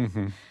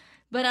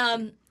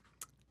 But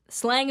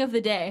slang of the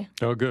day.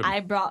 Oh, good. I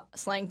brought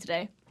slang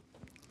today.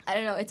 I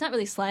don't know, it's not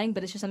really slang,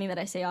 but it's just something that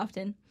I say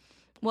often.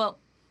 Well,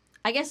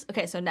 I guess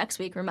okay, so next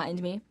week, remind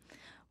me.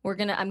 I'm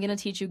gonna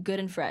teach you good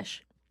and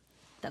fresh.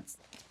 That's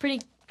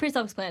pretty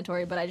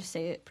self-explanatory, but I just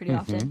say it pretty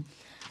often.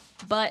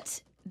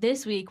 But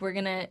this week we're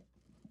gonna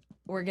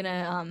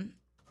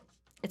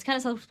it's kind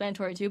of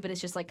self-explanatory too, but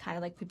it's just like kind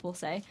of like people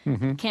say.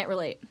 Can't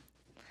relate.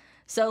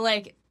 So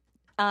like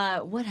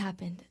what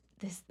happened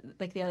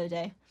the other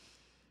day?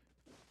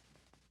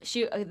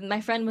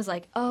 My friend was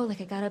like, oh, like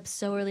I got up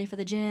so early for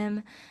the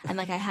gym, and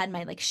like I had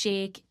my like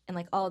shake and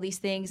like all these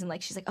things, and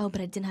like she's like, oh,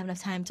 but I didn't have enough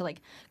time to like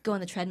go on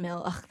the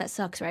treadmill. Ugh, that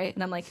sucks, right?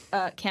 And I'm like,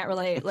 can't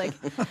relate. Like,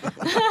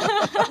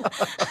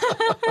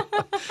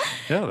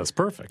 Yeah, that's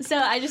perfect. so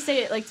I just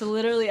say it like to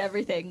literally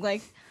everything,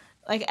 like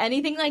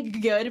anything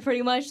like good,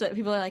 pretty much. That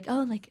people are like,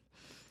 oh, like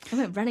I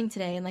went running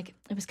today, and like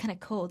it was kind of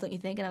cold, don't you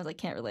think? And I was like,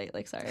 can't relate.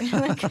 Like, sorry.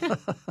 Like,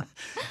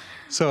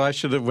 So I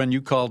should have, when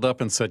you called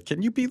up and said,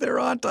 can you be there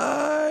on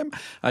time?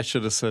 I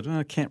should have said,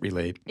 I can't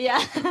relate.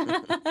 yeah,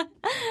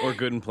 Or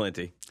good and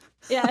plenty.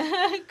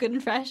 yeah, good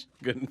and fresh.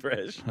 Good and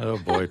fresh. Oh,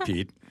 boy,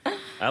 Pete.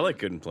 I like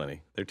good and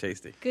plenty. They're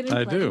tasty. Good and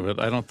I plenty. do,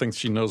 but I don't think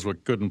she knows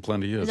what good and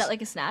plenty is. Is that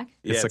like a snack?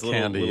 Yeah, It's a little,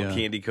 candy, little yeah.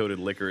 candy-coated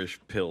licorice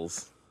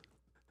pills.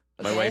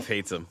 My Okay. wife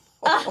hates them.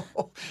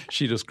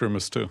 She just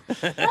grimaced, too.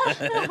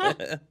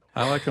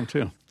 I like them,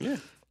 too. Yeah.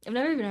 I've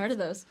never even heard of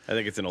those. I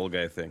think it's an old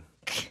guy thing.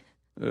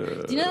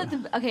 Do you know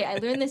that okay, I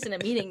learned this in a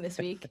meeting this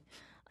week.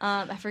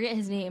 I forget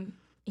his name.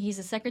 He's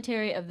the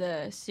secretary of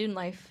the Student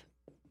Life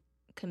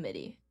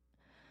Committee.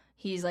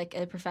 He's like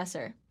a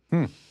professor.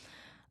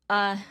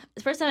 The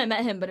first time I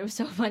met him, but it was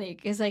so funny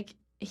because like,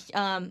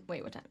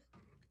 wait, what time?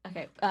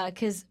 Okay,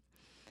 because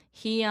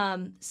he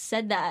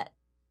said that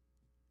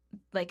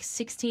like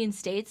 16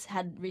 states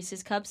had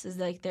Reese's Cups as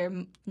like their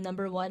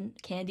number one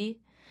candy,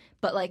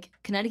 but like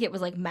Connecticut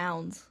was like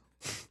Mounds.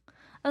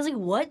 I was like,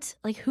 what?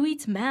 Like, who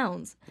eats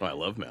Mounds? Oh, I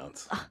love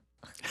Mounds.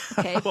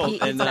 Okay, Well, Pete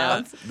eats and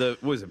Mounds.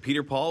 what was it,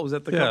 Peter Paul? Was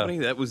that the Yeah. company?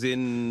 That was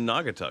in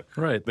Naugatuck.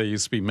 Right, they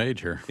used to be made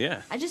here.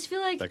 Yeah. I just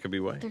feel like That could be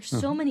why. there's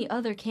so many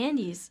other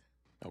candies.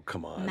 Oh,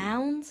 come on.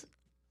 Mounds?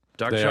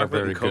 Dark They are chocolate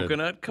very and good.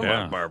 coconut? Come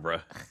Yeah. on,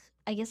 Barbara.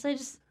 I guess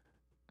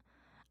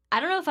I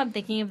don't know if I'm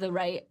thinking of the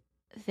right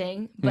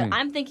thing, but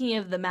I'm thinking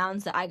of the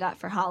Mounds that I got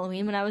for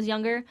Halloween when I was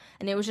younger,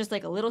 and it was just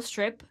like a little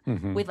strip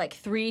with like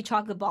 3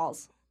 chocolate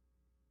balls.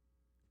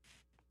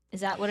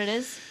 Is that what it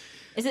is?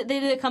 Do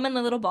they come in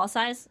the little ball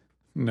size?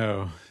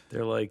 No.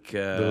 They're like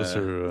Those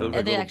are, those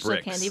Are they little actually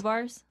bricks. candy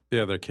bars?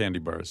 Yeah, they're candy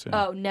bars.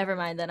 Yeah. Oh, never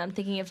mind then. I'm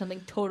thinking of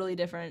something totally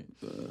different.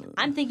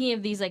 I'm thinking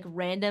of these like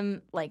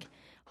random, like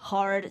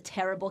hard,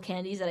 terrible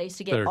candies that I used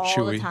to get They're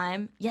all the chewy.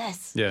 time.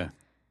 Yes. Yeah.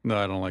 No,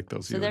 I don't like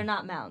those So either. they're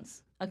not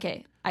Mounds.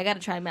 Okay, I gotta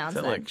try Mounds Is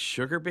that then. like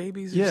sugar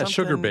babies or Yeah, something?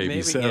 sugar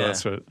babies. Maybe? Yeah,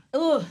 that's what.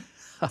 Ugh,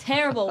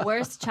 terrible,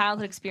 worst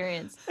childhood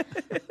experience.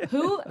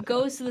 Who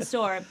goes to the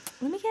store?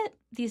 Let me get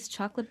these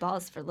chocolate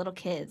balls for little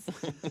kids.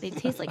 They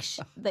taste like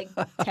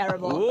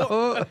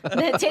terrible.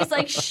 They taste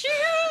like shoes.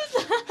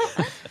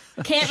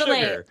 Can't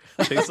relate. Sugar.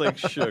 Tastes like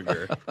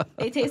sugar.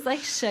 They taste like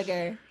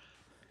sugar.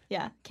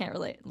 Yeah, can't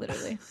relate.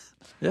 Literally.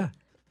 Yeah.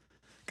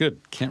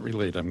 Good. Can't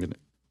relate.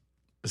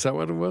 Is that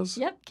what it was?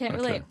 Yep, can't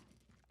Okay. relate.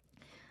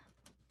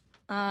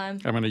 I'm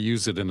going to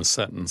use it in a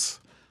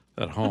sentence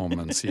at home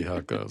and see how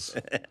it goes.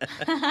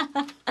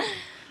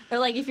 Or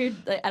like if you're,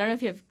 like, I don't know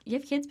if you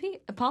have kids,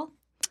 Pete, Paul,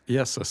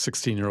 Yes, a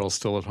 16-year-old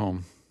still at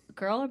home.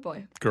 girl or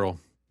boy. Girl.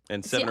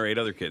 And 7 or 8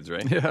 other kids,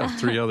 right? Yeah,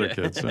 3 other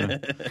kids.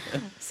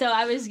 So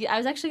I was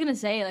actually gonna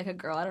say like a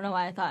girl. I don't know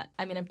why I thought.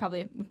 I mean, we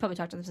probably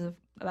talked about this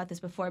about this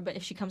before, but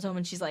if she comes home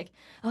and she's like,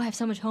 "Oh, I have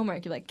so much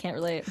homework," you're like, "Can't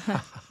relate."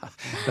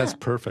 That's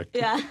perfect.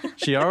 Yeah.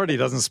 She already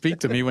doesn't speak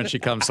to me when she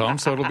comes home,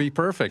 so it'll be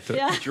perfect.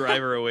 Yeah.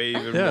 Drive her away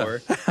even Yeah. more.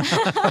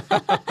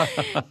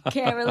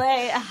 Can't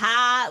relate.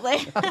 Aha.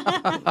 Like,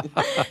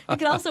 it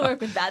can also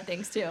work with bad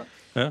things too.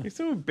 You're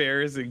so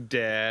embarrassing,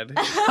 Dad.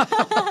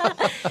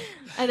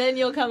 And then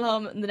you'll come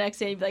home the next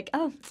day and be like,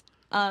 "Oh,"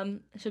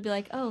 she'll be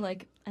like, "Oh,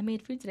 like I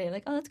made food today."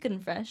 Like, "Oh, that's good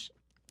and fresh."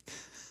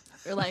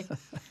 Or like,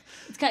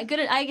 it's kind of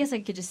good. I guess I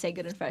could just say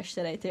good and fresh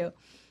today too.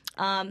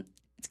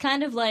 It's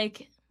kind of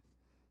like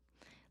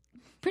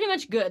pretty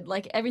much good.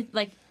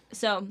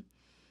 So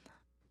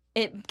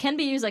it can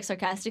be used like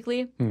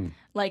sarcastically.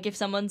 Like if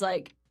someone's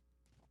like,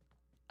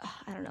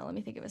 I don't know. Let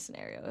me think of a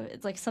scenario.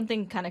 It's like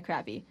something kind of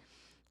crappy,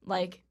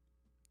 like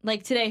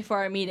today for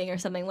our meeting or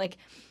something. Like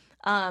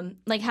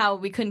how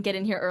we couldn't get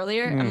in here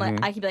earlier. I'm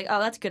like, I could be like, "Oh,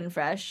 that's good and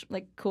fresh."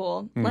 Like,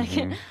 cool. Like.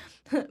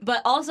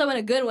 But also in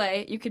a good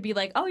way, you could be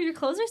like, "Oh, your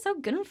clothes are so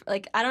good."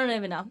 Like, I don't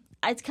even know.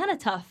 It's kind of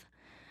tough.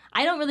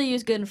 I don't really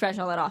use good and fresh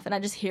all that often. I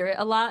just hear it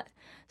a lot.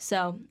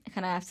 So I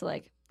kind of have to,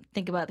 like,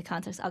 think about the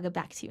context. I'll get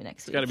back to you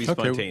next week. Got to be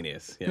Okay.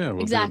 spontaneous. Yeah,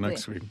 we'll Exactly. do it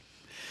next week.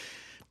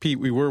 Pete,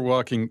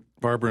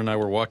 Barbara and I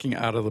were walking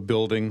out of the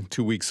building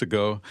 2 weeks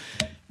ago.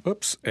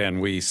 Oops.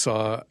 And we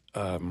saw,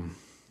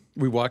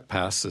 we walked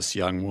past this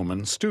young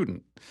woman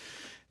student.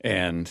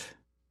 And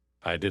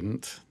I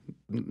didn't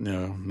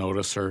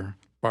notice her.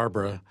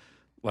 Barbara,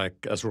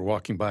 like as we're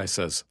walking by,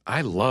 says,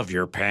 "I love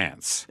your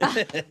pants."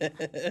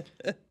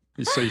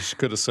 So you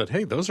could have said,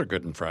 "Hey, those are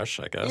good and fresh,"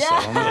 I guess.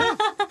 I don't know.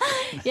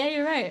 Yeah,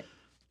 you're right.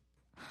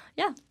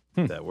 Yeah.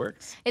 That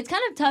works. It's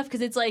kind of tough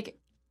because it's like,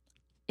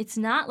 it's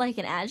not like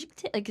an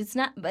adjective. Like, it's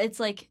not, but it's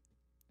like,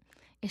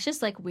 it's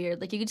just like weird.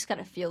 Like, you just got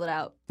to feel it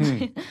out.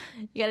 You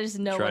got to just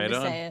know Try when it to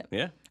on. say it.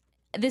 Yeah.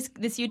 This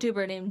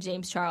YouTuber named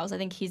James Charles, I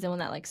think he's the one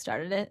that like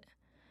started it.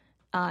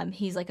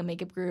 He's like a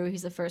makeup guru.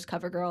 He's the first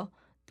cover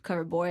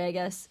boy, I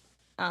guess.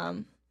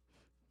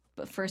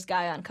 But first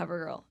guy on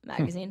CoverGirl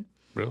magazine.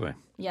 Really?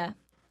 Yeah.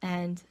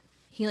 And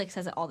he like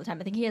says it all the time.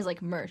 I think he has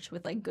like merch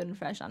with like good and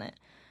fresh on it.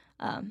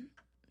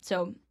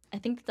 So I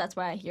think that's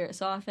why I hear it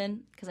so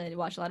often, because I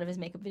watch a lot of his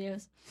makeup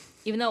videos.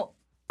 Even though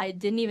I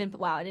didn't even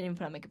put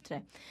on makeup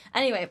today.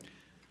 Anyway,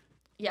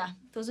 yeah,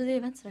 those are the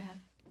events that I have.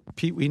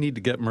 Pete, we need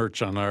to get merch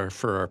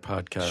for our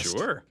podcast.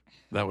 Sure.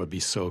 That would be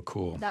so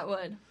cool. That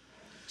would.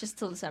 Just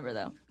till December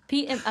though.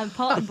 Pete and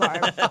Paul and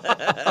Barb.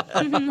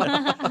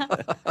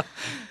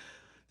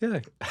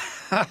 Yeah.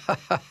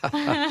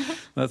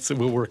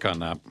 We'll work on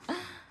that.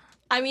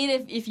 I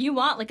mean, if you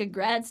want like a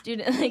grad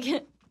student, like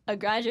a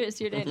graduate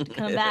student to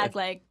come back,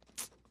 like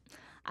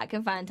I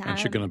can find time.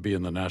 Aren't you going to be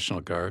in the National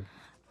Guard?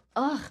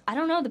 Ugh, I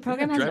don't know. The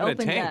program hasn't Driving a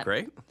opened tank, yet.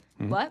 right?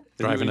 What?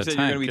 Driving you a said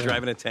tank, you're going to be yeah.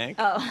 driving a tank?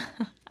 Oh,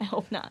 I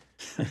hope not.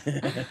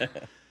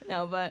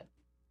 No, but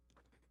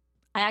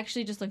I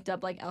actually just looked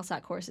up like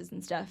LSAT courses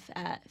and stuff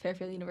at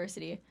Fairfield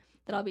University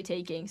that I'll be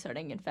taking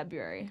starting in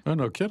February. Oh,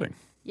 no kidding.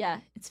 Yeah,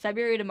 it's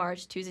February to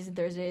March, Tuesdays and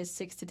Thursdays,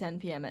 6 to 10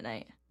 p.m. at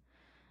night.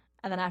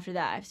 And then after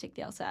that, I have to take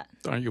the LSAT.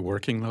 Aren't you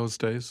working those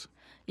days?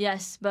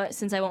 Yes, but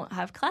since I won't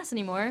have class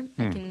anymore,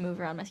 I can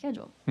move around my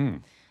schedule.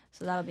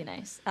 So that'll be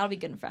nice. That'll be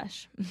good and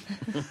fresh.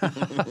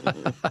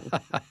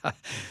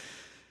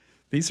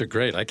 These are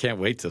great. I can't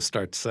wait to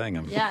start saying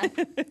them. Yeah.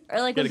 Or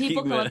like when Gotta keep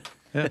people them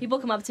people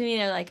come up to me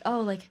and they're like,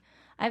 "Oh, like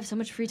I have so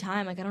much free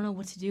time. Like I don't know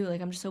what to do.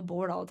 Like I'm just so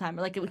bored all the time."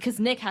 Or like because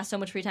Nick has so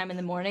much free time in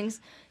the mornings.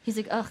 He's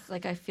like, "Ugh,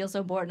 like I feel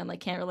so bored." And I'm like,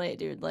 "Can't relate,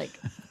 dude." Like,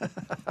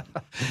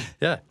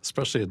 Yeah,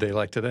 especially a day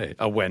like today,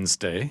 a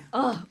Wednesday.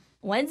 oh,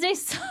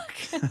 Wednesdays suck.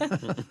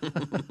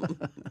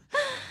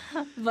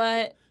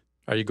 But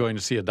Are you going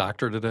to see a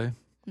doctor today?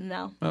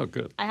 no, Oh,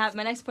 good. I have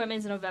my next appointment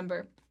is in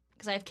November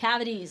because I have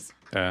cavities.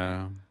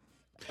 Ugh.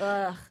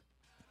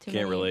 Too Can't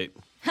many. relate.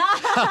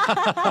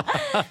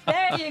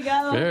 There you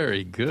go.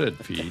 Very good,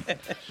 Pete.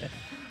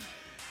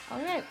 All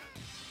right.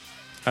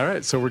 All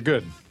right, so we're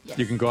good. Yes.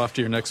 You can go off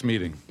to your next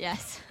meeting.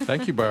 Yes.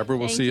 Thank you, Barbara.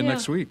 We'll Thank see you you.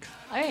 next week.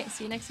 All right.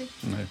 See you next week.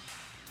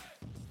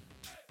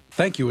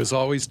 Thank you, as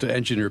always, to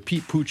engineer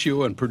Pete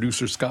Puccio and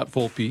producer Scott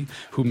Volpe,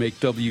 who make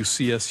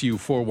WCSU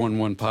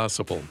 411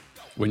 possible.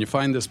 When you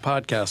find this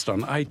podcast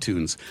on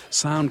iTunes,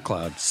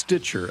 SoundCloud,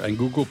 Stitcher, and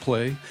Google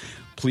Play,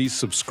 please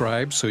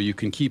subscribe so you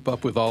can keep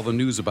up with all the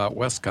news about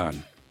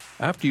WestConn.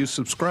 After you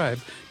subscribe,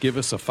 give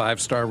us a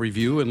 5-star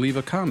review and leave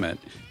a comment.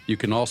 You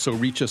can also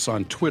reach us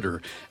on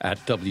Twitter at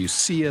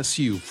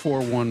WCSU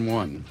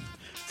 411.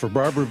 For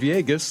Barbara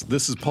Villegas,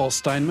 this is Paul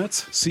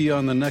Steinmetz. See you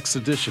on the next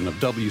edition of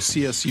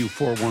WCSU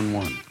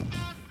 411.